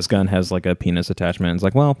 Yeah. Like this gun has like a penis attachment. It's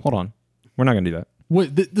like, well, hold on. We're not going to do that.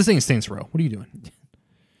 What this thing is Saints Row. What are you doing?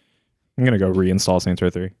 I'm going to go reinstall Saints Row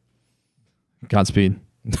 3. Godspeed.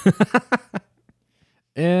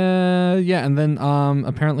 Yeah, and then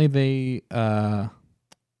apparently they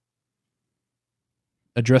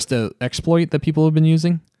addressed an exploit that people have been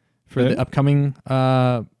using for Okay. the upcoming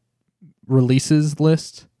releases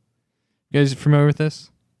list. You guys familiar with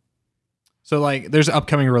this? So like there's an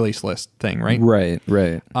upcoming release list thing, right?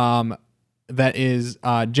 Right. That is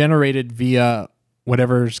generated via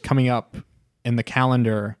whatever's coming up in the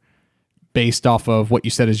calendar based off of what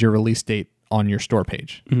you said is your release date on your store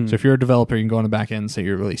page. So if you're a developer, you can go on the back end and say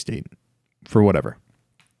your release date for whatever.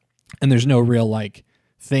 And there's no real like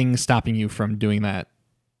thing stopping you from doing that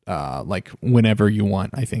like whenever you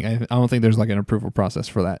want. I don't think there's like an approval process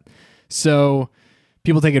for that. So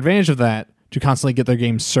people take advantage of that to constantly get their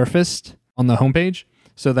games surfaced on the homepage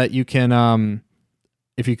so that you can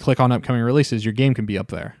if you click on upcoming releases, your game can be up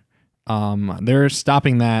there. They're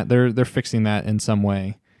stopping that. They're fixing that in some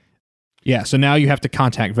way. Yeah, so now you have to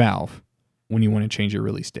contact Valve when you want to change your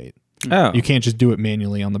release date. Oh, You can't just do it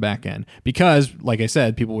manually on the back end because, like I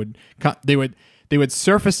said, people would they would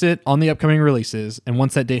surface it on the upcoming releases, and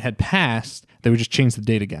once that date had passed, they would just change the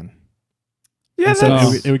date again. yeah, And so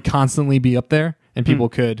that's, it would constantly be up there, and people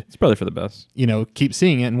could it's probably for the best. keep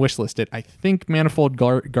seeing it and wishlist it. I think Manifold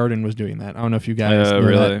Garden was doing that. I don't know if you guys know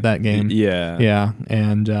Really? that game. Yeah. Yeah,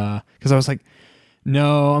 and because I was like,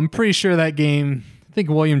 no, I'm pretty sure that game. I think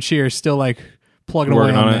William Cheer is still like plugging away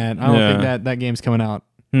Working on on that. it. I don't Yeah. think that game's coming out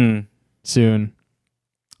soon.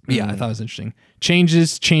 But yeah, I thought it was interesting.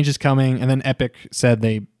 Changes coming, and then Epic said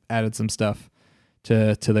they added some stuff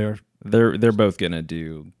to their. They're both gonna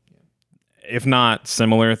do, if not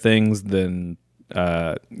similar things, then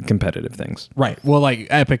competitive things. Right. Well, like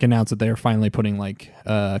Epic announced that they're finally putting like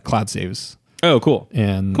cloud saves Oh, cool.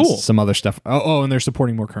 and Cool. some other stuff. Oh, and they're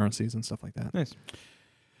supporting more currencies and stuff like that. Nice.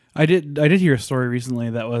 I did hear a story recently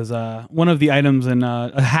that was one of the items in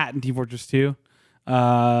a hat in Team Fortress 2.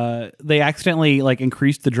 They accidentally like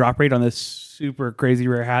increased the drop rate on this super crazy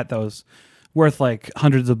rare hat that was worth like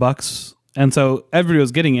hundreds of bucks, and so everybody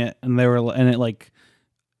was getting it, and a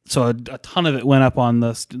ton of it went up on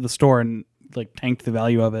the store and like tanked the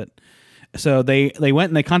value of it. So they went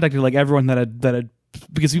and they contacted like everyone that had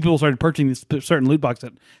because people started purchasing this certain loot box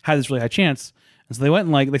that had this really high chance, and so they went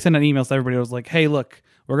and like they sent out emails to everybody. It was like, hey, look,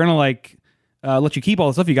 we're gonna like let you keep all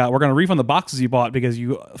the stuff you got. We're gonna refund the boxes you bought because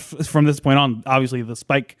you from this point on, obviously the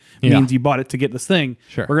spike means you bought it to get this thing.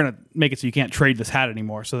 Sure. We're gonna make it so you can't trade this hat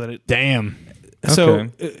anymore. So that it Damn. so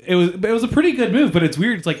Okay. it was a pretty good move, but it's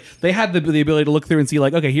weird. It's like they had the ability to look through and see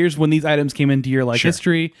like, okay, here's when these items came into your like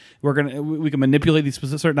history. We can manipulate these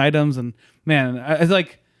certain items, and man, it's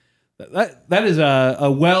like that is a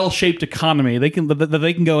well shaped economy. They can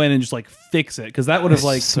go in and just like fix it, because that would have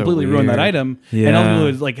like so completely ruined that weird. item, Yeah. and anyone who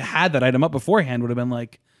had like had that item up beforehand would have been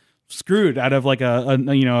like screwed out of like a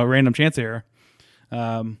random chance error.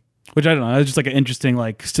 Which I don't know. It's just like an interesting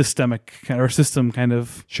like systemic kind of, or system kind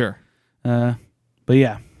of. Sure. But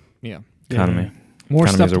yeah. Yeah. Economy. More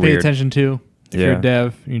Economies stuff to are pay weird. attention to. If you're Yeah. a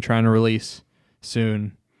dev and you're trying to release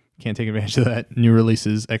soon, can't take advantage of that new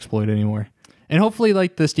releases exploit anymore. And hopefully,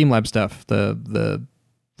 like the Steam Lab stuff, the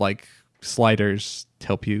like sliders to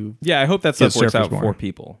help you. Yeah, I hope that Get stuff works surfers out more. for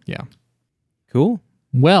people. Yeah. Cool.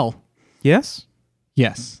 Well, Yes.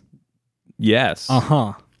 yes. Yes.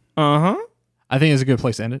 Uh-huh. Uh-huh. I think it's a good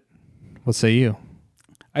place to end it. What say you?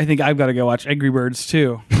 I think I've got to go watch Angry Birds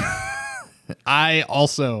too. I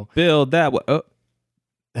also Build that. Oh.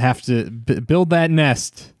 have to build that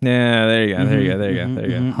nest. Yeah, there you go. There you go. There you go. There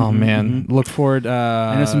you go. Oh man, look forward.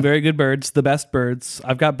 I know some very good birds, the best birds.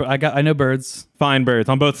 I know birds. Fine birds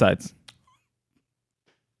on both sides.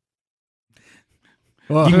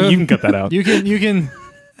 Well, You can cut that out. You can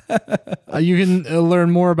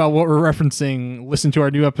learn more about what we're referencing. Listen to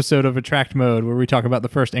our new episode of Attract Mode, where we talk about the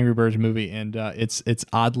first Angry Birds movie, and it's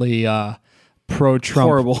oddly pro-Trump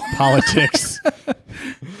Horrible. politics.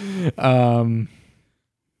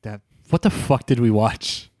 What the fuck did we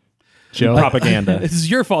watch, Joe? Propaganda. This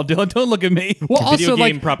is your fault, Dylan. Don't look at me. Well, Video also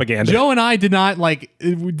game like propaganda. Joe and I did not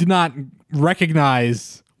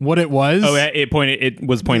recognize what it was. Oh, it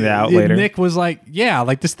was pointed out later. Nick was like, "Yeah,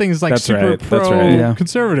 like this thing is like That's super right. That's right. Yeah.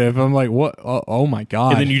 conservative." I'm like, "What? Oh my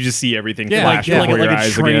god!" And then you just see everything Yeah, flash yeah. before like your a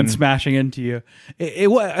eyes train again. smashing into you.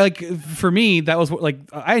 It was like, for me, that was like,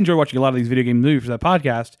 I enjoy watching a lot of these video game movies for that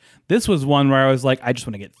podcast. This was one where I was like, I just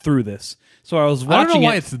want to get through this. So I was I don't watching know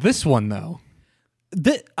why it. it's this one though.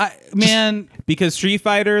 Man, Because Street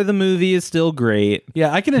Fighter the movie is still great.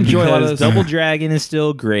 yeah, I can enjoy a lot of Because those. Double Dragon is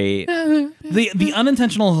still great. The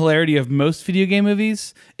unintentional hilarity of most video game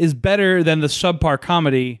movies is better than the subpar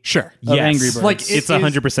comedy Sure. of Yes. Angry Birds. Like It's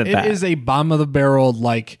 100% that. It is a bottom of the barrel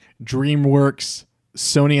like DreamWorks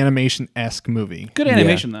Sony Animation-esque movie. good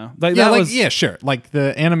animation though. Like Yeah, that like was yeah, sure. Like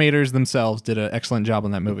the animators themselves did an excellent job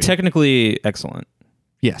on that movie. Technically excellent.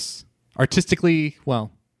 Yes. Artistically,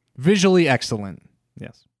 well, visually excellent.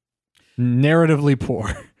 Yes. Narratively poor.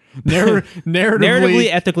 Narratively,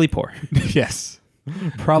 ethically poor. yes.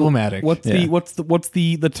 Problematic. what's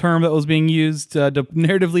the term that was being used?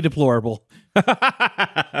 Narratively deplorable.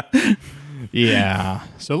 Yeah.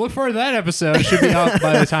 So look forward to that episode. It should be out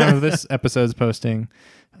by the time of this episode's posting.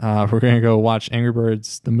 We're going to go watch Angry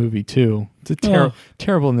Birds, the movie, too. It's a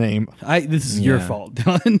terrible name. This is your Yeah. fault,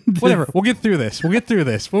 Dylan. Whatever. We'll get through this. What we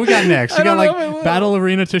got next? We got like Battle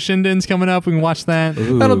Arena Toshinden's coming up. We can watch that.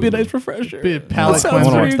 That'll be a nice refresher. Bit palate That sounds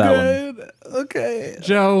I wanna cleanser. watch pretty that good. Okay.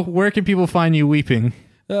 Joe, where can people find you weeping?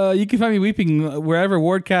 You can find me weeping wherever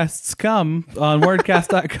wordcasts come on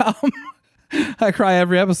wordcast.com. I cry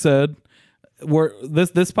every episode.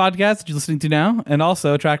 This podcast that you're listening to now, and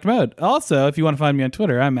also Attract Mode. Also, if you want to find me on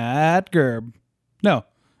Twitter, I'm at Gerb. No.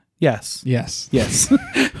 Yes. Yes. Yes.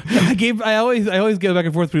 I always go back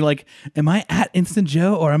and forth between like, am I at Instant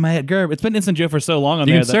Joe or am I at Gerb? It's been Instant Joe for so long on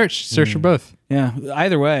You there. can search for both. Yeah.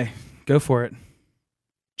 Either way, go for it.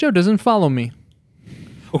 Joe doesn't follow me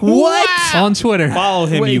What? on Twitter. Follow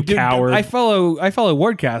him, Wait, you dude, coward. I follow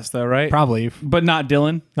Wordcast though, right? Probably But not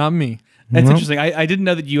Dylan. not me. That's Nope. interesting. I didn't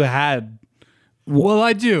know that you had. Well,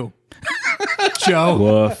 I do. Joe.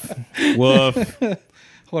 Woof. Woof.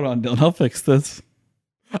 Hold on, Dylan. I'll fix this.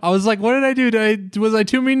 I was like, what did I do? Was I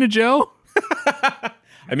too mean to Joe? I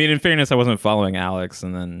mean, in fairness, I wasn't following Alex,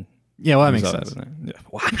 and then Yeah, well, that makes saw sense. Yeah.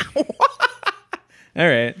 Wow. All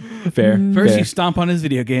right. Fair. First, Fair. you stomp on his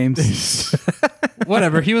video games.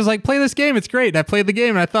 Whatever. He was like, play this game. It's great. And I played the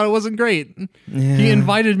game and I thought it wasn't great. He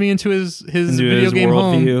invited me into his Into video his game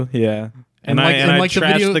home. worldview. Yeah. And I like the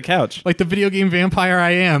trashed video- the couch. Like the video game vampire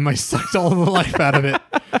I am. I sucked all of the life out of it.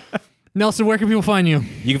 Nelson, where can people find you?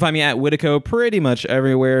 You can find me at Whitico pretty much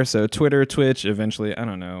everywhere. So Twitter, Twitch, eventually, I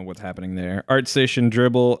don't know what's happening there. ArtStation,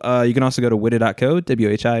 Dribble. You can also go to witty.co,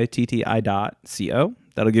 WHITTI.co.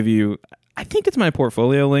 That'll give you, I think it's my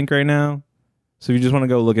portfolio link right now. So if you just want to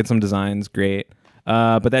go look at some designs, great.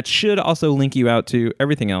 But that should also link you out to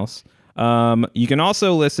everything else. You can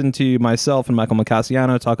also listen to myself and Michael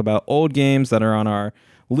Macassiano talk about old games that are on our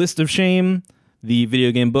list of shame, the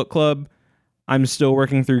Video Game Book Club. I'm still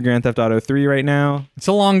working through Grand Theft Auto 3 right now. It's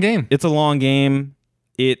a long game. It's a long game.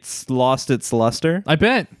 It's lost its luster. I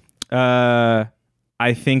bet.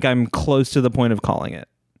 I think I'm close to the point of calling it.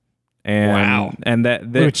 And, Wow. And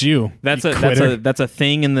Look at you. that's you a quitter. that's a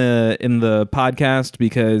thing in the podcast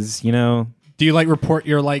because, you know, Do you like report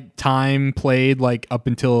your like time played like up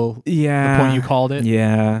until yeah, the point you called it?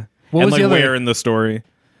 Yeah. What and was like the other? where in the story?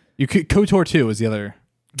 You could KOTOR 2 was the other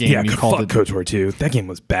game you called it. KOTOR 2. That game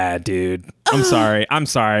was bad, dude. I'm sorry,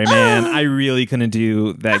 man. I really couldn't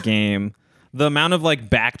do that game. The amount of like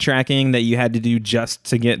backtracking that you had to do just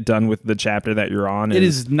to get done with the chapter that you're on. It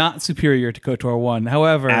is not superior to KOTOR 1.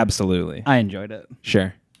 However, absolutely. I enjoyed it.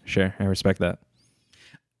 Sure. I respect that.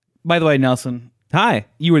 By the way, Nelson, Hi.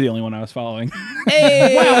 you were the only one I was following.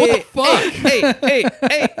 Hey. Wow, what the fuck?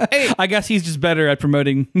 Hey. I guess he's just better at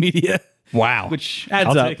promoting media, Wow. which adds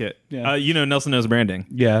I'll up. take it. Yeah. You know, Nelson knows branding.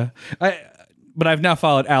 Yeah. But I've now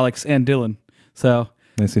followed Alex and Dylan. So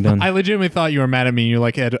Nicely done. I legitimately thought you were mad at me. You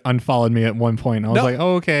like had unfollowed me at one point. I was No. like,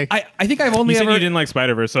 oh, okay. I think I've only you said ever you didn't like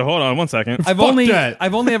Spider-Verse, so hold on one second. I've Fuck only that.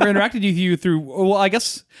 I've only ever interacted with you through. Well, I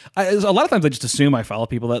guess a lot of times I just assume I follow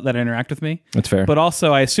people that interact with me. That's fair. But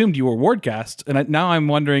also, I assumed you were Wardcast, and now I'm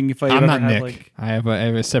wondering if I'm ever not have, Nick. like, I have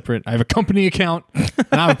a separate. I have a company account and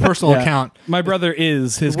I have a personal Yeah. account. My brother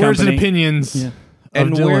is his Words company. and opinions Yeah. of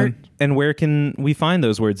and Dylan. where can we find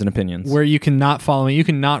those words and opinions? Where you cannot follow me. You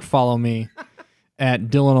cannot follow me at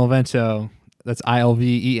Dylan Olvento. That's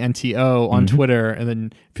ILVENTO on Twitter. And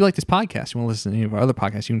then if you like this podcast, you want to listen to any of our other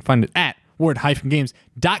podcasts, you can find it at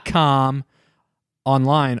word-games.com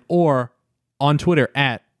online or on Twitter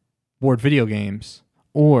at Word Video Games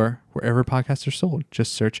or wherever podcasts are sold.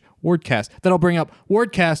 Just search Wordcast. That'll bring up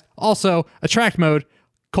Wordcast, also Attract Mode,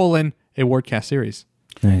 a Wordcast series.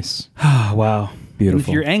 Nice. Oh, wow. Beautiful. And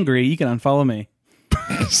if you're angry, you can unfollow me.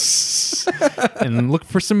 And look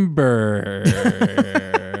for some birds.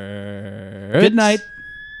 Good night.